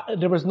 But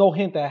there was no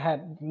hint that it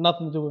had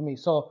nothing to do with me.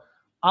 So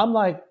I'm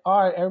like,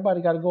 all right,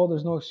 everybody got to go.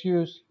 There's no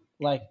excuse.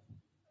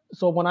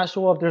 So when I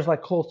show up, there's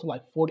like close to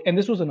like 40, and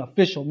this was an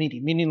official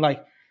meeting, meaning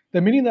like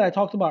the meeting that I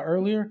talked about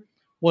earlier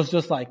was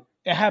just like.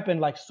 It happened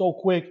like so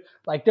quick,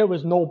 like there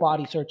was no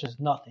body searches,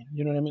 nothing.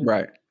 You know what I mean?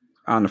 Right.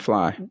 On the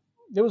fly.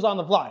 It was on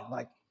the fly.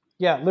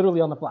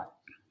 Literally on the fly.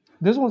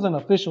 This was an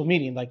official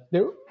meeting.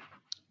 You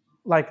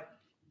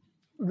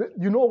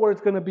know where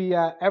it's going to be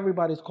at.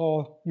 Everybody's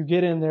called. You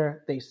get in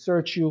there. They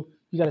search you.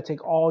 You got to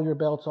take all your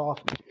belts off.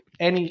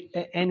 Any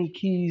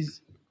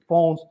keys,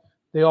 phones,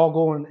 they all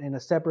go in a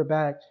separate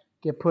bag,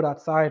 get put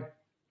outside.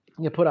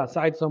 Get put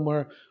outside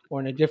somewhere or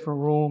in a different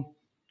room.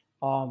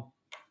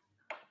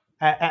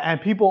 And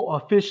people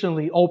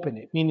officially open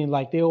it, meaning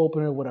like they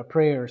open it with a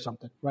prayer or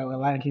something, right? With a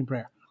Lion King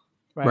prayer,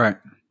 right?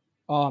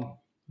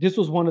 This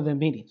was one of the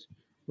meetings,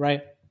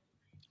 right?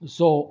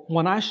 So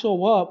when I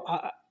show up,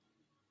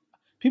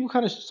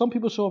 some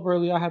people show up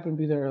early. I happen to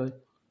be there early,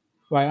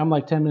 right? I'm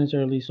like 10 minutes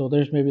early. So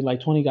there's maybe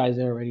like 20 guys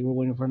there already. We're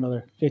waiting for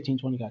another 15,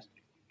 20 guys.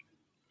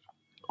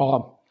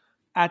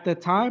 At the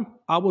time,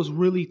 I was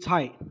really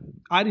tight.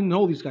 I didn't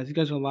know these guys. These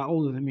guys are a lot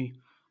older than me.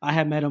 I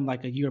had met them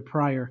like a year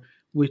prior,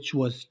 which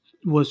was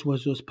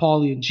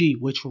Paulie and G,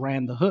 which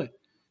ran the hood,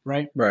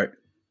 right? Right.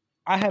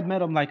 I had met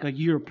them like a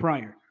year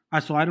prior,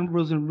 so I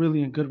wasn't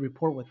really in good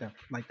rapport with them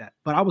like that.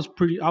 But I was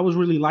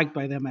really liked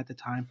by them at the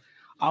time.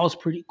 I was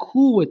pretty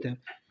cool with them,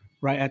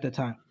 right at the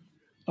time.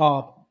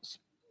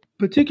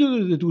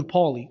 Particularly the dude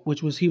Paulie,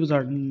 he was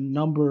our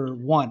number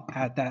 1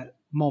 at that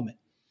moment,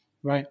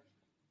 right?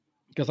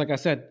 Because like I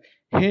said,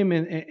 him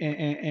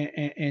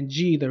and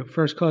G, their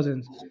first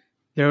cousins,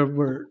 they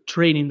were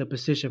trading the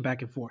position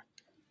back and forth,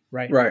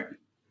 right? Right.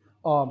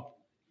 Um.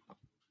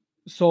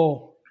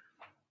 So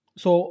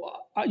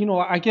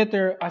I get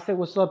there. I say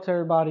what's up to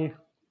everybody.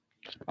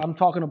 I'm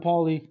talking to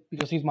Paulie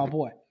because he's my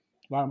boy.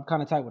 Right? I'm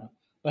kind of tight with him.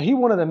 But he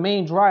one of the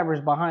main drivers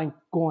behind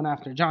going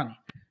after Johnny,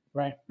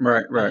 right?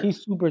 Right. Like,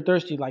 he's super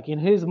thirsty. Like in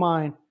his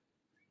mind,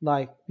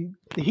 like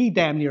he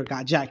damn near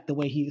got jacked the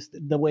way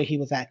he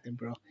was acting,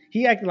 bro.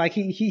 He acted like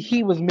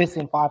he was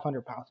missing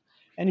 500 pounds,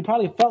 and he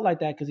probably felt like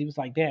that because he was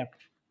like, damn,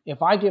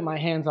 if I get my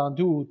hands on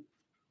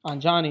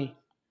Johnny,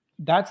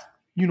 that's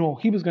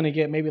he was gonna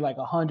get maybe like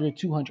 100,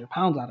 200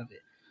 pounds out of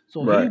it.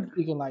 So Right. he's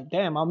thinking like,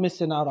 damn, I'm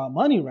missing out on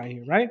money right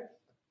here, right?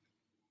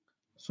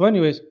 So,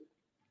 anyways,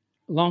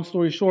 long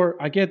story short,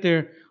 I get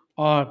there.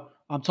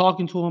 I'm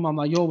talking to him. I'm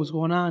like, yo, what's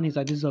going on? He's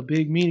like, this is a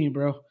big meeting,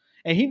 bro.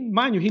 And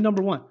mind you, he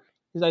number one.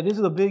 He's like, this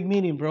is a big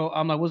meeting, bro.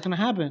 I'm like, what's going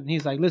to happen? And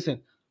he's like,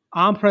 listen,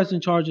 I'm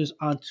pressing charges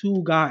on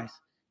 2 guys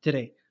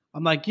today.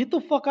 I'm like, get the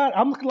fuck out.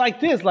 I'm like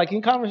this, like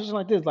in conversation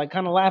like this, like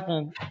kind of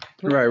laughing.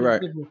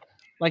 Right.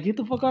 Like, get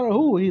the fuck out of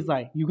who? He's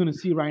like, you're going to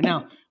see right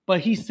now. But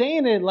he's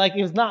saying it like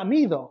it's not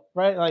me, though,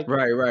 right? Like,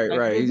 Right.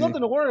 There's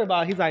nothing to worry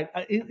about. He's like,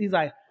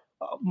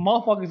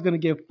 motherfucker's gonna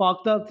get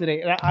fucked up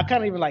today. And I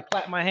kind of even like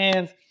clap my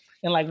hands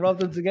and like rub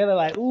them together,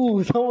 like,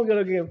 ooh, someone's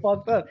gonna get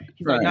fucked up.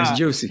 He's like, nah, it's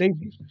juicy.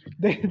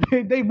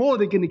 They more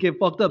than gonna get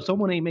fucked up.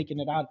 Someone ain't making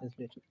it out of this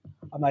bitch.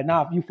 I'm like,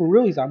 nah, if you for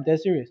real, I'm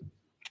dead serious.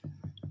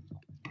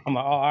 I'm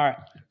like, oh, all right.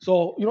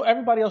 So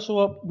everybody else show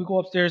up. We go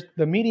upstairs.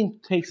 The meeting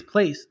takes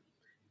place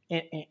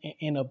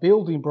in a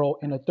building, bro,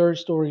 in a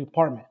 3rd-story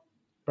apartment,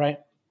 right?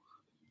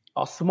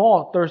 A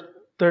small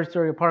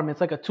third-story apartment.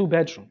 It's like a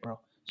 2-bedroom, bro.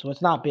 So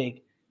it's not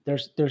big.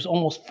 There's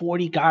almost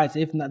 40 guys.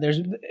 If not,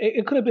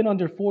 it could have been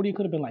under 40. It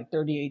could have been like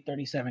 38,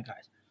 37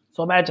 guys.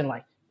 So imagine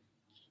like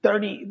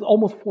 30,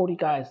 almost 40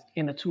 guys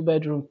in a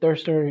 2-bedroom,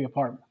 3rd-story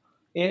apartment.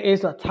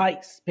 It's a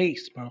tight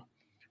space, bro.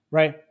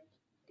 Right?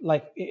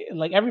 Like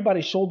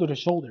everybody's shoulder to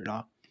shoulder,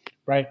 dog.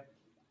 Right?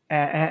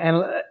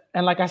 And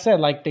like I said,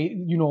 like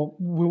we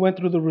went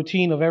through the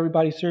routine of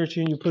everybody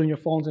searching. You putting your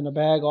phones in the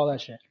bag, all that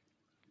shit.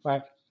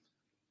 Right?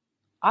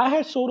 I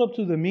had showed up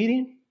to the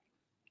meeting,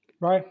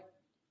 right?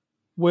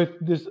 With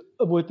this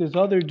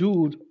other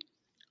dude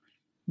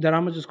that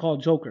I'm gonna just call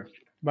Joker,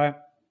 right?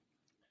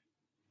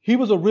 He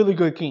was a really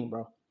good king,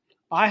 bro.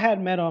 I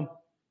had met him.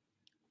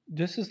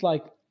 This is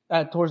like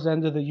towards the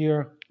end of the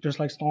year, just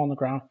like Snow on the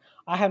Ground.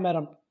 I had met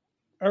him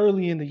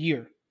early in the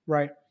year,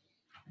 right?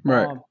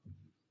 Right.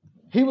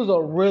 He was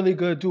a really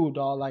good dude,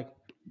 dog. Like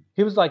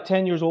he was like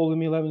 10 years older than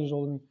me, 11 years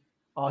older than me.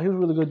 He was a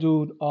really good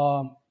dude.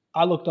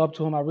 I looked up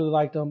to him. I really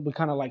liked him. We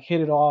kind of like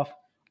hit it off.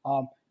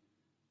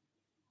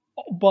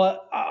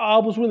 But I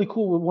was really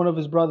cool with one of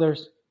his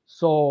brothers,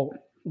 so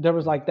there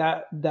was like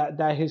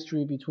that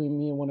history between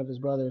me and one of his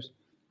brothers.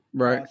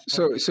 Right.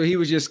 So he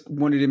was just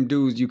one of them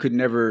dudes you could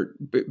never.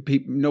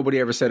 Nobody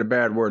ever said a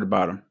bad word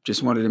about him.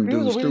 Just one of them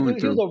dudes through and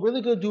through. He was a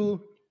really good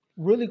dude,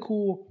 really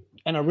cool,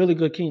 and a really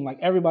good king. Like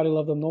everybody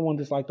loved him. No one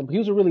disliked him. He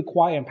was a really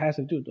quiet and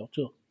passive dude though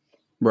too.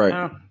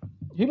 Right.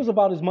 He was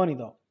about his money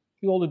though.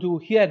 He older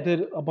dude. He had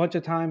did a bunch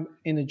of time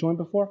in the joint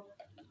before,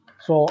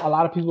 so a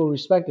lot of people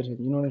respected him.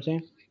 You know what I'm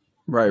saying?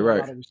 Right. A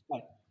lot of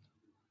respect.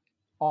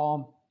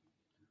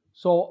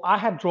 So I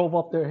had drove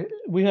up there.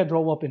 We had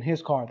drove up in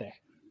his car there,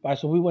 right?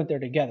 So we went there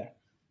together.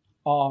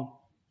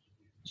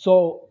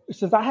 So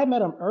since I had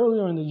met him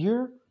earlier in the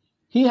year,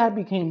 he had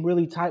became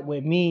really tight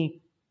with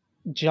me,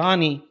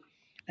 Johnny,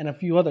 and a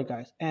few other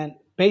guys. And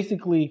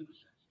basically,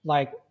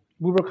 like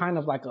we were kind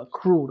of like a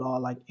crew,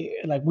 dog. Like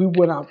we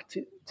went out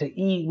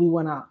to eat. We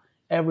went out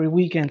every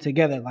weekend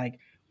together. Like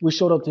we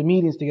showed up to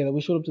meetings together.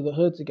 We showed up to the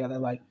hood together.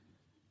 Like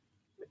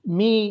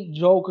me,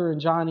 Joker,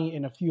 and Johnny,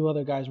 and a few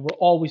other guys were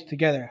always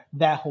together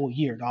that whole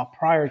year, dog,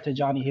 prior to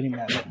Johnny hitting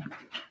that limit.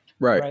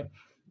 Right.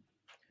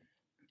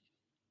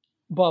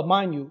 But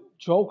mind you,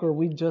 Joker,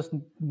 we just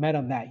met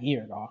him that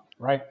year, dog,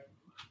 right?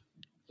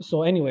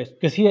 So anyways,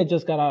 because he had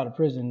just got out of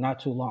prison not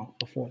too long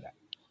before that.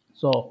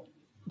 So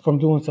from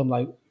doing some,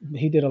 like,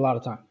 he did a lot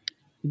of time.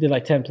 He did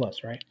like 10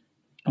 plus, right?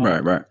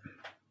 Right.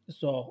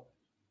 So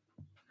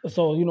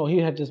he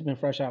had just been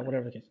fresh out,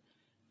 whatever it is.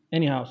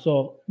 Anyhow,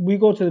 so we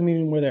go to the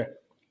meeting, we're there.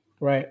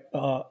 Right.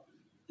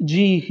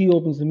 G, he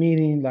opens the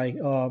meeting like,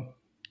 we're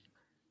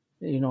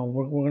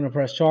going to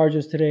press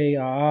charges today.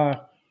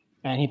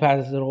 And he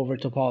passes it over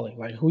to Paulie.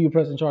 Like, who you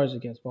pressing charges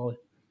against, Paulie?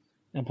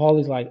 And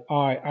Paulie's like,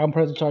 all right, I'm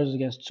pressing charges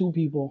against 2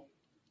 people.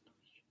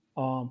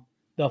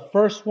 The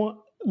first one,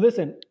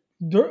 listen,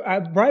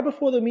 right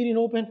before the meeting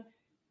opened,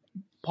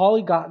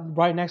 Paulie got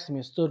right next to me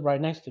and stood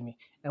right next to me.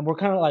 And we're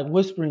kind of like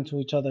whispering to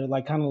each other,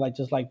 like kind of like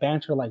just like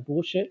banter, like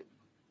bullshit.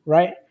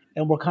 Right.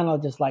 And we're kind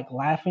of just like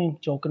laughing,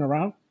 joking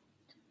around.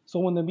 So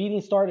when the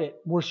meeting started,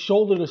 we're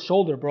shoulder to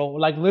shoulder, bro.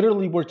 Like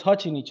literally we're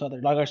touching each other.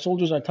 Like our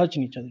shoulders are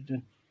touching each other,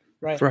 dude.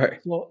 Right.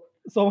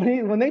 So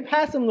when they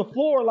pass him the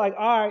floor, like,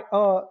 all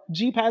right,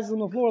 G passes him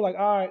the floor, like,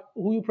 all right,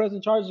 who you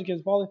pressing charges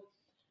against, Paulie?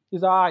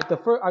 He's like, all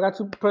right, I got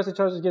 2 pressing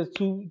charges against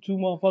two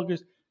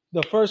motherfuckers.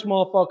 The first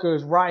motherfucker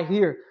is right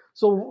here.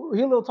 So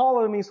he a little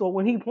taller than me. So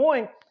when he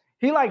point,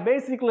 he like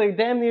basically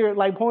damn near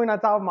like pointing on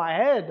top of my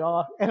head,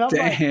 dog. And I'm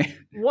like,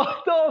 what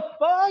the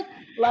fuck?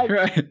 Like,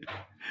 Right.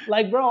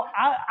 like, bro,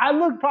 I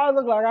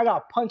probably look like I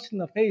got punched in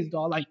the face,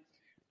 dog.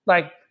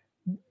 Like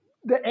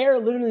the air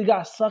literally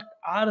got sucked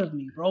out of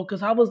me, bro.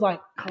 Cause I was like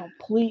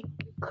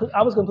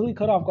I was completely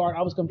cut off guard.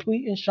 I was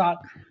completely in shock.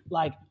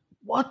 Like,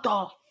 what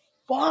the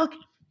fuck?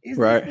 Is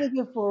Right. this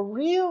nigga for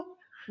real?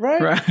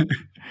 Right? Right.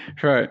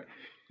 Right.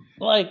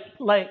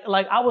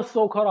 Like I was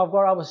so caught off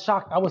guard. I was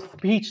shocked. I was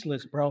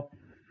speechless, bro.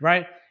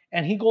 Right?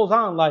 And he goes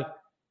on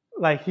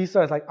like he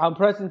says, like, I'm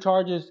pressing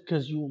charges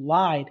because you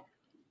lied.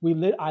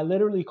 I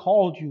literally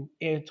called you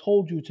and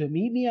told you to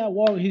meet me at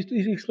Walgreens.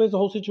 He explains the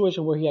whole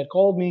situation where he had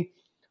called me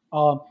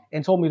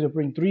and told me to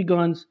bring 3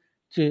 guns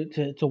to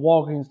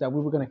Walgreens, that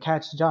we were gonna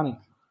catch Johnny.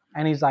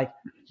 And he's like,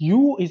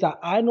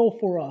 I know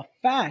for a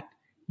fact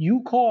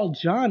you called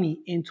Johnny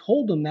and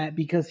told him that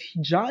because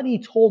Johnny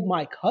told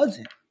my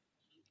cousin.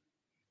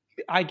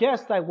 I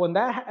guess like when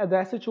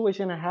that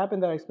situation had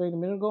happened that I explained a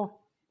minute ago,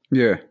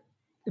 Yeah.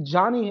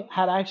 Johnny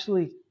had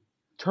actually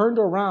turned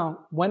around,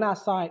 went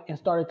outside, and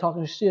started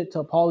talking shit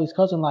to Paulie's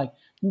cousin, like,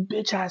 you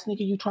bitch ass nigga,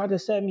 you tried to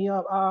set me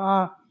up.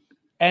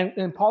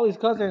 And Paulie's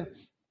cousin,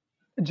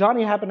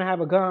 Johnny happened to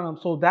have a gun on him.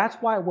 So that's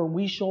why when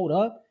we showed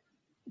up,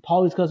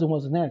 Paulie's cousin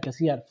wasn't there because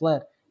he had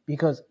fled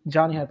because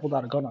Johnny had pulled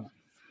out a gun on him.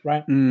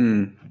 Right?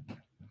 Mm.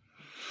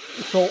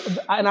 So,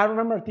 and I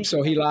remember thinking,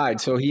 So he lied.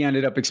 So he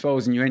ended up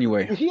exposing you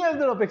anyway. He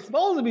ended up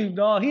exposing me,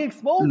 dog. He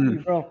exposed me,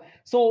 bro.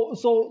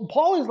 So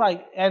Paul is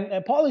like,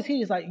 and Paul is here.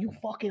 He's like, you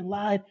fucking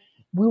lied.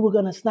 We were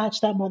gonna snatch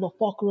that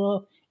motherfucker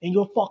up, and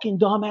your fucking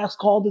dumbass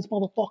called this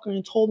motherfucker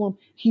and told him.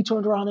 He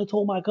turned around and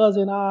told my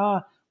cousin,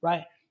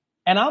 right?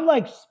 And I'm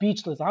like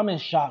speechless. I'm in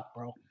shock,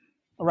 bro.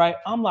 Right?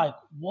 I'm like,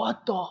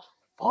 what the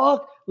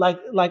fuck? Like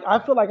I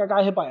feel like I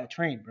got hit by a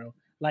train, bro.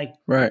 Like,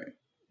 right.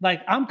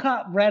 Like I'm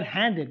caught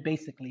red-handed,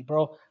 basically,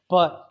 bro.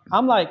 But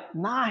I'm like,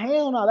 nah,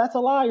 hell no, that's a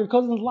lie. Your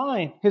cousin's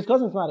lying. His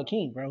cousin's not a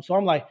king, bro. So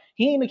I'm like,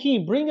 he ain't a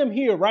king. Bring him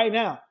here right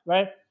now,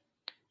 right?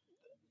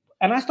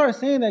 And I start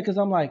saying that because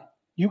I'm like,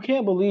 you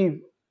can't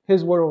believe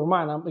his word over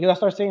mine. Because I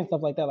start saying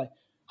stuff like that, like,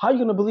 how you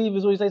gonna believe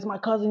is what he says? My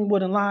cousin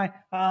wouldn't lie.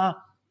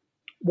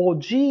 Well,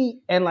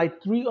 G and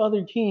like 3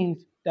 other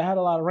kings that had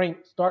a lot of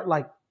rank start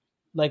like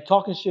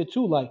talking shit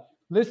too. Like,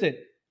 listen.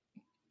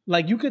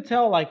 Like you could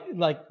tell, like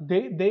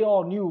they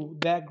all knew,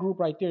 that group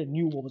right there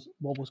knew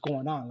what was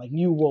going on, like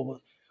knew what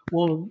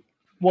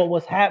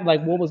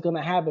was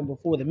gonna happen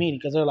before the meeting,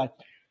 because they're like,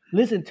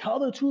 listen, tell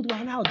the truth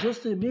right now,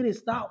 just admit it,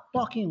 stop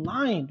fucking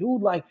lying,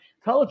 dude. Like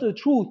tell us the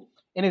truth,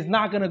 and it's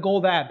not gonna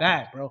go that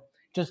bad, bro.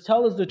 Just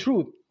tell us the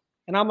truth.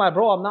 And I'm like,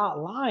 bro, I'm not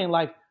lying.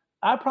 Like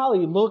I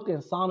probably looked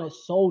and sounded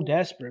so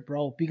desperate,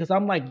 bro, because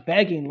I'm like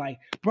begging, like,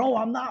 bro,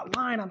 I'm not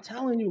lying. I'm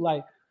telling you,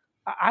 like.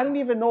 I didn't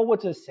even know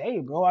what to say,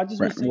 bro. I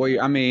just right.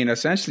 Well, I mean,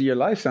 essentially, your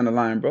life's on the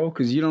line, bro,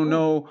 because you don't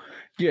know.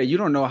 Yeah, you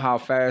don't know how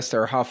fast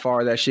or how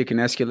far that shit can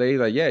escalate.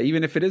 Like, yeah,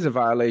 even if it is a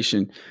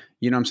violation,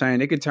 you know what I'm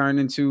saying, it could turn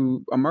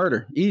into a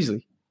murder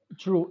easily.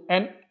 True.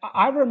 And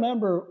I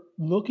remember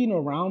looking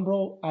around,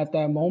 bro, at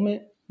that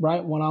moment,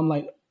 right, when I'm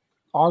like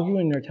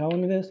arguing, they're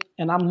telling me this,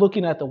 and I'm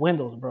looking at the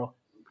windows, bro.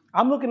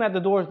 I'm looking at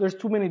the doors. There's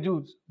too many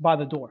dudes by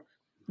the door.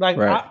 Like,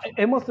 right.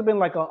 It must have been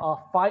like a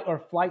fight or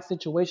flight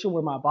situation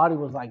where my body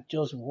was like,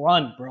 just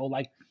run, bro.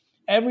 Like,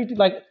 everything,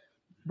 like,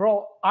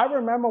 bro, I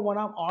remember when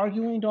I'm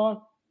arguing,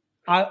 dog,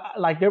 I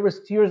like, there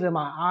was tears in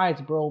my eyes,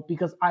 bro,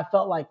 because I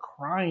felt like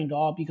crying,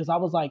 dog, because I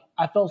was like,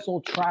 I felt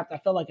so trapped. I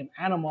felt like an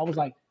animal. I was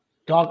like,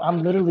 dog,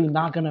 I'm literally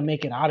not going to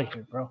make it out of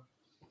here, bro.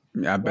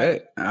 I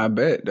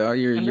bet, dog.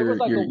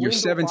 You're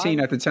 17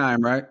 at the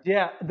time, right?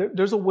 Yeah,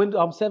 there's a window.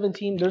 I'm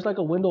 17. There's like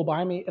a window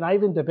by me, and I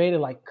even debated,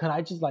 like, could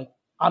I just, like,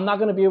 I'm not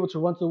going to be able to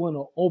run to the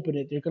window, open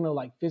it. They're going to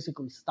like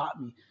physically stop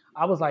me.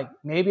 I was like,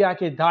 maybe I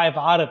could dive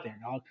out of there,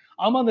 dog.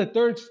 I'm on the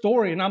 3rd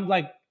story and I'm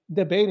like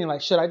debating,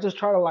 like, should I just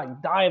try to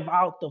like dive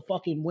out the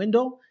fucking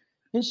window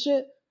and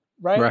shit?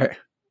 Right. Right.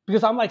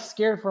 Because I'm like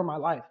scared for my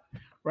life.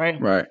 Right.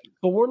 Right.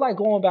 But we're like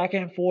going back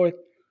and forth.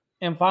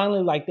 And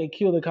finally, like, they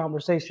kill the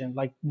conversation.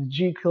 Like, the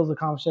G kills the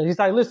conversation. He's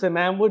like, listen,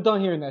 man, we're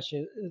done hearing that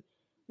shit.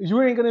 If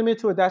you ain't going to admit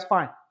to it, that's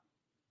fine.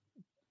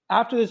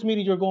 After this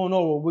meeting you're going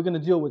over, we're going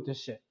to deal with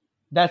this shit.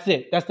 That's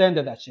it. That's the end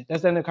of that shit.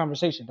 That's the end of the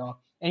conversation, dog.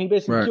 And he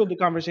basically killed the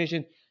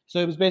conversation. So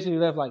it was basically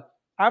left like,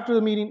 after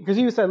the meeting, because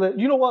he said,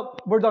 you know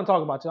what? We're done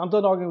talking about it. I'm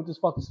done arguing with this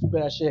fucking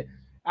stupid ass shit.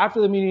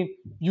 After the meeting,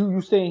 you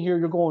staying here,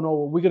 you're going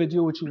over. We're going to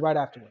deal with you right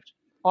afterwards.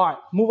 All right,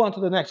 move on to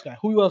the next guy.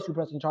 Who else you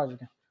pressing charges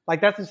against? Like,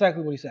 that's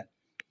exactly what he said.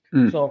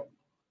 So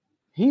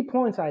he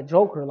points at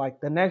Joker, like,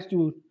 the next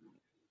dude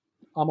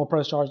I'm going to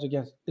press charges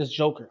against is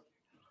Joker.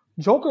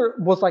 Joker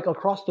was like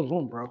across the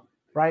room, bro,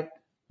 right?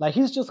 Like,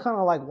 he's just kind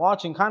of like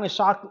watching, kind of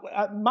shocked.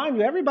 Mind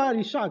you,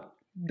 everybody's shocked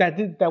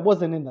that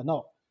wasn't in the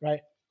know, right?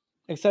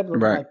 Except for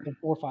like the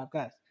 4 or 5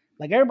 guys.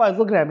 Like, everybody's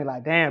looking at me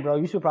like, damn, bro,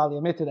 you should probably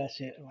admit to that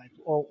shit. Like,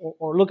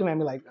 or looking at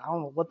me like, I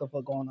don't know what the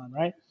fuck going on,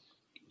 right?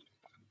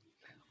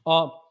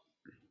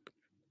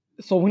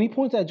 So when he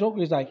points at Joker,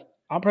 he's like,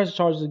 I'm pressing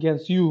charges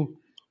against you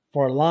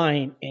for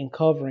lying and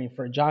covering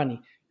for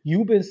Johnny.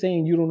 You've been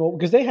saying you don't know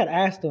because they had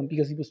asked him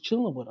because he was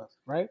chilling with us,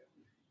 right?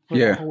 For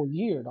that whole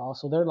year, dog.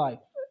 So they're like,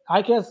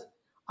 I guess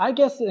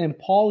in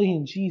Paulie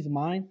and G's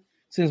mind,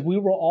 since we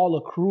were all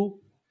a crew,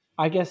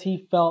 I guess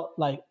he felt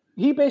like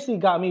he basically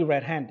got me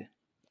red-handed.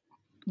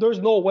 There's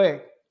no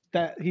way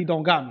that he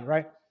don't got me,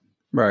 right?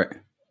 Right.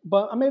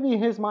 But maybe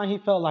in his mind, he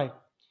felt like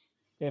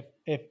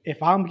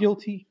if I'm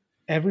guilty,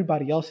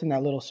 everybody else in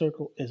that little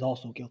circle is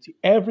also guilty.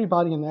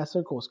 Everybody in that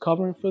circle is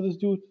covering for this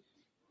dude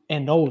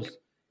and knows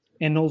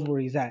where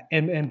he's at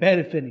and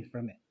benefiting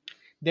from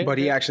it. But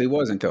he actually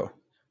wasn't, though.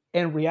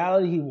 In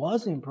reality, he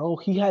wasn't, bro.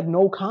 He had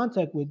no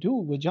contact with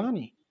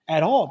Johnny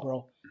at all,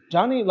 bro.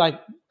 Johnny,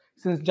 like,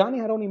 since Johnny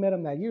had only met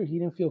him that year, he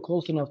didn't feel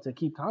close enough to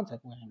keep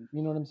contact with him.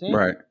 You know what I'm saying?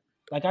 Right.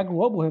 Like, I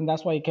grew up with him.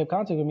 That's why he kept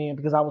contact with me, and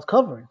because I was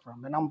covering for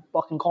him. And I'm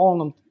fucking calling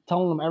him,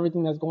 telling him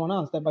everything that's going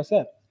on step by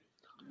step.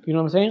 You know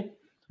what I'm saying?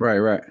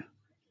 Right.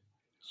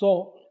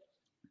 So,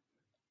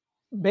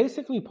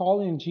 basically,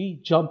 Paulie and G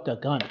jumped the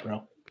gun,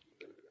 bro.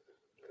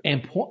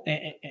 And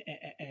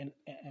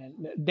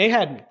they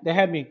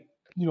had me,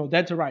 you know,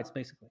 dead to rights,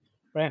 basically,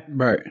 right?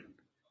 Right.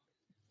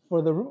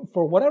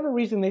 For whatever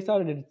reason, they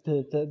started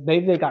to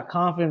maybe they got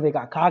confident, they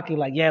got cocky,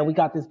 like, yeah, we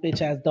got this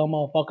bitch ass dumb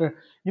motherfucker.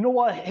 You know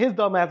what? His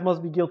dumb ass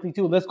must be guilty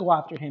too. Let's go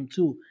after him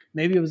too.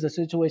 Maybe it was a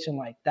situation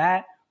like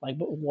that. Like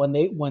when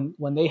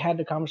they had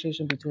the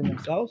conversation between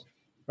themselves,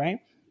 right?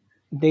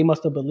 They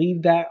must have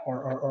believed that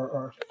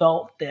or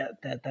felt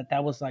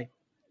that was like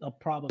a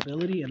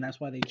probability, and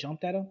that's why they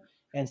jumped at him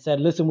and said,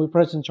 "Listen, we're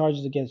pressing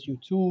charges against you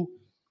too."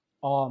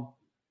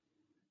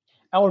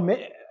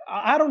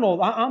 I don't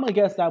know. I'm gonna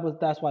guess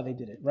that's why they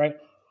did it, right?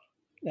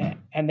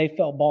 And they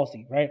felt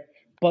ballsy, right?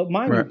 But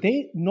mind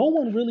you, no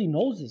one really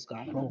knows this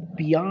guy, bro,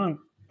 beyond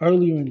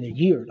earlier in the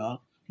year, dog.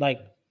 Like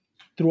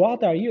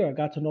throughout that year, I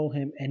got to know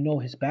him and know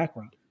his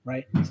background,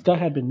 right? This guy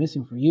had been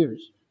missing for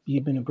years. He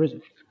had been in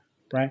prison,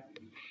 right?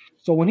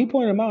 So when he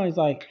pointed him out, he's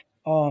like,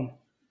 I'm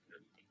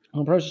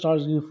pressing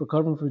charges you for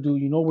covering for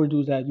dude. You know where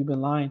dude's at. You've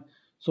been lying.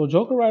 So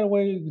Joker right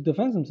away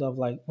defends himself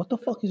like, what the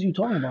fuck is you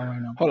talking about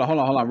right now? Hold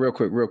on, real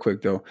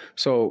quick though.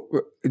 So,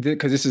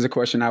 because this is a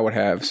question I would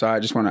have, so I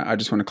just want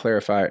to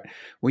clarify it.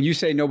 When you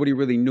say nobody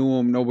really knew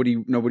him, nobody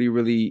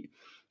really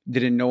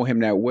didn't know him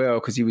that well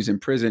because he was in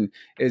prison.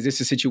 Is this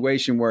a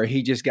situation where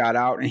he just got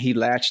out and he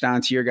latched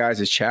onto your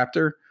guys'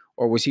 chapter,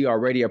 or was he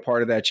already a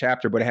part of that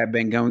chapter but had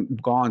been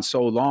gone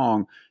so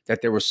long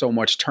that there was so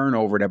much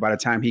turnover that by the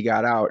time he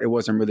got out, it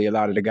wasn't really a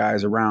lot of the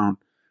guys around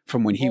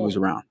from when he was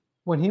around?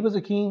 When he was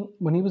a king,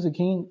 he was a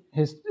king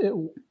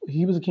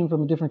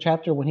from a different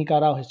chapter. When he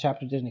got out, his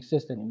chapter didn't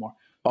exist anymore.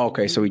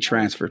 Okay, so he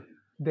transferred.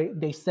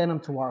 They sent him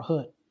to our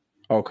hood.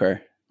 Okay,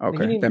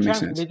 that makes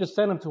sense. They just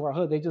sent him to our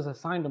hood. They just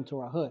assigned him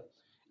to our hood.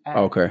 And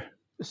okay.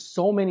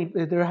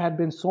 There had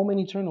been so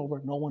many turnover.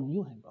 No one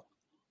knew him, bro.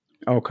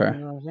 Okay.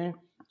 You know what I'm saying?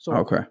 So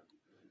okay.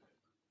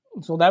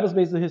 So that was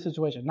basically his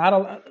situation.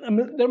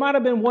 There might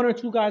have been one or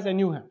two guys that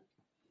knew him.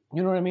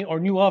 You know what I mean, or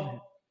knew of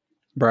him.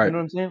 Right. You know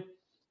what I'm saying?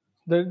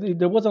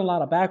 There wasn't a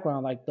lot of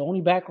background. Like the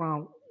only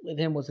background with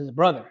him was his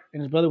brother,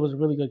 and his brother was a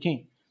really good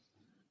king.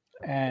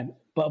 And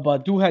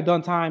but dude had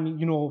done time.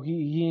 You know,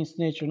 he ain't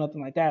snitch or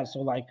nothing like that. So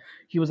like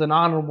he was an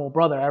honorable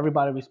brother.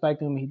 Everybody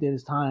respected him. He did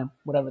his time,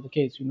 whatever the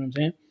case. You know what I'm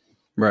saying?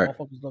 Right.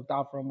 Motherfuckers looked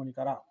out for him when he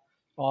got out.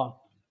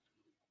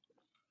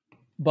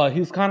 But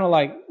he's kind of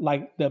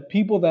like the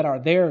people that are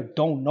there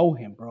don't know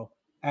him, bro,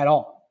 at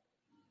all.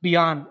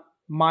 Beyond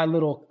my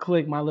little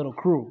clique, my little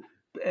crew.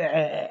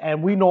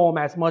 And we know him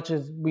as much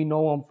as we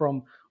know him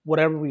from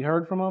whatever we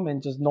heard from him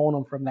and just knowing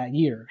him from that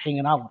year,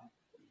 hanging out with him.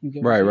 You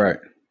get right.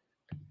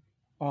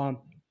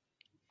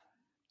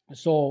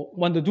 So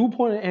when the dude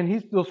pointed and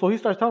he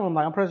starts telling him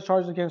like, I'm pressing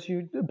charges against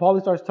you.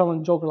 Paulie starts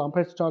telling Joker, like, I'm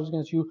pressing charges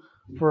against you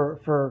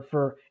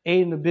for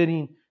aiding and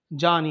abetting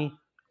Johnny.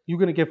 You're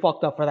gonna get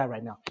fucked up for that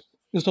right now.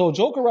 And so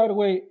Joker right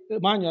away,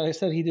 mind you, I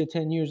said he did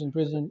 10 years in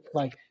prison.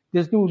 Like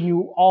this dude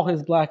knew all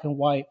his black and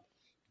white.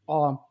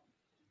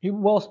 He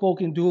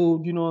well-spoken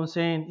dude, you know what I'm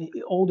saying?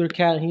 Older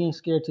cat, he ain't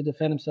scared to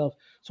defend himself.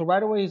 So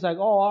right away he's like,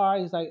 oh, all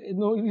right. He's like,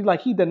 no,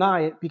 he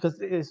deny it because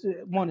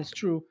it's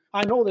true.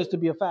 I know this to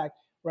be a fact,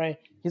 right?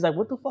 He's like,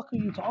 what the fuck are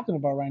you talking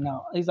about right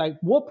now? He's like,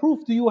 what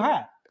proof do you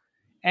have?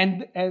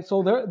 And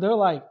so they're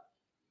like,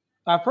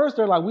 at first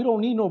they're like, we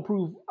don't need no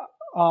proof.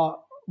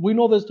 We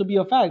know this to be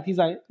a fact. He's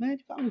like, man,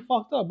 you got me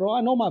fucked up, bro.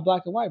 I know my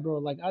black and white, bro.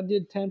 Like I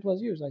did 10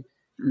 plus years. Like,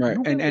 right.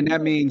 And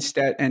that means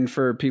that, and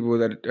for people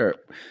that are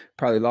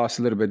probably lost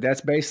a little bit, that's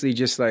basically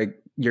just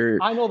like your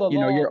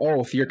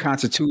oath, your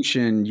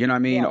constitution, you know what I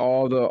mean? Yeah.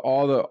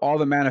 All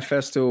the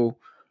manifesto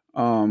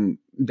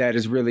that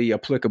is really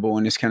applicable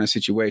in this kind of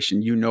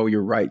situation. You know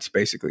your rights,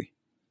 basically.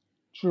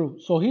 True.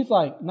 So he's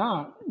like,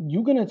 nah,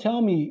 you gonna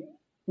tell me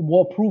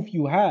what proof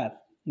you have.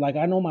 Like,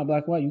 I know my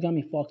black and white, you got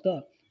me fucked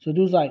up. So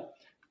dude's like,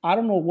 I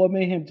don't know what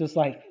made him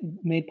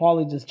made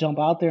Paulie just jump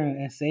out there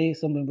and say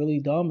something really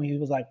dumb. And he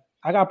was like,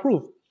 I got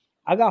proof.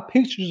 I got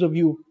pictures of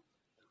you.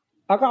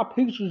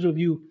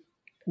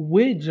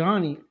 With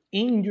Johnny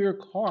in your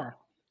car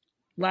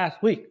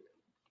last week.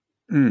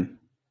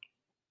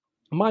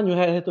 Mind you,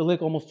 had hit the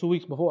lick almost 2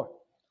 weeks before.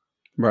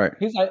 Right.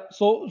 He's like,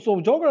 so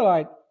Joker,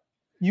 like,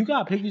 you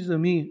got pictures of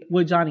me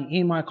with Johnny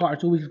in my car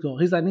 2 weeks ago.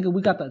 He's like, nigga,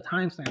 we got the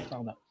timestamps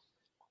on them.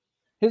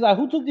 He's like,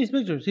 who took these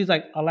pictures? He's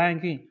like, Alain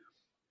King.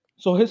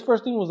 So his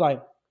first thing was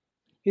like,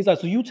 he's like,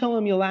 so you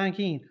telling me Alain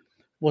King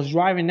was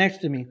driving next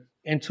to me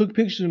and took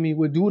pictures of me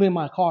with dude in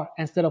my car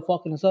instead of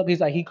fucking us up? He's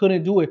like, he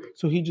couldn't do it,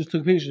 so he just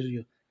took pictures of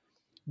you.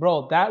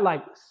 Bro, that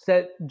like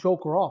set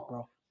Joker off,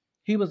 bro.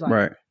 He was like,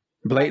 right.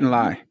 Blatant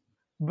lie.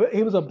 But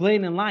it was a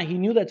blatant lie. He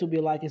knew that to be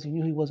a lie because he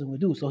knew he wasn't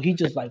with dude. So he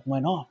just like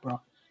went off,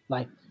 bro.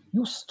 Like,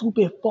 you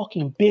stupid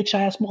fucking bitch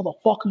ass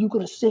motherfucker, you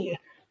could have said it.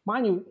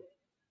 Mind you,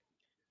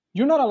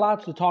 you're not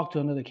allowed to talk to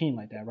another king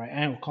like that, right?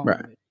 And call him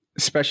Right.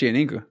 Especially an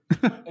Inca.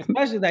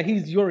 especially that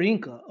he's your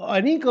Inca.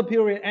 An Inca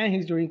period, and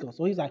he's your Inca.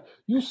 So he's like,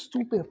 you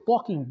stupid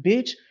fucking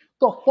bitch.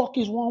 The fuck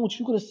is wrong with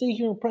you? Could have sit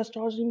here and press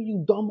charges on me,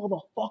 you dumb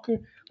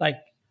motherfucker. Like,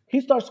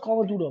 he starts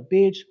calling dude a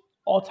bitch,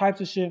 all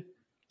types of shit.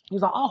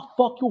 He's like, I'll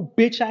fuck your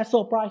bitch ass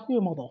up right here,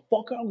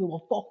 motherfucker. I don't give a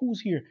fuck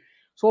who's here.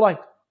 So like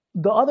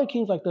the other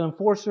kings, like the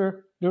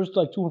enforcer, there was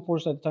like 2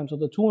 enforcers at the time. So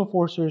the 2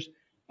 enforcers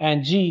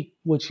and G,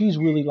 which he's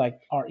really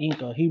like our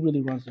Inca, he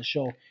really runs the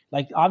show.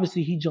 Like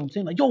obviously he jumps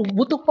in like, yo,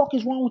 what the fuck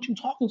is wrong with you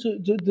talking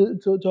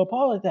to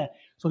Apollo like that?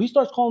 So he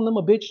starts calling them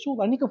a bitch too.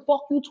 Like, nigga,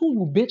 fuck you too,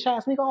 you bitch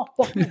ass nigga. I'll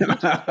fuck you,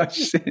 bitch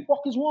ass. What the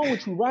fuck is wrong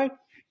with you, right?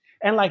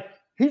 And like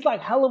he's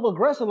like hell of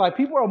aggressive. Like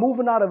people are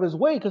moving out of his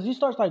way because he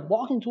starts like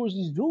walking towards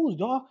these dudes,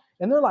 dog.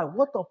 And they're like,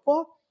 what the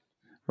fuck?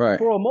 Right.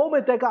 For a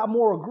moment, that got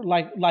more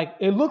like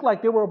it looked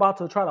like they were about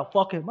to try to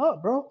fuck him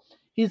up, bro.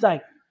 He's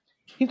like,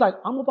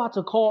 I'm about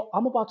to call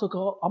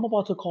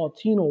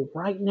Tino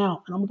right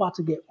now, and I'm about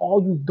to get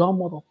all you dumb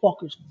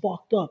motherfuckers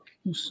fucked up,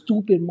 you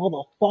stupid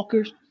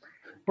motherfuckers,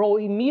 bro.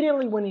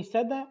 Immediately when he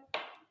said that,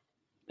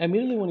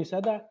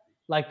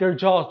 like their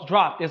jaws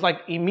dropped. It's like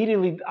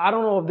immediately. I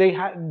don't know if they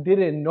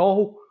didn't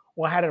know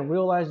or hadn't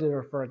realized it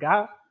or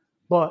forgot,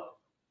 but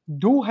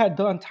dude had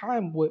done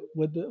time with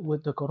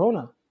the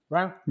corona.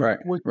 Right.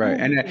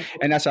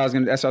 And that's what I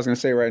was gonna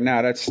say right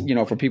now. That's,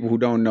 for people who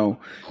don't know,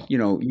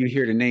 you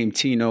hear the name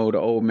Tino, the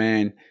old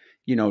man,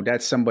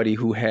 that's somebody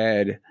who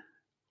had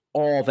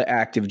all the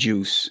active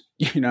juice,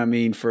 you know what I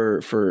mean,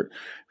 for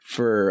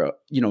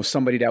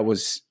somebody that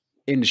was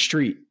in the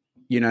street,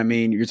 you know what I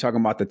mean? You're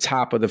talking about the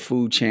top of the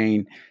food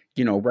chain,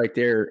 right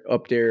there,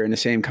 up there in the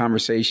same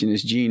conversation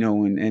as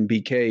Gino and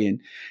BK.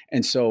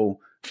 And so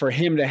for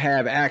him to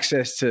have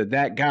access to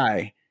that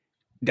guy,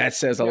 that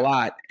says a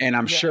lot. And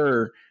I'm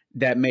sure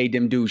that made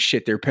them dudes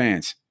shit their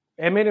pants.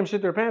 It made them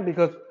shit their pants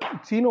because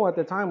Tino at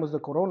the time was the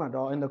Corona,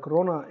 dog. And the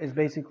Corona is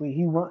basically,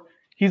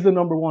 he's the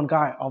number one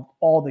guy of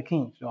all the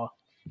kings, dog.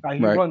 Like,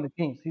 he run the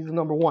kings. He's the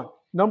number one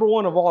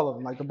of all of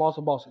them, like the boss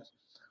of bosses.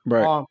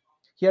 Right.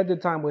 He had the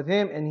time with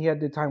him and he had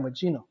the time with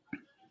Gino.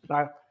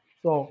 Right.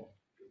 So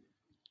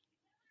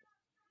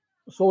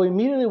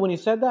immediately when he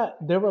said that,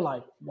 they were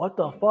like, what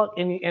the fuck?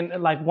 And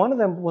like one of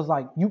them was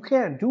like, you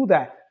can't do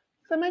that.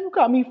 I said, man, you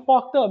got me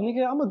fucked up,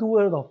 nigga. I'm going to do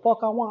whatever the fuck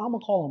I want. I'm going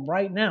to call him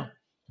right now.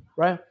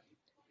 Right?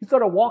 He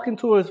started walking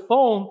to his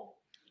phone,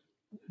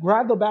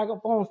 grabbed the bag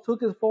of phones, took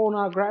his phone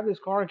out, grabbed his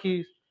car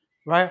keys,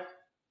 right?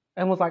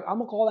 And was like, I'm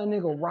going to call that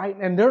nigga right.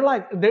 And they're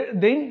like,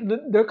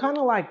 they're kind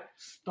of like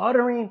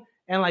stuttering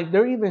and like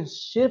they're even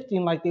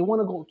shifting. Like they want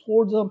to go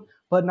towards him,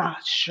 but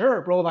not sure,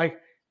 bro. Like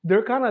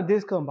they're kind of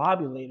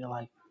discombobulated.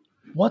 Like,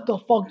 what the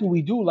fuck do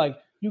we do? Like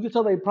you could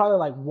tell they probably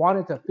like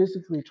wanted to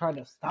physically try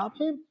to stop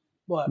him.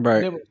 But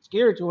they were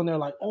scared to, and they're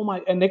like, oh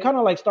my, and they kind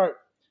of like start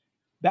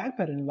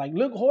backpedaling, like,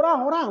 look, hold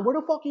on, where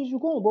the fuck is you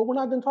going, bro? We're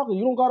not done talking.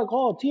 You don't gotta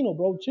call Tino,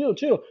 bro.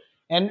 Chill.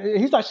 And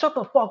he's like, shut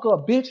the fuck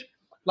up, bitch.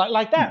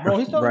 Like that, bro.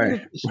 He's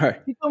telling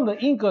the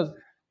Incas,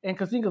 and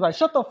Cacincas like,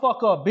 shut the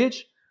fuck up,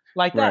 bitch.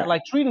 Like that,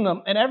 like treating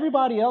them, and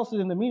everybody else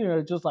in the meeting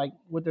are just like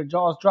with their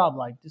jaws dropped,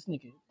 like this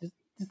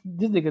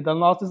nigga done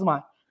lost his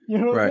mind. You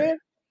know what I'm saying?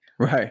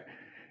 Right.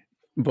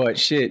 But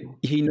shit,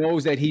 he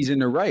knows that he's in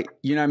the right.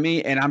 You know what I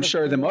mean? And I'm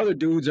sure them other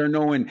dudes are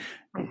knowing,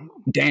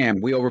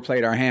 damn, we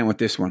overplayed our hand with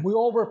this one. We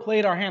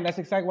overplayed our hand. That's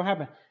exactly what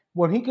happened.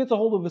 When he gets a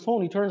hold of his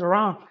phone, he turns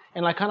around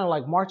and like kind of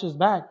like marches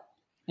back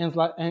and it's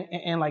like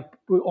and like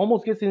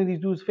almost gets into these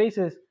dudes'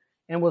 faces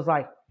and was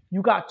like,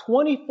 you got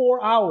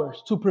 24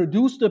 hours to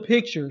produce the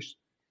pictures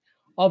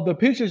of the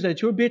pictures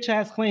that your bitch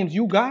ass claims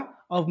you got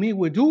of me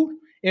with dude.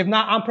 If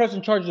not, I'm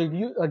pressing charges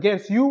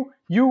against you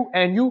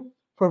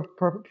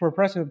for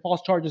pressing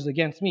false charges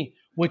against me,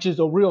 which is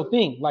a real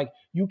thing. Like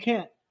you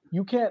can't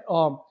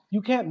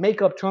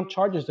make up Trump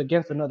charges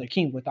against another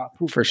king without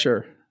proof. For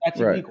sure. That's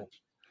illegal.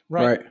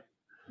 Right.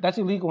 That's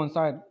illegal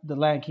inside the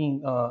Land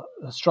King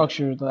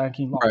structure, the Land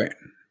King law. Right.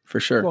 For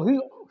sure.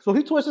 So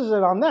he twists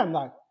it on them.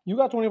 Like, you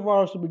got 24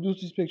 hours to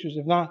produce these pictures.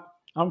 If not,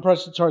 I'm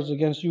pressing charges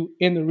against you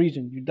in the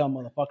region, you dumb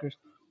motherfuckers.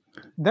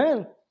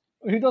 Then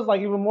he does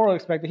like even more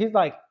unexpected. He's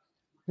like,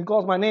 he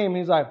calls my name.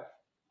 He's like,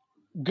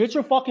 get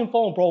your fucking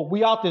phone, bro.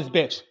 We out this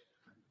bitch.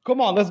 Come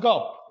on, let's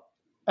go.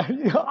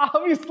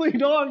 Obviously,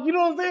 dog. You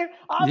know what I'm saying?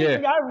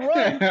 Obviously, I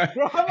run,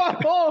 grab my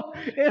phone,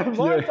 and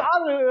march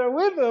out of there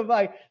with him.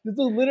 Like, this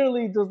is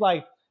literally just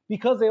like,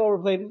 because they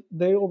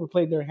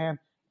overplayed their hand.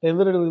 They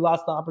literally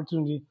lost the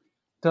opportunity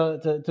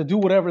to do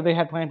whatever they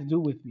had planned to do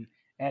with me.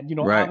 And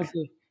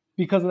obviously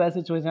because of that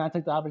situation, I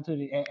took the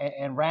opportunity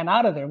and ran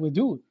out of there with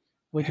dude.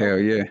 Hell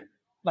yeah!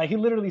 Like he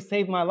literally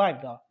saved my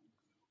life, dog.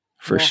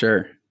 For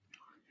sure.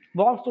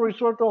 Long story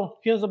short, though,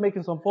 he ends up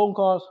making some phone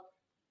calls.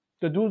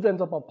 The dudes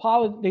ends up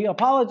they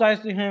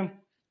apologize to him,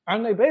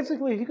 and he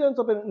ends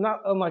up in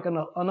not like an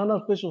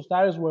unofficial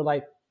status where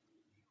like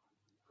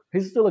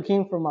he's still a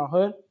king from my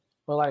hood,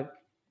 but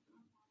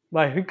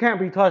like he can't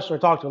be touched or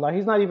talked to. Like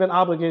he's not even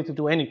obligated to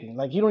do anything.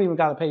 Like he don't even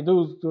gotta pay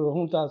dues to the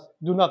juntas,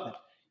 do nothing.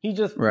 He's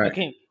just a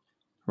king.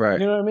 Right.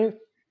 You know what I mean?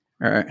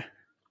 All right.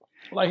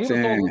 Like he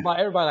was told by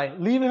everybody, like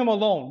leave him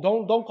alone.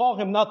 Don't call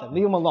him nothing.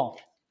 Leave him alone.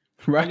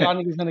 Right. Y'all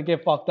niggas gonna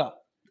get fucked up.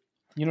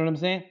 You know what I'm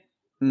saying?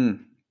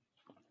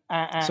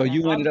 So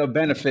you ended up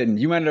benefiting.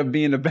 You ended up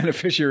being the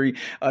beneficiary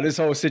of this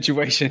whole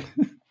situation.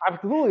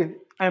 Absolutely.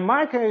 In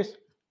my case,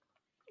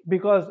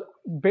 because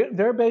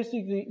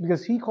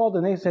he called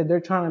and they said they're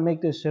trying to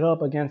make this shit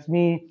up against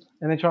me,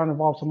 and they're trying to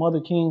involve some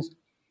other kings.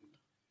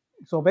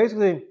 So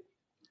basically,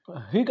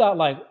 he got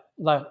like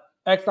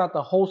X'd out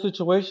the whole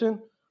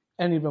situation,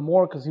 and even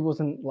more because he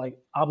wasn't like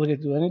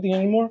obligated to do anything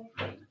anymore.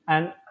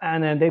 And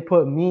then they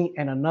put me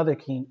and another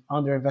king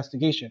under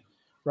investigation.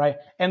 Right.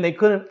 And they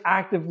couldn't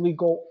actively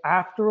go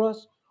after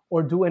us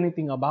or do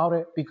anything about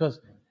it because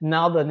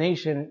now the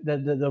nation,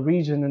 the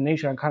region, the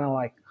nation are kind of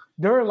like,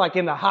 they're like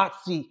in the hot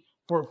seat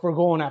for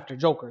going after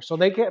Joker. So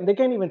they can't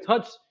even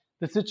touch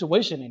the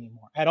situation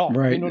anymore at all.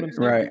 Right. You know what I'm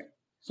saying? Right.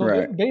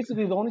 So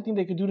basically the only thing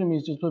they could do to me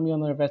is just put me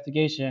under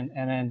investigation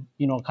and then,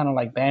 kind of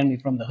like ban me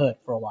from the hood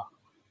for a while.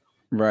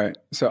 Right.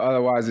 So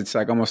otherwise it's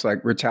like almost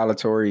like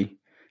retaliatory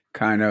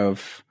kind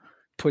of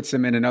puts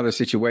them in another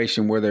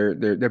situation where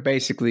they're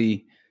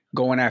basically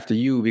going after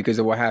you because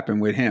of what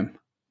happened with him.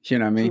 You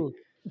know what I mean?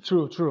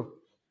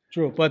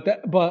 True. But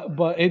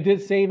it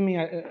did save me.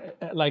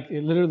 Like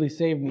it literally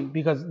saved me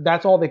because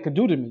that's all they could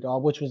do to me,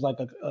 dog, which was like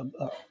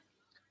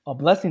a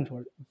blessing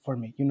for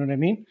me. You know what I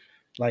mean?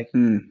 Like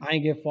I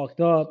ain't get fucked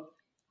up.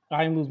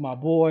 I didn't lose my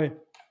boy.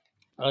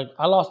 Like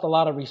I lost a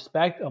lot of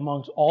respect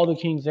amongst all the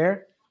kings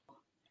there.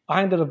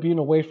 I ended up being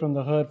away from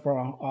the hood for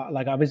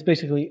I was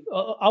basically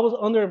I was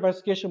under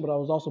investigation, but I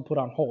was also put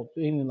on hold.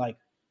 Meaning like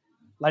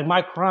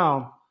my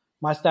crown.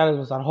 My status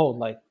was on hold.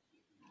 Like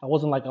I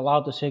wasn't like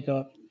allowed to shake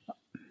up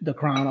the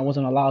crown. I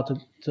wasn't allowed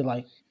to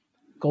like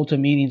go to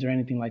meetings or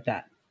anything like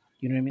that.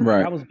 You know what I mean? Right.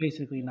 Like, I was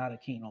basically not a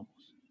king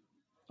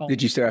almost.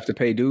 Did you still have to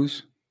pay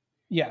dues?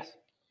 Yes.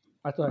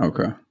 I thought.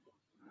 Okay.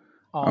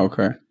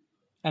 Okay.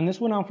 And this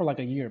went on for like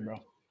a year,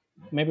 bro.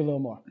 Maybe a little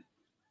more.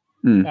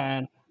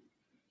 And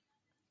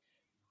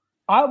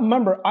I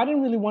remember I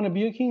didn't really want to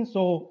be a king.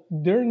 So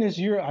during this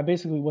year, I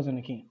basically wasn't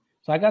a king.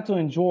 So I got to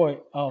enjoy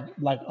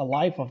like a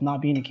life of not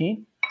being a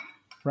king.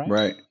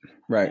 Right.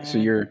 And so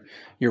you're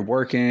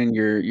working,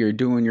 you're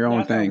doing your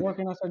own thing. I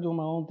started doing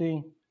my own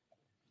thing.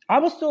 I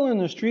was still in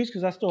the streets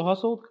because I still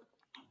hustled.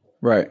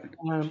 Right.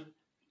 And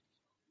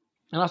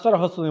I started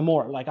hustling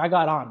more. Like I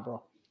got on,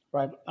 bro.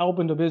 Right. I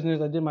opened a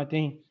business. I did my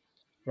thing.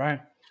 Right.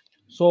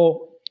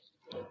 So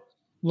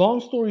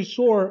long story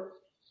short,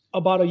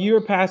 about a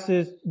year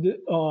passes.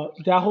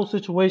 That whole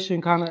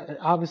situation kind of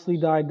obviously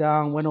died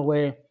down, went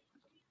away.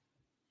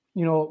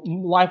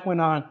 Life went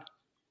on.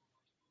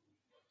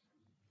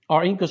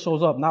 Our Inca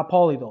shows up, not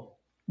Paulie though.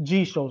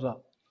 G shows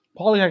up.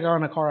 Paulie had got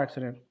in a car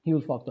accident. He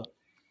was fucked up,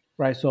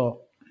 right?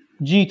 So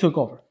G took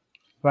over,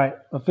 right?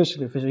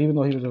 Officially, even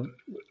though he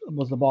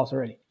was the boss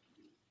already.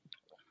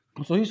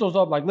 So he shows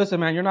up like,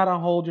 listen, man, you're not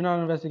on hold. You're not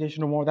on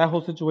investigation no more. That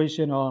whole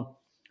situation,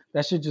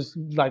 that shit just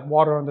like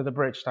water under the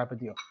bridge type of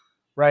deal,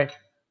 right?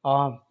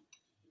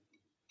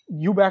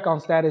 You back on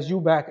status. You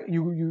back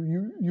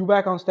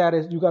on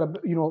status. You gotta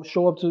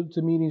show up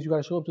to meetings. You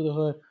gotta show up to the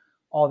hood.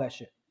 All that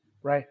shit,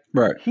 right?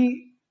 Right.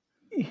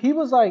 He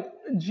was like,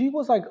 G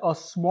was like a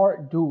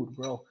smart dude,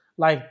 bro.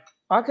 Like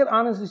I could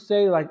honestly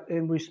say, like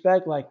in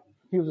respect, like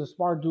he was a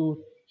smart dude.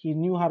 He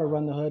knew how to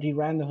run the hood. He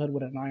ran the hood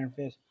with an iron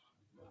fist.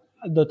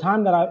 The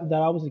time that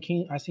I was a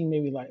king, I seen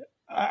maybe like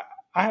I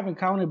haven't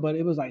counted, but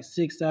it was like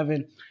 6,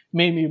 7,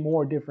 maybe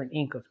more different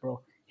Incas,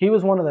 bro. He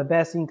was one of the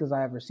best Incas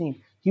I ever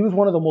seen. He was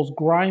one of the most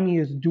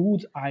grimiest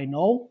dudes I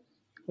know,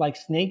 like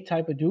snake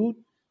type of dude.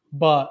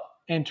 But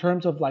in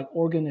terms of like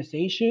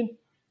organization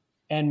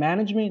and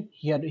management,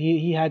 he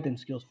had them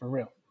skills for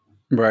real.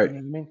 Right. You know what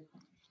I mean?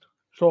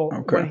 So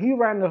when he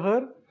ran the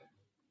hood,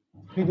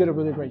 he did a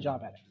really great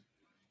job at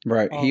it.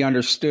 Right. He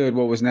understood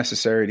what was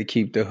necessary to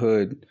keep the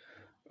hood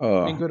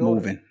moving.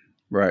 Order.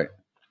 Right.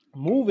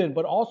 Moving,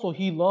 but also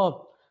he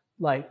loved,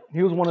 like,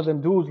 he was one of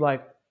them dudes,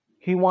 like,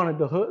 he wanted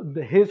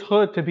his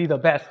hood to be the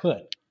best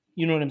hood.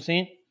 You know what I'm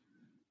saying?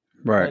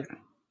 Right.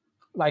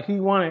 Like he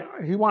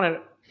wanted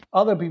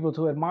other people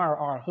to admire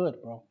our hood,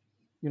 bro.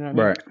 You know what I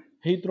mean? Right.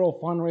 He'd throw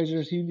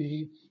fundraisers.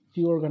 He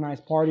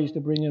organized parties to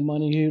bring in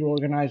money. He'd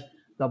organize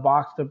the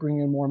box to bring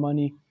in more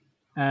money.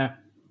 And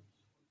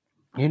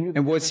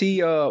was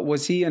he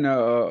an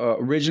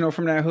original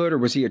from that hood, or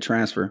was he a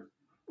transfer?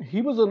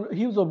 He was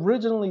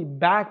originally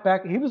back.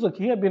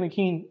 He had been a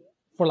king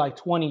for like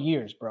 20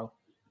 years, bro,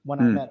 when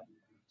I met him.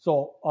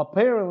 So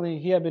apparently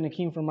he had been a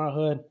king from our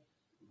hood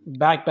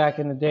back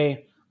in the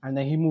day, and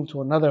then he moved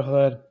to another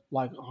hood,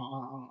 like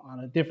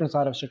on a different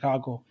side of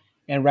Chicago,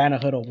 and ran a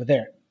hood over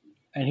there.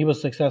 And he was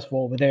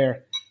successful over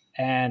there.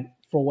 And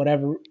for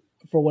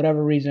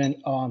whatever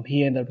reason,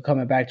 he ended up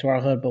coming back to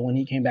our hood. But when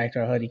he came back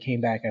to our hood, he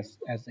came back as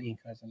the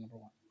Inca, as the number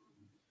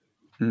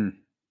one.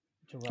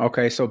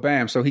 Okay, so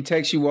bam. So he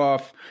takes you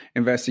off,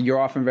 you're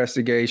off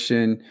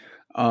investigation.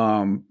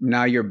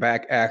 Now you're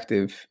back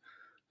active.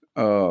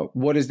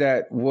 What does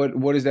that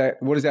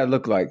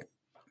look like?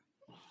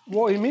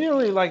 Well,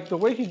 immediately, like the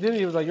way he did it,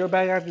 he was like, "You're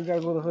back active. You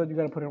gotta go to the hood. You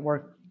gotta put in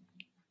work."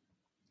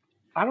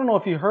 I don't know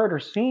if he heard or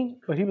seen,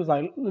 but he was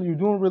like, "You're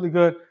doing really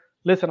good.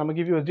 Listen, I'm gonna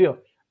give you a deal.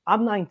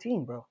 I'm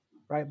 19, bro,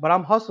 right? But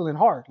I'm hustling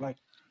hard. Like,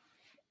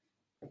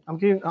 I'm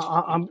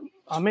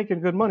making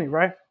good money,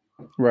 right?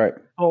 Right.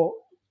 So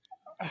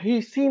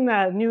he seen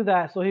that, knew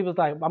that, so he was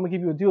like, I'm gonna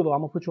give you a deal though.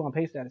 I'm gonna put you on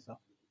pay status though,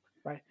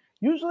 right?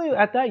 Usually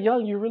at that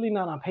young, you're really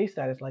not on pay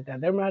status like that.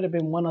 There might have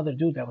been one other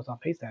dude that was on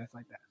pay status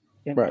like that.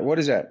 You know? Right. What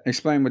is that?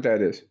 Explain what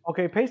that is.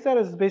 Okay, pay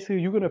status is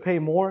basically you're gonna pay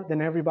more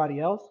than everybody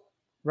else,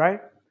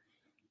 right?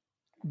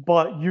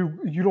 But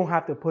you don't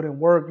have to put in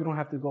work. You don't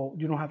have to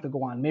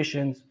go on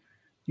missions.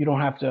 You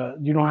don't have to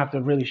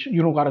really.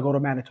 You don't got to go to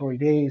mandatory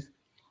days.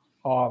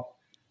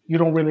 You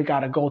don't really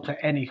got to go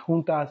to any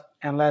juntas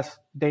unless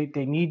they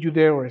need you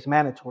there or it's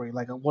mandatory.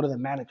 Like, what are the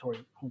mandatory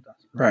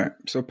juntas? Right.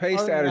 So pay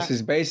status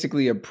is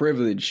basically a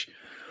privilege,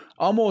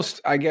 almost,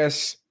 I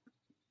guess.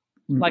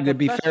 Like it'd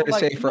be fair to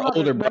say for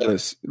older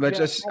brothers.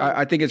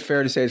 I think it's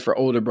fair to say it's for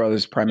older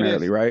brothers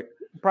primarily, right?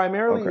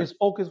 Primarily, it's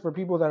focused for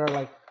people that are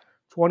like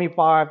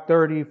 25,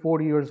 30,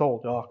 40 years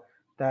old,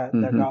 that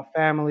got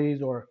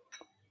families or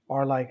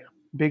are like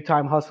big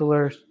time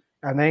hustlers,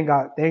 and they ain't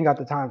got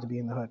the time to be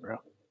in the hood, bro.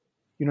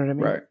 You know what I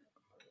mean?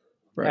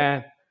 Right.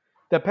 And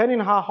depending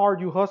on how hard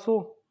you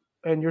hustle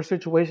and your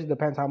situation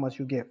depends how much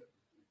you give.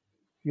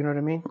 You know what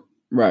I mean?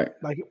 Right.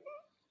 Like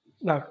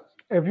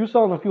if you're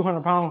selling a few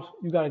 £100,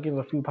 you got to give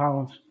a few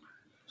pounds,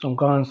 some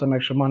guns, some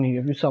extra money.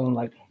 If you're selling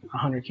like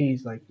 100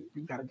 keys, like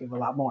you got to give a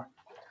lot more.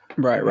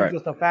 Right. If you're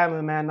just a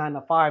family man, 9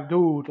 to 5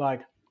 dude,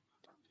 like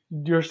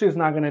your shit's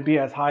not gonna be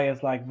as high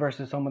as like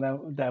versus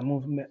someone that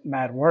moves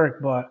mad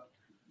work, but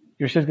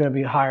your shit's gonna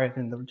be higher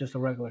than just a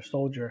regular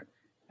soldier,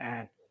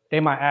 and they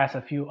might ask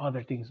a few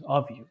other things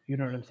of you. You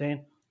know what I'm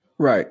saying?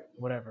 Right.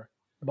 Whatever.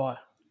 But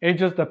it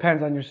just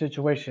depends on your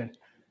situation,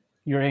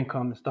 your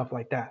income and stuff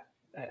like that.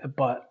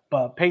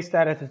 But pay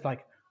status is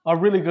like a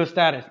really good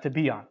status to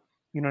be on.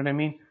 You know what I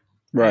mean?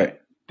 Right.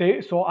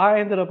 So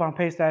I ended up on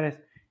pay status,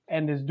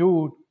 and this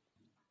dude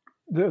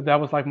that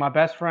was like my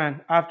best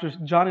friend after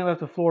Johnny left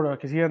to Florida,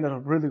 because he ended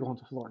up really going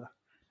to Florida,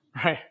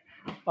 right?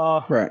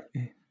 Right.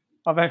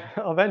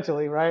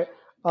 Eventually, right?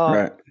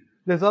 Right.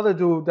 This other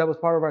dude that was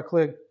part of our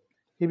clique,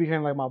 he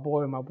became like my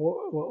boy,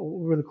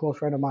 really close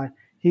friend of mine.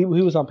 He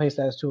was on pay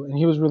status too, and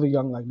he was really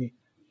young like me.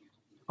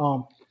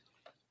 And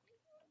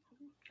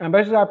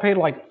basically I paid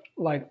like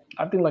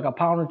I think like £1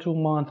 or £2 a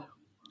month.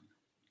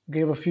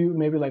 Gave a few,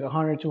 maybe like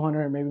 100,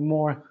 200, maybe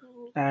more.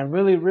 And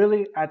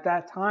really at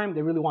that time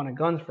they really wanted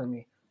guns from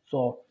me.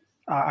 So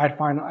I'd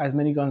find as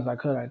many guns as I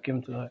could. I'd give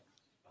them to the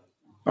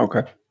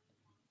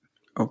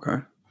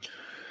hood.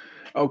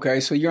 Okay.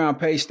 So you're on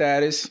pay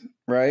status,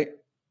 right?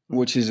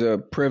 Which is a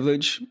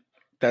privilege.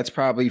 That's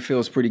probably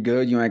feels pretty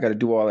good. You ain't got to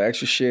do all the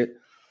extra shit.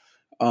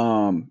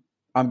 I'm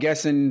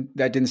guessing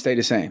that didn't stay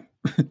the same.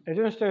 It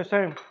didn't stay the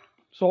same.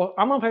 So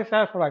I'm on pay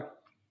status for like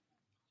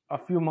a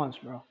few months,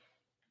 bro.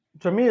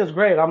 To me, it's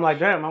great. I'm like,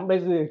 damn, I'm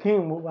basically a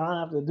king. I don't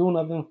have to do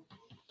nothing.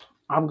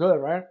 I'm good,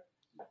 right?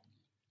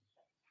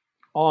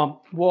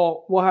 Well,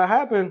 what had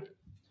happened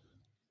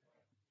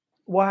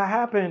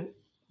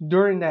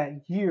during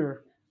that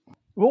year,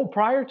 well,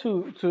 prior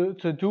to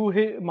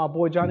my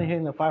boy Johnny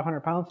hitting the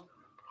 500 pounds,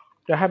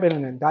 there had been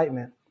an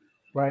indictment,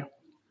 right?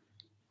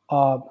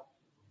 Of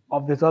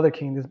this other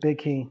king, this big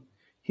king.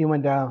 He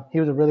went down. He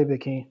was a really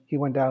big king. He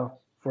went down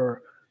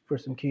for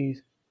some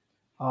keys.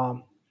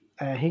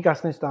 And he got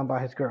snitched on by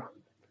his girl,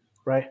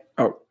 right?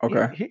 Oh,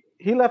 okay.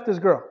 He left his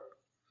girl.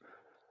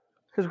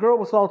 His girl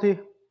was salty.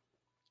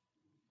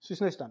 She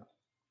snitched on him.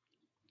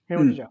 He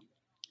went to jail,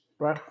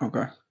 right?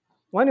 Okay.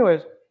 Well,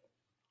 anyways,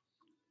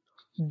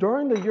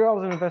 during the year I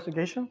was in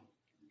investigation,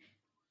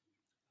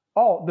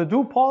 the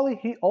dude Paulie,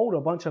 he owed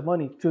a bunch of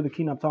money to the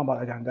king I'm talking about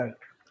that got indicted.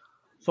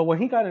 So when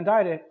he got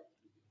indicted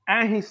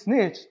and he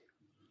snitched,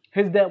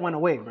 his debt went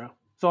away, bro.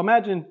 So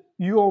imagine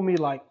you owe me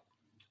like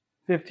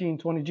 15,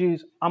 20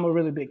 G's. I'm a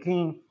really big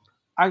king.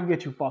 I can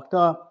get you fucked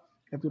up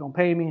if you don't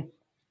pay me.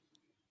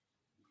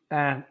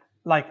 And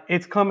like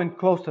it's coming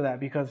close to that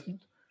because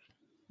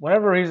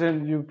whatever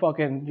reason you're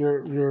fucking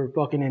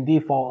in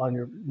default on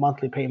your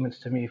monthly payments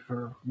to me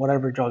for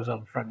whatever drugs are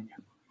in front of you.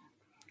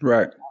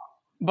 Right.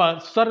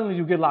 But suddenly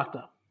you get locked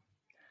up.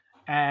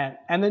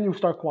 And then you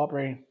start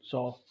cooperating.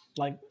 So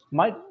like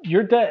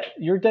your debt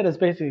is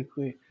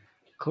basically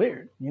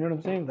cleared. You know what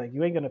I'm saying? Like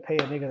you ain't gonna pay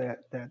a nigga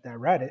that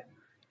read it.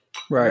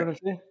 Right. You know what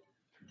I'm saying?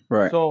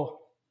 Right. So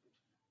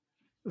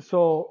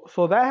So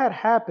that had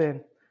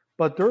happened,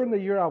 but during the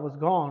year I was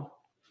gone,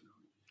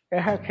 it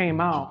had came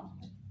out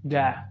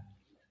that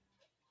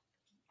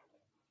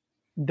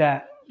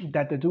that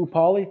that the dude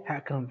Paulie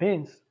had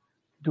convinced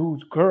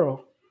dude's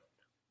girl,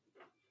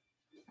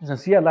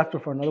 since he had left her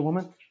for another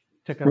woman,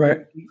 to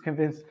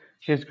convince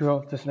his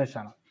girl to snitch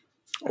on him.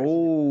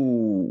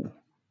 Oh,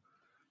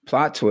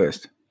 plot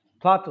twist.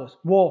 Plot twist.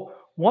 Well,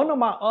 one of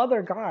my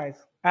other guys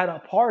at a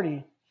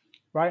party,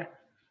 right?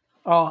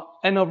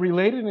 And a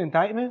related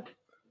indictment,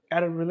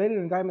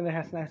 they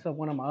had snatched up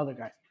one of my other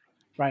guys,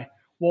 right?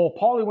 Well,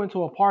 Paulie went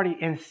to a party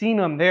and seen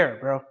him there,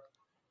 bro,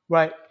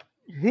 right?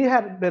 He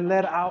had been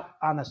let out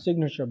on a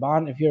signature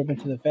bond. If you've ever been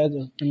to the feds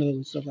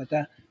or stuff like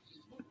that,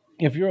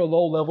 if you're a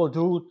low-level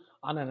dude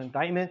on an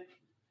indictment,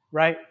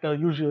 right, they'll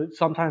usually,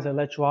 sometimes they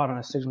let you out on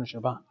a signature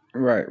bond.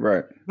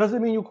 Right.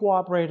 Doesn't mean you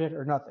cooperated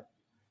or nothing.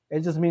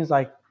 It just means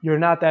like you're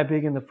not that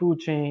big in the food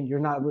chain. You're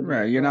not really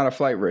right. You're not a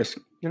flight risk.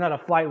 You're not a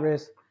flight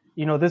risk.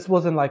 You know, this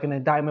wasn't like an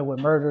indictment with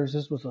murders.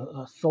 This was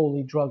a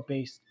solely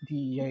drug-based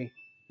DEA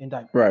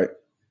indictment. Right.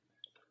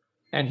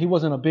 And he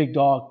wasn't a big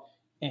dog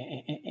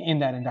in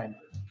that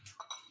indictment.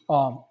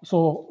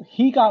 So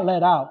he got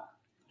let out,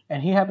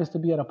 and he happens to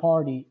be at a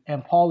party,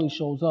 and Paulie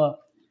shows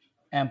up,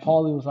 and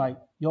Paulie was like,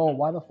 yo,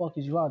 why the fuck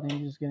is you out? Didn't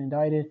you just get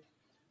indicted?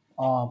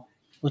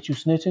 What, you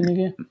snitching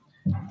again?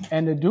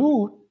 And the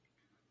dude,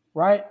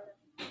 right,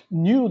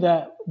 knew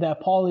that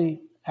Paulie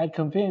had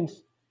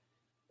convinced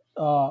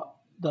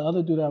the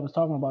other dude that I was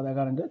talking about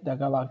that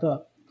got locked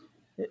up,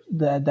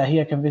 that he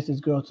had convinced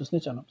his girl to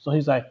snitch on him. So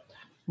he's like,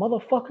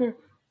 motherfucker,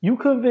 you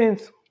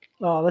convinced,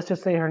 let's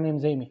just say her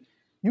name's Amy.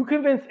 You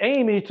convinced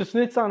Amy to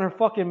snitch on her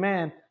fucking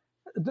man.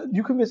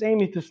 You convinced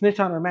Amy to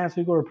snitch on her man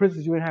so you go to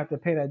prison so you didn't have to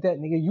pay that debt.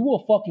 Nigga, you a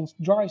fucking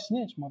dry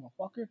snitch,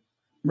 motherfucker.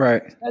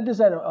 Right. That just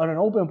at an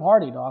open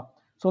party, dog.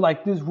 So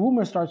like this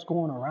rumor starts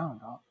going around,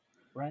 dog.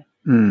 Right?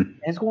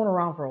 It's going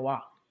around for a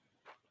while.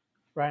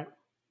 Right?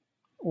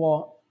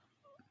 Well,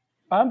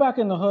 I'm back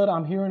in the hood.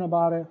 I'm hearing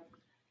about it.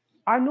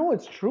 I know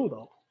it's true,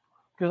 though.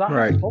 Because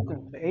I had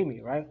spoken to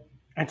Amy, right?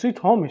 And she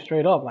told me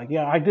straight up, like,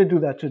 yeah, I did do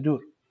that to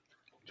dude.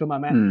 To my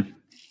man.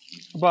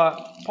 But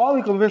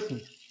Paulie convinced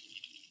me.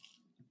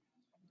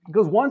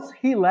 Because once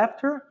he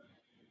left her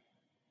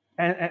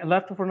and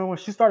left her for no one,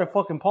 she started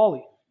fucking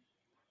Paulie.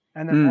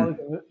 And then Paulie,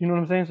 you know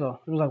what I'm saying? So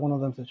it was like one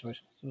of them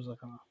situations. It was like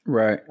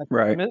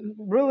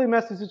really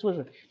messy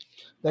situation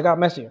that got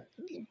messier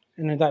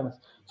in the indictments.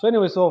 So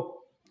anyway,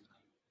 so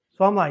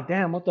I'm like,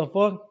 damn, what the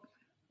fuck?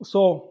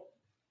 So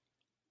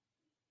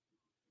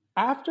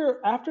after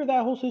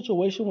that whole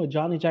situation with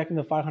Johnny jacking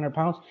the 500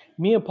 pounds,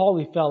 me and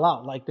Paulie fell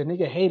out. Like the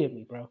nigga hated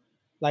me, bro.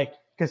 Like,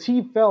 cause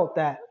he felt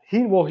that he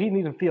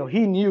didn't feel.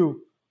 He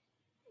knew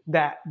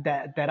that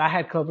I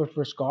had covered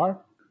for Scar,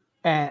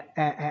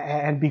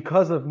 and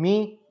because of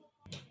me.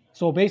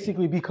 So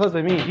basically, because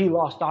of me, he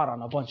lost out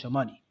on a bunch of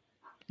money.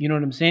 You know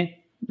what I'm saying?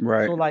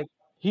 Right. So like,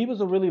 he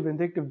was a really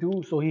vindictive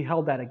dude, so he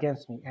held that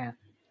against me, and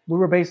we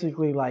were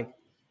basically like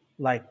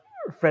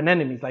friend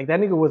enemies. Like that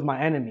nigga was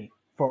my enemy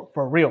for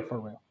real. You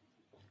know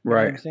what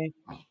I'm saying?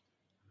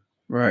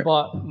 Right.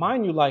 But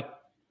mind you, like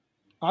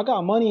I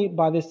got money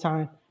by this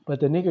time, but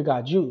the nigga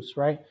got juice,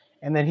 right?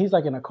 And then he's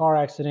like in a car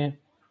accident.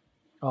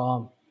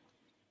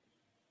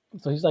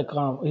 So he's like,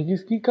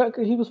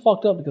 he was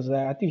fucked up because of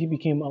that. I think he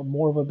became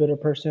more of a bitter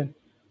person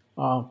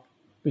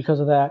because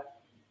of that.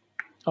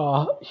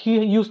 He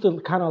used to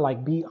kind of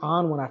like be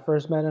on when I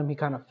first met him. He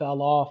kind of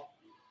fell off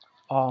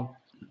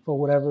for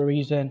whatever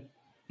reason.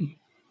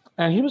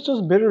 And he was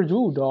just a bitter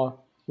dude, dog.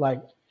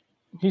 Like,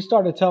 he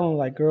started telling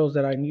like girls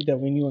that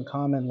we knew in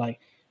common, like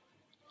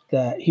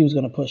that he was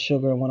gonna put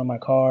sugar in one of my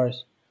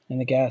cars in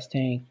the gas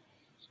tank,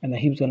 and that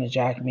he was gonna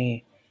jack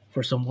me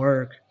for some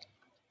work.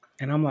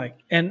 And I'm like,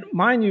 and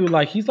mind you,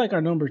 like he's like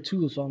our number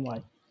 2, so I'm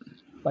like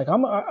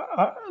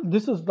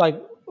this is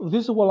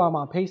while I'm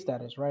on pay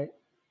status, right?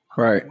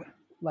 Right.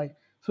 Like,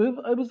 so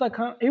it was like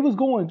it was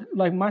going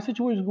like my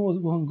situation was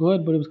going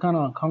good, but it was kind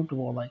of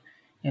uncomfortable, like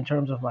in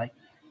terms of like,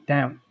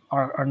 damn,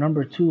 our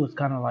number 2 is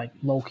kind of like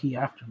low key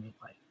after me,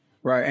 like.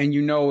 Right, and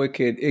you know it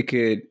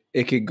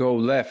could go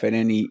left at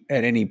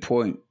any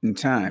point in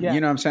time. Yeah.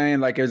 You know what I'm saying?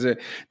 Like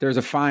there's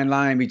a fine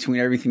line between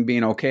everything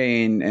being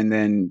okay and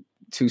then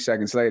 2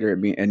 seconds later it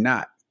being and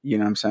not. You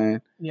know what I'm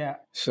saying? Yeah.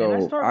 So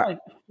and I start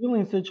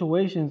feeling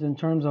situations in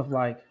terms of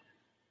like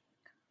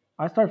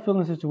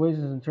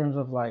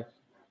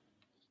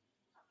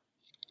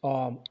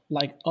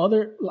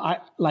other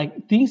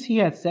like things he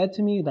had said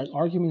to me, like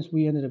arguments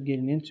we ended up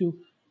getting into,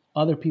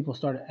 other people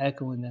started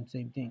echoing them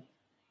same thing.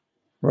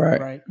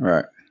 Right.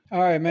 All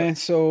right, man.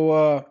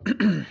 So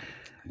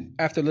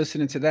after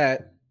listening to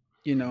that,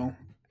 you know,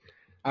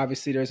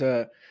 obviously there's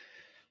a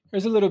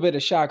little bit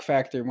of shock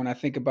factor when I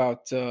think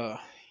about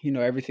you know,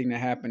 everything that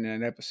happened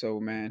in that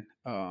episode, man.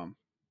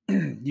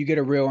 You get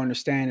a real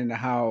understanding of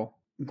how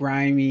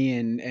grimy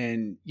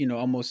and you know,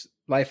 almost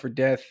life or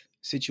death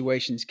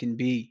situations can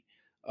be.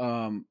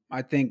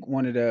 I think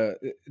one of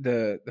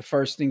the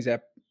first things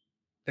that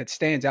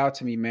stands out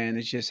to me, man,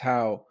 is just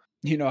how,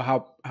 you know,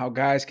 how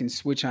guys can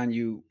switch on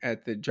you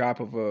at the drop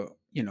of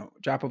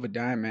drop of a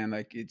dime, man.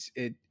 Like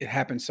it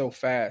happened so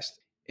fast.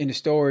 In the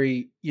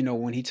story,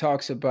 when he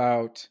talks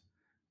about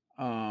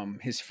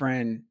his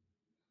friend,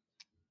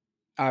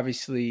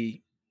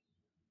 obviously,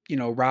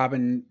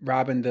 robbing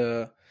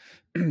the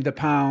the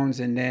pounds,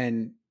 and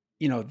then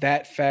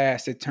that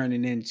fast it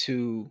turning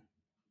into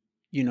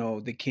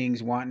the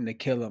kings wanting to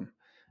kill him.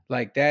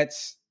 Like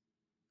that's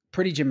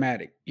pretty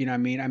dramatic. You know what I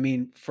mean? I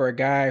mean, for a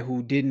guy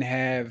who didn't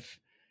have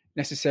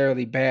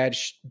necessarily bad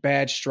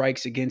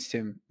strikes against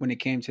him when it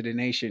came to the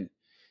nation,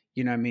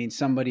 I mean,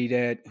 somebody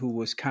that who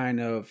was kind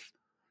of,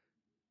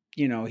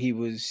 he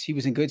was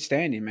in good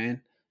standing,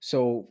 man.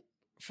 So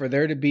for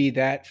there to be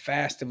that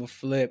fast of a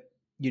flip,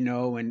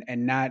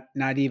 and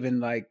not even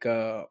like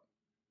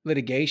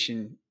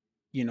litigation,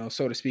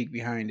 so to speak,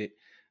 behind it,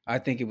 I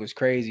think it was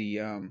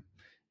crazy.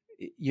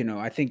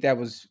 I think that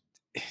was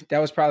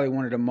probably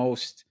one of the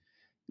most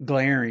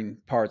glaring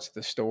parts of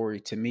the story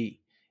to me,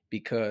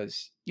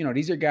 because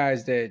these are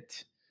guys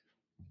that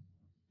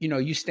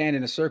you stand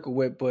in a circle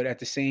with, but at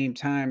the same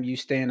time you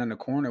stand on the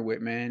corner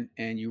with, man,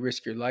 and you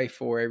risk your life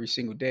for every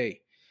single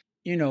day.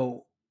 you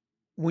know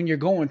when you're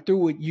going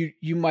through it,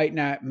 you might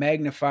not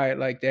magnify it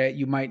like that,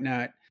 you might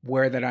not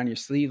wear that on your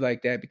sleeve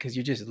like that because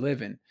you're just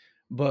living.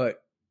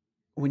 But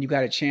when you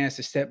got a chance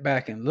to step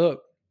back and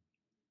look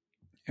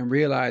and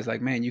realize,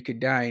 like, man, you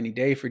could die any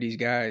day for these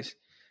guys,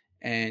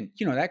 and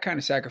that kind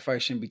of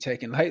sacrifice shouldn't be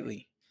taken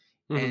lightly.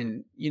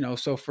 Mhm. And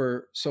so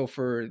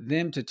for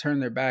them to turn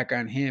their back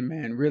on him,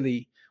 man,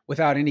 really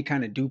without any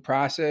kind of due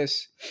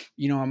process,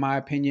 in my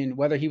opinion,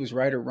 whether he was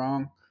right or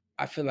wrong,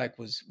 I feel like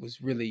was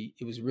really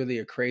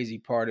a crazy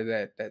part of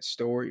that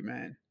story,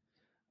 man.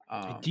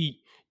 Do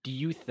do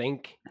you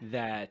think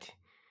that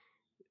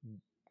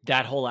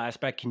that whole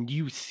aspect, can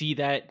you see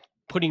that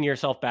putting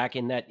yourself back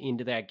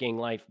into that gang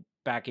life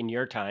back in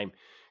your time,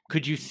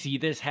 could you see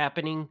this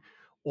happening,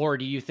 or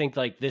do you think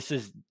like this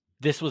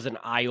was an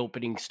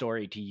eye-opening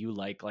story to you,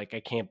 like I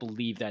can't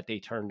believe that they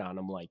turned on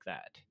him like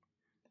that?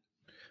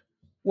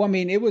 Well, I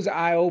mean, it was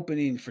eye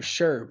opening for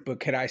sure, but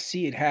could I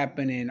see it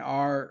happen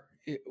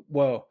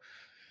well,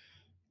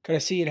 could I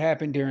see it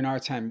happen during our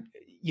time?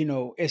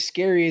 As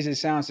scary as it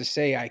sounds to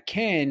say, I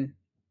can,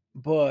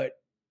 but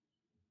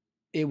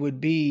it would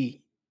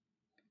be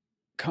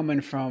coming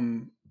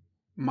from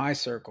my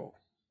circle,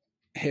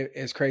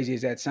 as crazy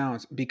as that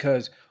sounds,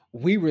 because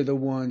we were the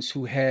ones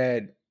who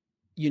had,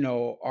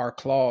 our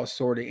claws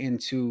sort of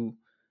into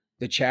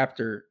the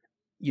chapter,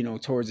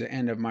 towards the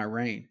end of my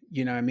reign.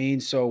 You know what I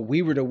mean? So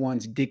we were the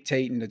ones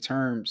dictating the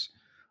terms,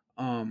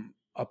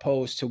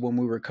 opposed to when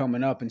we were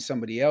coming up and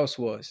somebody else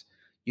was,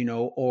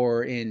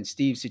 or in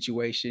Steve's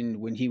situation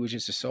when he was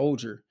just a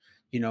soldier,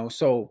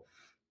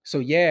 so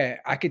yeah,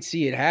 I could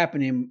see it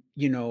happening,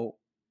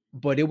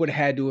 but it would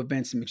have had to have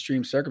been some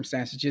extreme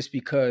circumstances, just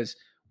because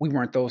we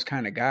weren't those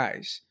kind of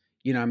guys.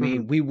 You know what I Mhm.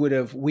 mean?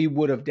 We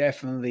would have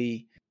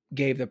definitely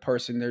gave the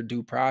person their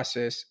due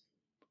process.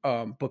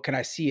 But can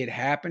I see it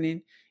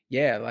happening?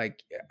 Yeah,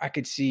 like I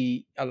could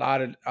see a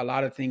lot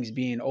of things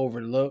being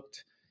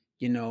overlooked,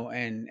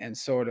 and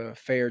sort of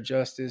fair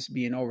justice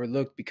being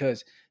overlooked,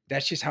 because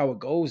that's just how it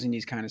goes in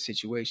these kind of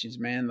situations,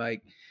 man.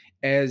 Like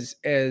as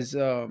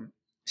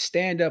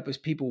stand up as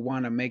people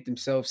want to make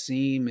themselves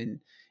seem,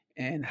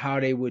 and how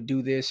they would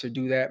do this or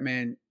do that,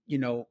 man,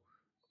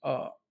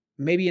 uh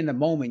maybe in the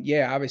moment,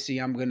 yeah, obviously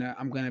I'm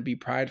gonna be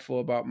prideful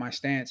about my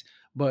stance.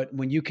 But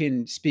when you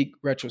can speak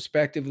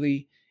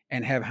retrospectively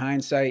and have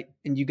hindsight,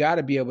 and you got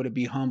to be able to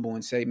be humble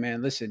and say,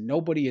 man, listen,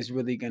 nobody is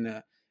really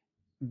gonna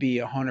be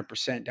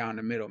 100% down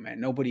the middle, man.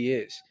 Nobody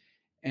is.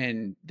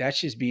 And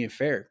that's just being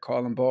fair,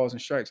 calling balls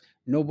and strikes.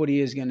 Nobody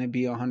is going to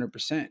be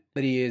 100%.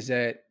 But it is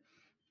that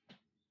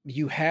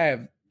you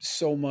have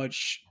so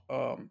much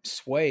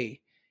sway,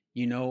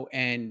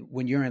 and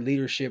when you're in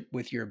leadership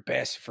with your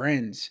best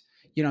friends,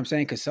 you know what I'm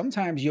saying? Because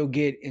sometimes you'll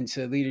get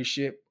into a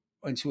leadership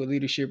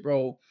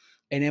role,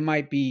 and it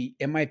might be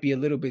a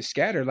little bit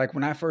scattered. Like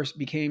when I first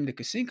became the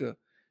Kasinka,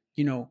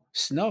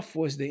 Snuff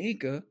was the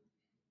Inca,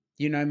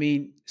 you know what I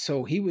mean?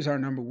 So he was our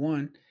number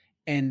one.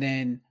 And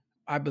then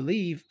I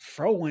believe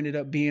Fro ended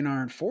up being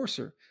our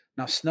enforcer.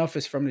 Now Snuff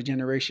is from the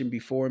generation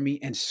before me,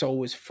 and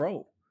so is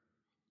Fro.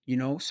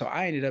 So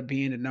I ended up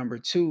being the number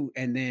two,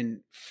 and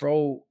then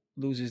Fro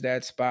loses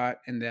that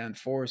spot, and the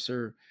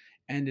enforcer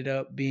ended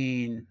up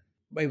being,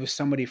 it was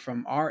somebody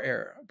from our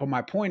era. But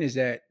my point is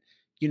that,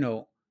 you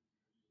know,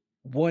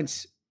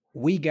 once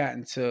we got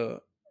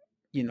into,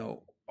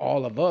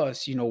 all of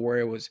us, where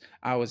it was,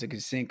 I was a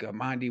Kasinka,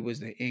 Mondi was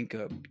the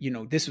Inca,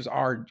 this was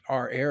our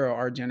era,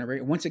 our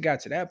generation. Once it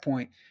got to that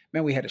point,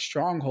 man, we had a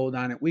stronghold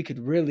on it. We could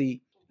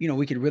really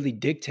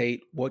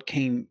dictate what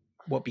became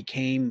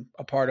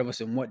a part of us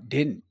and what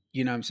didn't,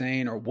 you know what I'm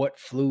saying, or what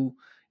flew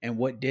and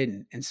what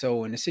didn't. And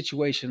so in a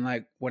situation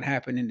like what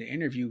happened in the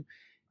interview,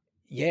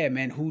 yeah,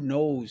 man, who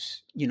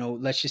knows?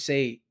 Let's just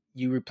say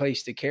you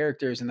replace the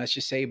characters, and let's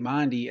just say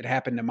Mondi, it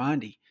happened to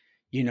Mondi,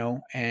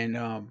 and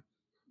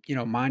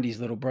Mondi's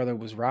little brother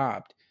was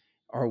robbed,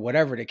 or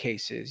whatever the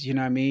case is. You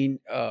know what I mean?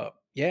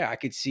 Yeah, I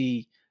could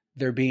see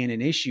there being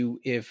an issue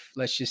if,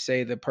 let's just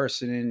say, the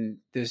person in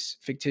this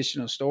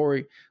fictional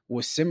story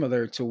was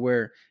similar to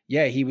where,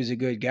 yeah, he was a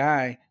good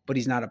guy, but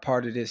he's not a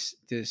part of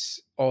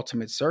this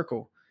ultimate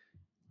circle.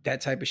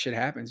 That type of shit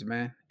happens,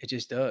 man. It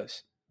just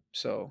does.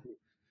 So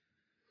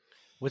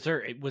Was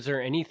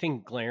there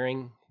anything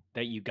glaring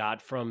that you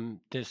got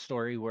from this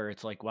story where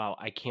it's like, wow,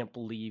 I can't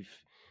believe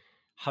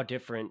how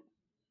different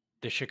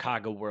the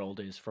Chicago world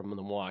is from the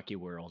Milwaukee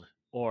world?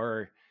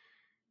 Or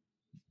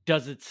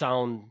does it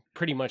sound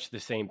pretty much the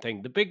same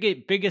thing?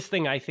 The biggest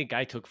thing I think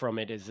I took from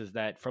it is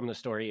that from the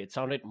story, it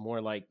sounded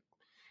more like,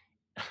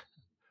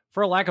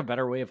 for a lack of a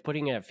better way of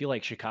putting it, I feel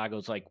like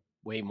Chicago's like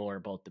way more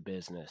about the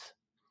business.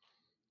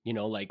 You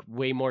know, like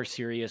way more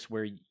serious,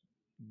 where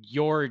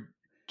your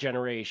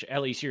generation,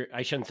 at least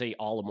I shouldn't say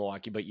all of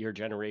Milwaukee, but your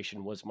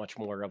generation was much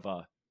more of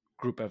a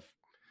group of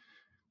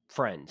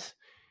friends,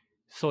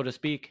 so to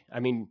speak. I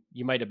mean,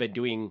 you might have been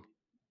doing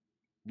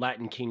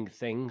Latin King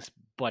things,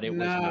 but it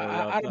no, was more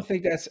of I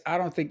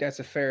don't think that's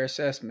a fair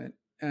assessment.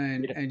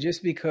 And yeah. and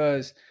just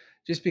because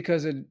it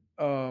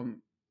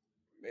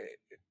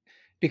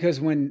because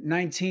when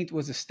 19th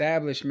was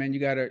established, man, you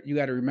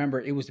gotta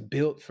remember it was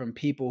built from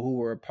people who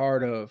were a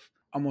part of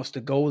almost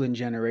the golden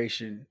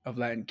generation of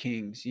Latin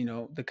Kings,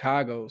 the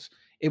Cagos.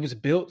 It was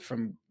built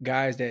from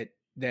guys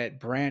that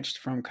branched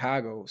from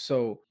Cago.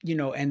 So,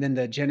 and then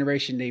the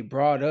generation they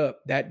brought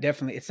up, that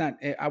definitely, it's not,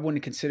 I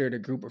wouldn't consider it a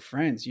group of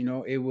friends,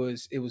 it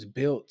was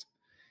built.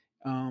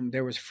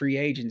 There was free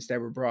agents that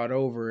were brought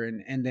over,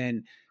 and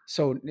then,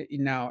 so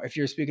now if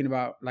you're speaking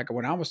about like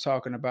when I was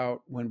talking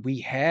about when we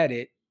had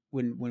it,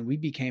 when we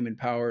became in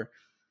power,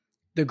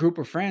 the group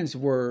of friends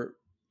were,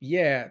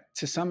 yeah,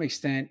 to some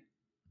extent,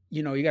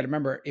 you got to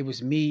remember it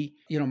was me,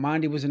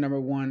 Mondi was a number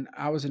one,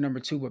 I was a number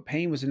two, but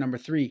Payne was a number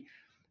three.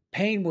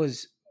 Payne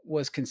was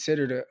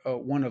considered a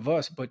one of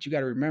us, but you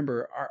got to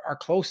remember our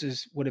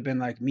closest would have been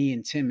like me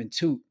and Tim and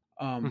Toot.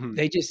 Mhm.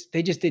 They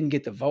just didn't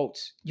get the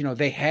votes.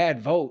 They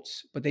had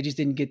votes, but they just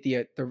didn't get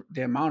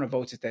the amount of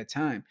votes at that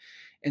time.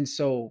 And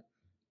so,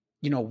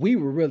 we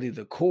were really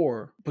the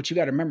core, but you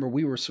got to remember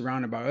we were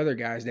surrounded by other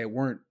guys that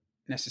weren't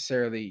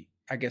necessarily,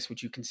 I guess,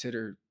 what you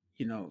consider,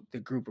 the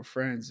group of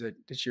friends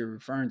that you're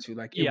referring to.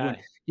 Like it Yeah,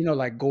 would,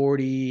 like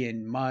Gordy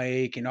and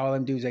Mike and all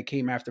them dudes that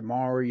came after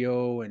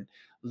Mario and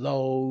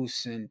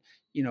Los and,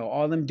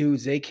 all them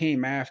dudes they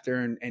came after,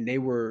 and they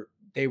were,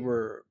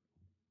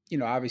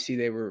 obviously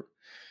they were,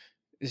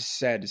 it's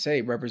sad to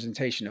say,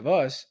 representation of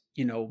us,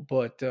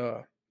 but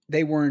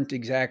they weren't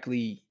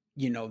exactly,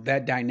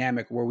 that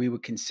dynamic where we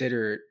would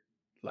consider it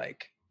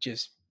like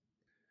just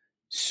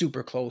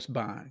super close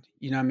bond.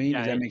 You know what I mean?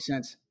 Does yeah, that make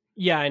sense?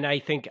 yeah. And I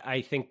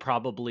think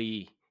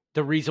probably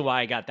the reason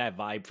why I got that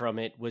vibe from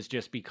it was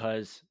just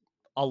because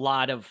a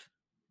lot of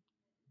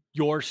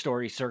your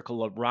story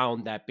circle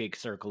around that big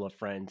circle of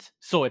friends.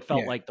 So it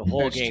felt Yeah, like the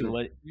whole that's gang true.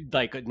 was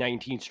like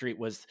 19th Street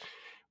was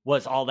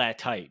all that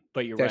tight.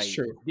 But you're That's right.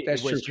 true. It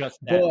That's was true. just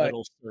that But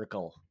little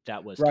circle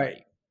that was right.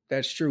 tight.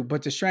 That's true.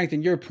 But to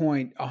strengthen your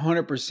point,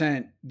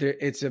 100%,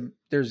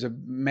 there's a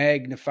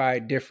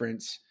magnified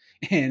difference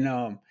in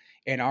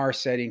our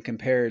setting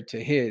compared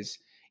to his,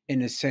 in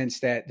the sense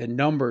that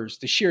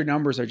the sheer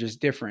numbers are just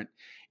different.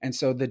 And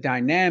so the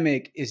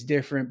dynamic is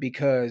different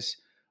because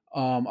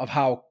of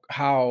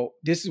how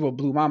this is what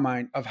blew my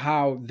mind, of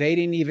how they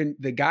didn't even,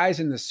 the guys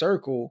in the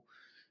circle,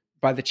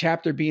 by the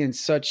chapter being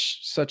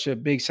such a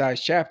big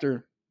size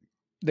chapter,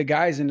 the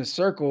guys in the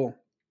circle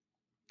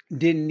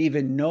didn't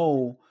even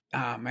know.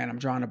 Ah, man, I'm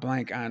drawing a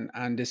blank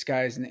on this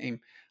guy's name.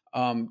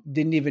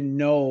 Didn't even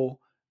know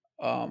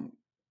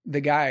the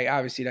guy,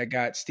 obviously, that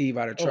got Steve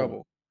out of Oh,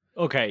 trouble.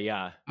 okay.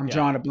 Yeah. I'm Yeah.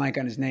 drawing a blank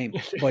on his name,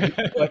 but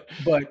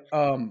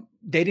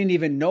they didn't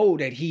even know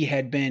that he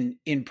had been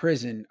in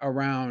prison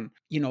around,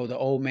 the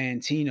old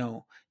man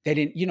Tino. They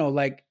didn't,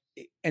 like,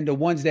 and the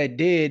ones that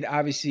did,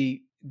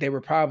 obviously, they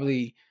were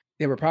probably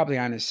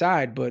on his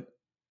side, but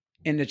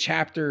in the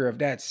chapter of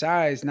that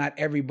size, not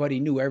everybody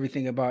knew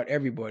everything about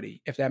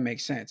everybody, if that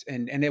makes sense.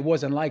 And it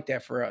wasn't like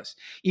that for us.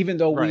 Right. Even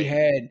though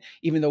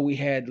we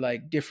had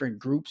like different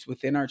groups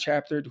within our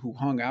chapter who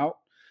hung out,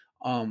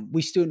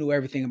 we still knew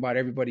everything about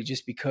everybody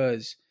just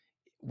because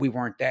we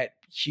weren't that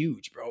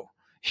huge, bro.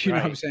 You know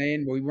what I'm Right.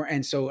 saying? We were,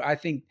 and so I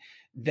think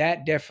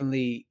that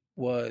definitely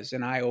was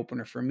an eye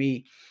opener for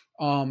me.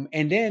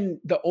 And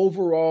then the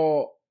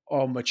overall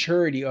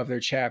maturity of their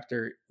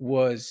chapter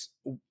was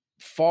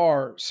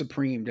far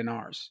supreme than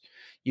ours,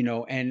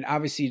 and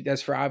obviously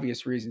that's for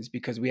obvious reasons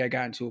because we had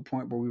gotten to a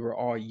point where we were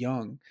all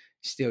young,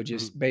 still Mhm.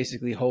 just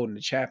basically holding the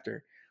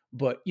chapter.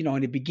 But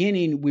in the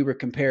beginning we were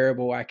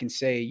comparable. I can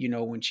say,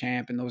 when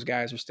Champ and those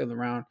guys were still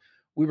around,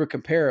 we were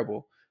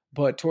comparable.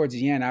 But towards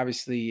the end,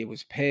 obviously it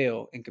was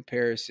pale in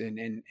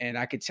comparison, and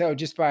I could tell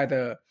just by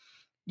the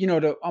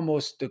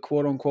almost the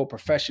quote unquote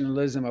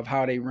professionalism of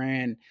how they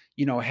ran,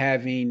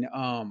 having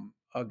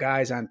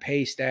guys on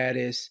pay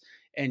status,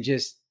 and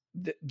just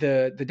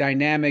the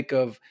dynamic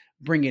of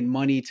bringing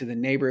money to the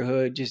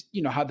neighborhood, just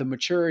how the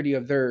maturity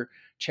of their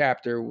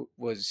chapter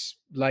was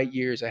light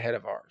years ahead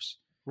of ours.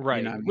 You know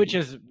Right. what I Which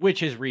mean? is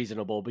which is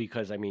reasonable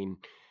because I mean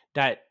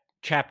that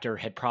chapter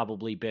had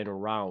probably been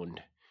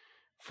around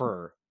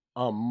for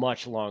a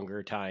much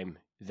longer time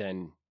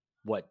than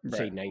what,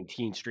 say, Right.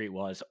 19th Street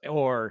was,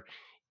 or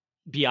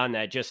beyond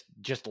that,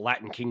 just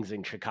Latin Kings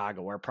in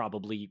Chicago are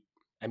probably,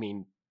 I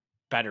mean,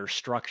 better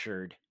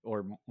structured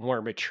or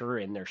more mature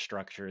in their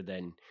structure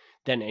than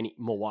any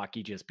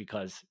Milwaukee, just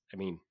because, I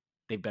mean,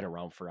 they've been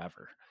around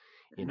forever,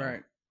 you know.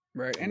 Right.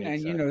 Right. It makes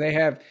And you sense. know, they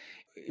have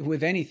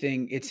with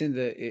anything, it's in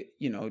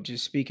you know,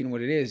 just speaking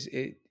what it is,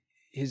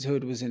 his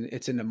hood was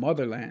it's in the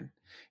motherland.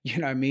 You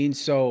know what I mean?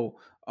 So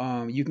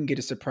you can get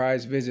a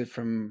surprise visit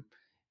from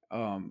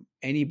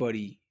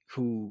anybody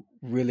who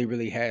really,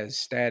 really has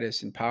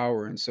status and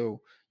power. And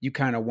so you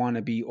kind of want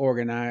to be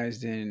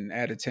organized and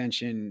at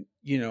attention,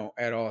 you know,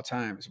 at all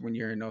times when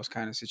you're in those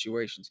kind of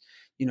situations.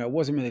 You know, it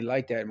wasn't really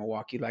like that in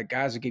Milwaukee. Like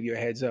guys will give you a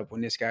heads up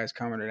when this guy's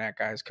coming or that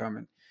guy's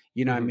coming.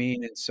 You know what I Mhm.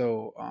 mean? And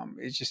so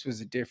it just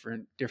was a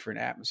different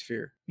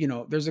atmosphere. You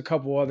know, there's a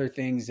couple other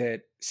things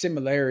that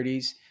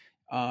similarities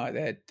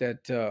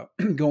that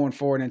going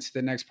forward into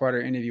the next part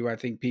of the interview, I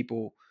think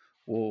people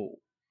will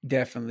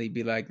definitely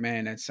be like,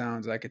 man, that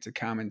sounds like it's a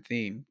common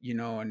theme, you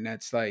know, and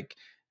that's like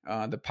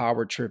the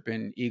power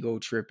tripping, ego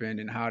tripping,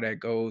 and how that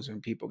goes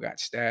when people got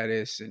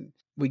status, and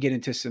we get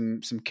into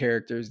some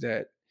characters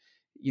that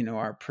you know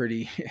are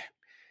pretty,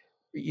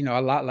 you know,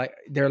 a lot like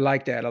they're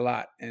like that a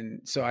lot,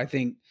 and so I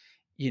think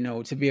you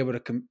know to be able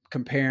to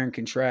compare and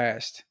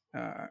contrast,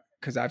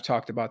 because I've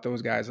talked about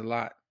those guys a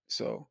lot,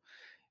 so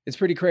it's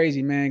pretty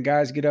crazy, man.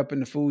 Guys get up in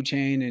the food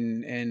chain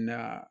and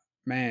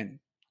man,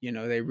 you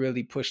know, they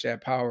really push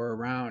that power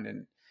around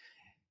and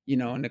you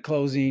know, in the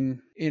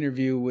closing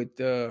interview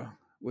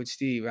with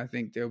Steve, I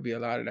think there'll be a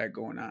lot of that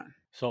going on.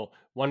 So,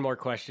 one more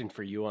question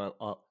for you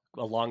on,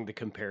 along the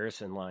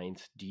comparison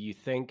lines.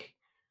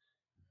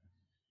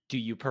 Do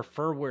you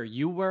prefer where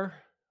you were,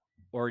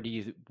 or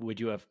would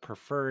you have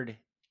preferred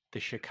the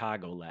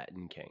Chicago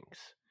Latin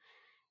Kings?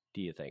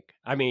 Do you think?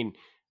 I mean,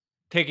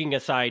 taking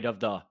aside of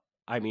the,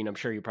 I mean, I'm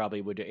sure you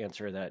probably would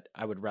answer that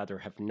I would rather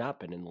have not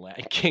been in the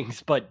Latin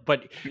Kings, but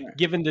Yeah.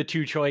 given the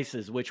two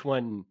choices, which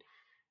one,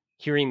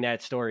 hearing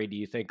that story, do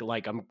you think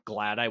like I'm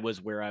glad I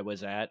was where I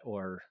was at,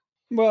 or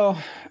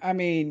Well, I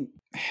mean,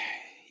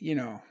 you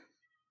know,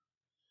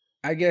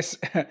 I guess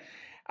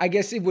I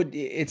guess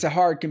it's a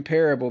hard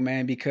comparable,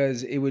 man,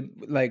 because it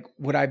would like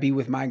would I be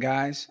with my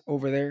guys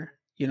over there?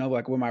 You know,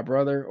 like with my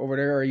brother over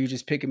there, or are you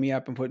just picking me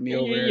up and putting me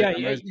over there? yeah,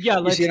 yeah, yeah.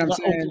 You see what I'm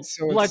saying?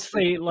 So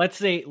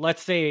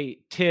Let's say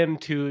Tim,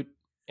 Toot,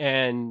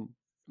 and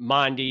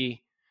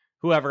Mondi,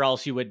 whoever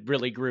else you would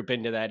really group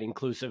into that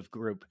inclusive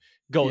group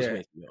goes yeah,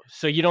 with you.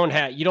 So you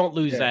don't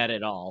lose yeah, that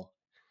at all.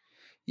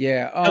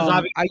 yeah. Because I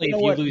obviously, you know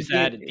if you what? lose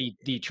that,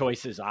 the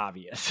choice is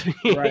obvious.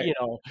 Right, you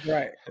know.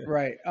 right.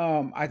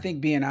 I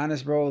think being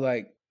honest, bro,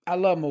 like I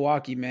love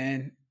Milwaukee,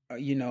 man.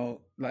 You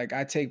know, like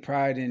I take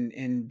pride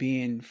in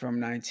being from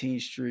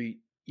 19th Street.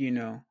 You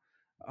know,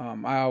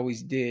 I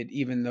always did,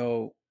 even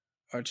though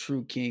a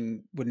true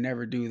king would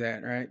never do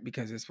that, right?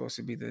 Because it's supposed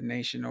to be the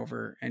nation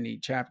over any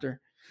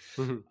chapter.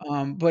 Mhm,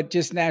 But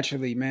just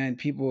naturally, man,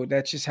 people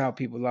that's just how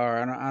people are.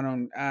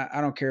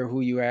 I don't care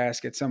who you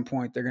ask. At some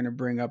point they're gonna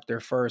bring up their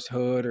first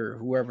hood or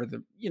whoever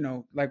the you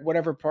know, like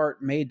whatever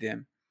part made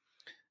them.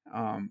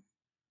 Um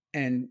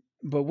and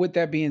but with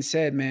that being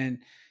said,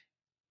 man,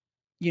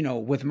 you know,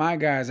 with my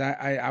guys,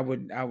 I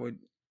would,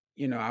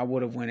 you know, I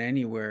would have went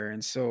anywhere.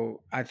 And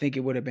so I think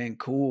it would have been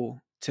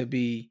cool to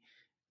be,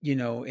 you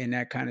know, in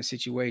that kind of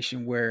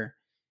situation where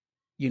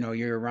you know,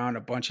 you're around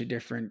a bunch of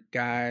different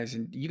guys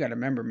and you got to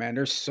remember, man,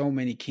 there's so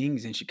many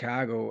kings in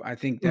Chicago. I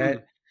think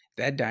mhm,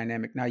 that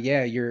dynamic. Now,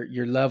 yeah, your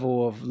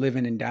level of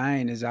living and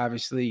dying is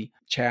obviously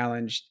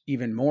challenged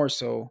even more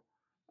so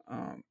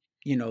um,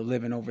 you know,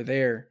 living over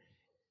there.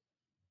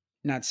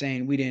 Not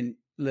saying we didn't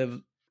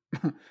live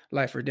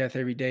life or death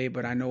every day,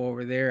 but I know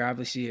over there,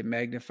 obviously, it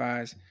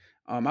magnifies.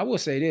 I will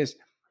say this: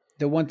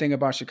 the one thing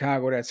about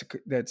Chicago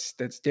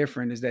that's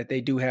different is that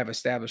they do have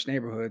established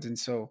neighborhoods, and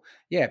so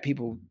yeah,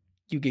 people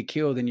you get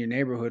killed in your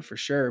neighborhood for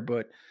sure,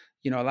 but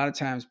you know, a lot of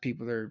times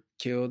people are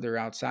killed or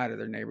outside of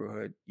their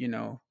neighborhood, you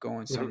know,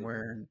 going mhm.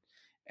 somewhere,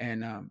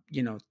 and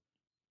you know,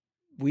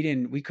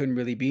 we couldn't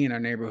really be in our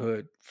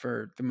neighborhood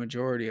for the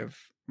majority of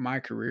my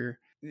career.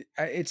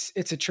 It's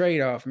a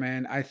trade-off,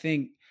 man. I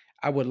think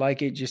I would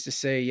like it just to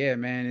say, yeah,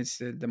 man, it's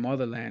the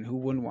motherland. Who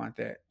wouldn't want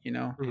that, you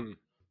know? Mhm.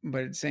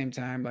 But at the same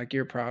time, like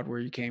you're proud where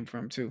you came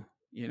from too,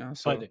 you know?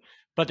 So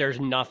But there's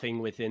nothing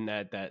within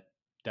that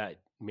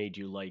made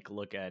you like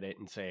look at it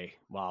and say,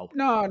 "Wow,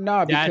 no,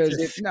 no, that's a because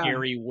it no,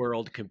 scary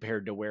world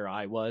compared to where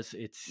I was."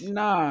 It's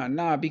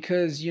nah,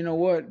 because you know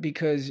what?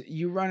 Because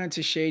you run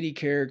into shady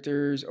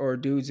characters or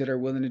dudes that are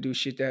willing to do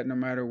shit that no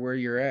matter where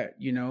you're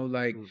at, you know,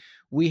 like mm,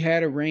 we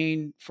had a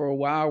reign for a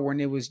while when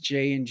it was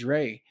Jay and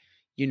Dre,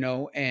 you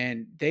know,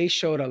 and they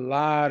showed a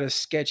lot of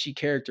sketchy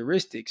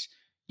characteristics.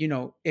 You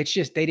know, it's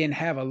just they didn't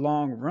have a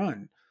long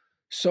run.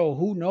 So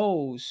who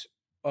knows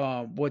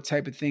what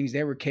type of things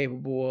they were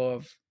capable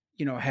of,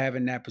 you know,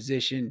 having that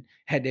position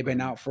had they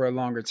been mhm, out for a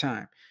longer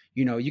time.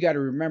 You know, you got to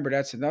remember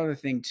that's another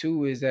thing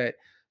too is that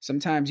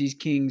sometimes these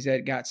kings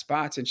that got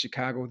spots in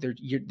Chicago,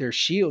 they're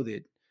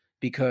shielded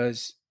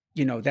because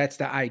that's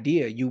the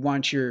idea. You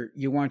want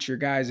your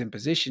guys in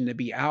position to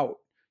be out,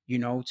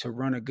 to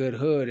run a good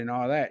hood and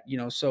all that,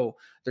 so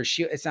their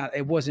shield.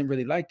 It wasn't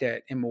really like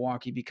that in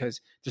Milwaukee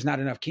because there's not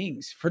enough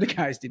kings for the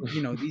guys to,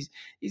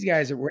 these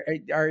guys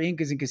our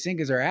Incas and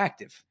Kasinkas are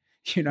active.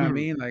 You know what I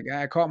mean? Like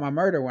I caught my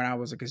murder when I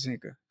was a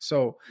Kasinka.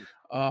 So,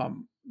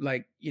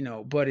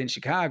 but in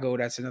Chicago,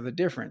 that's another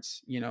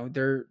difference.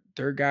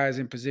 Their guys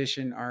in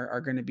position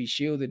are going to be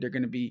shielded. They're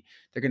going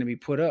to be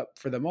put up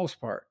for the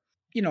most part.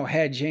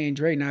 Had Jay and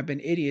Dre not been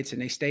idiots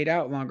and they stayed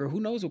out longer, who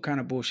knows what kind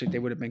of bullshit they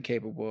would have been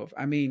capable of.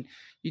 I mean,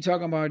 you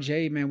talking about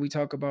Jay, man, we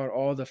talk about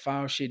all the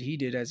foul shit he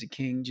did as a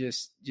king,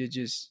 just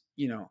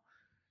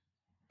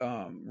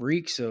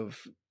reeks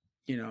of,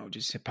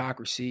 just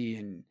hypocrisy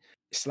and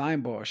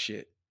slime ball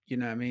shit. You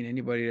know what I mean?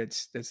 Anybody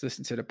that's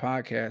listened to the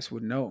podcast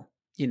would know,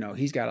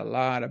 he's got a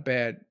lot of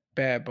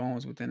bad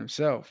bones within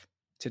himself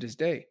to this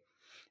day.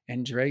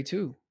 And Dre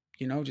too,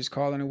 just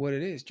calling it what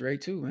it is. Dre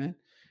too, man.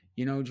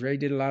 Dre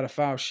did a lot of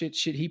foul shit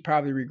he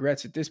probably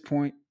regrets at this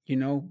point,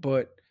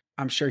 but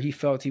I'm sure he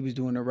felt he was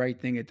doing the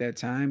right thing at that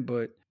time,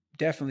 but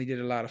definitely did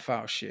a lot of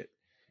foul shit.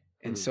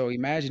 And so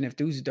imagine if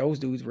those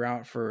dudes were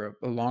out for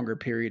a longer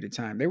period of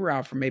time. They were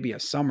out for maybe a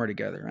summer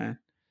together, man.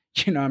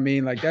 You know what I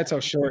mean? Like that's how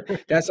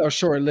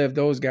short-lived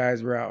those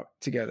guys were out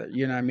together.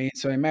 You know what I mean?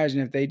 So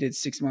imagine if they did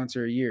 6 months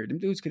or a year. Them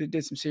dudes could have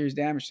did some serious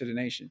damage to the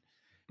nation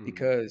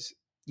because,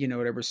 they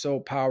were so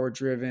power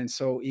driven,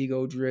 so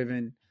ego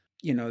driven.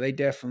 They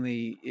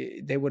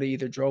definitely, they would have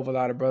either drove a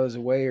lot of brothers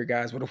away or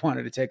guys would have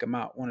wanted to take them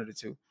out, one of the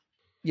two.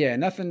 Yeah,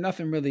 nothing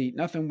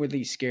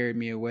really scared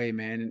me away,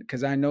 man.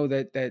 Because I know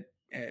that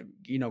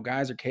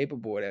guys are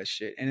capable of that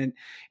shit, and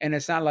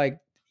it's not like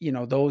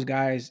those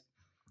guys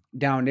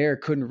down there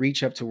couldn't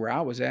reach up to where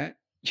I was at.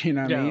 You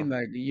know what I mean?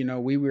 Like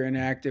we were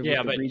inactive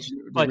with the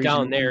region. But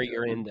down there,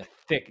 you're in the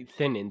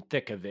thin and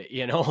thick of it.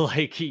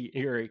 Like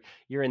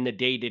you're in the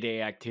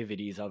day-to-day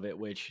activities of it,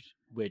 which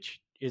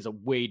is a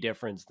way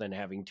difference than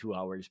having 2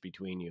 hours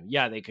between you.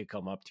 Yeah, they could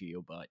come up to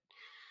you, but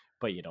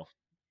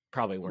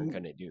probably weren't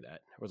going to do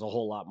that. There was a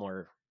whole lot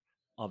more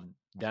of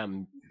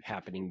them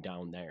happening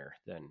down there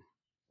than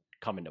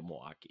coming to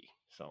Milwaukee.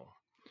 So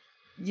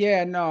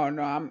yeah, no,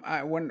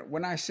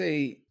 when I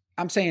say,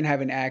 I'm saying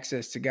having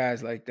access to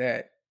guys like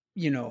that,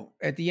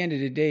 at the end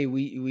of the day,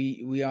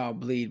 we all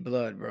bleed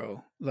blood,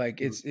 bro. Like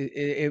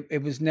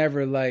it was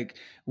never like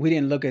we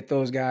didn't look at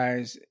those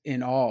guys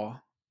in awe.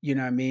 You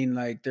know what I mean?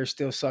 Like they're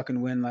still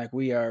sucking wind like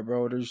we are,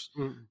 bro.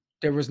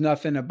 There was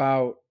nothing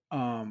about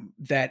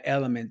that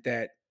element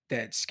that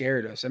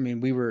scared us. I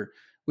mean, we were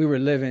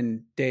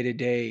living day to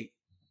day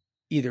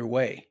either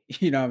way.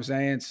 You know what I'm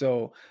saying?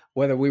 So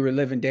whether we were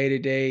living day to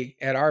day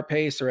at our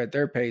pace or at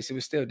their pace, it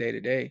was still day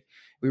to day.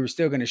 We were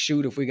still going to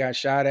shoot if we got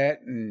shot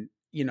at, and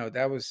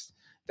that was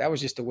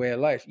just the way of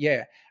life.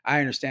 Yeah, I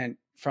understand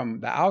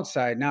from the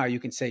outside now. You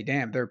can say,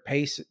 damn, their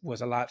pace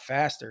was a lot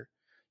faster,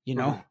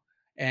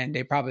 and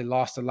they probably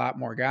lost a lot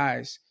more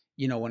guys,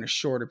 in a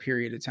shorter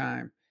period of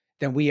time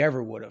than we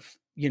ever would have.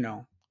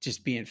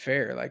 Just being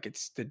fair, like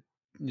it's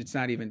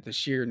not even, the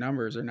sheer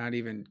numbers are not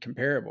even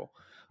comparable.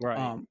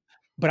 right.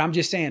 But I'm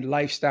just saying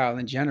lifestyle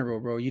in general,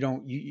 bro.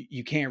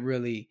 You can't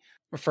really,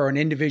 for an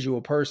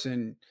individual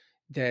person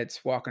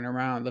that's walking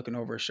around looking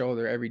over his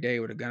shoulder every day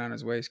with a gun on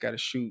his waist, got to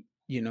shoot,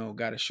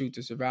 got to shoot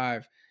to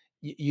survive.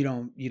 You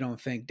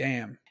don't think,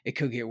 damn, it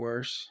could get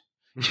worse.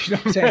 You know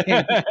what I'm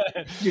saying?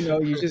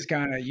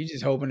 You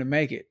just hoping to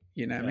make it.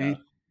 You know what I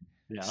mean?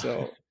 Yeah.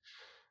 So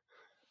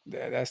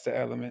that's the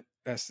element.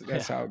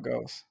 That's how it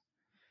goes.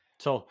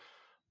 So,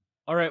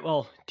 all right.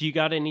 Well, do you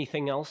got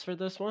anything else for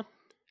this one?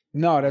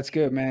 No, that's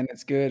good, man.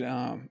 That's good.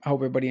 I hope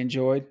everybody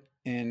enjoyed,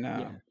 and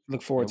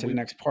look forward to the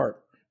next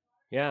part.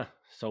 Yeah.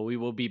 So we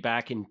will be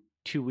back in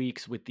 2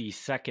 weeks with the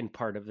second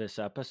part of this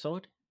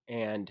episode.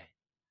 And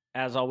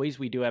as always,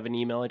 we do have an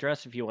email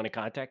address if you want to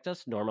contact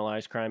us,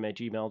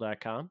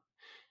 normalizedcrime@gmail.com,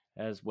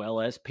 as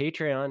well as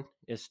Patreon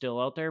is still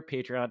out there,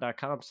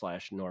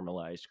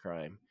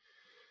 patreon.com/normalizedcrime.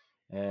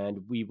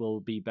 And we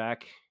will be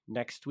back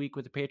next week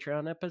with a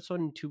Patreon episode,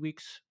 and 2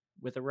 weeks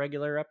with a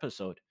regular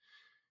episode.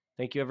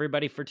 Thank you,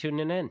 everybody, for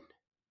tuning in.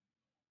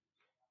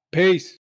 Peace.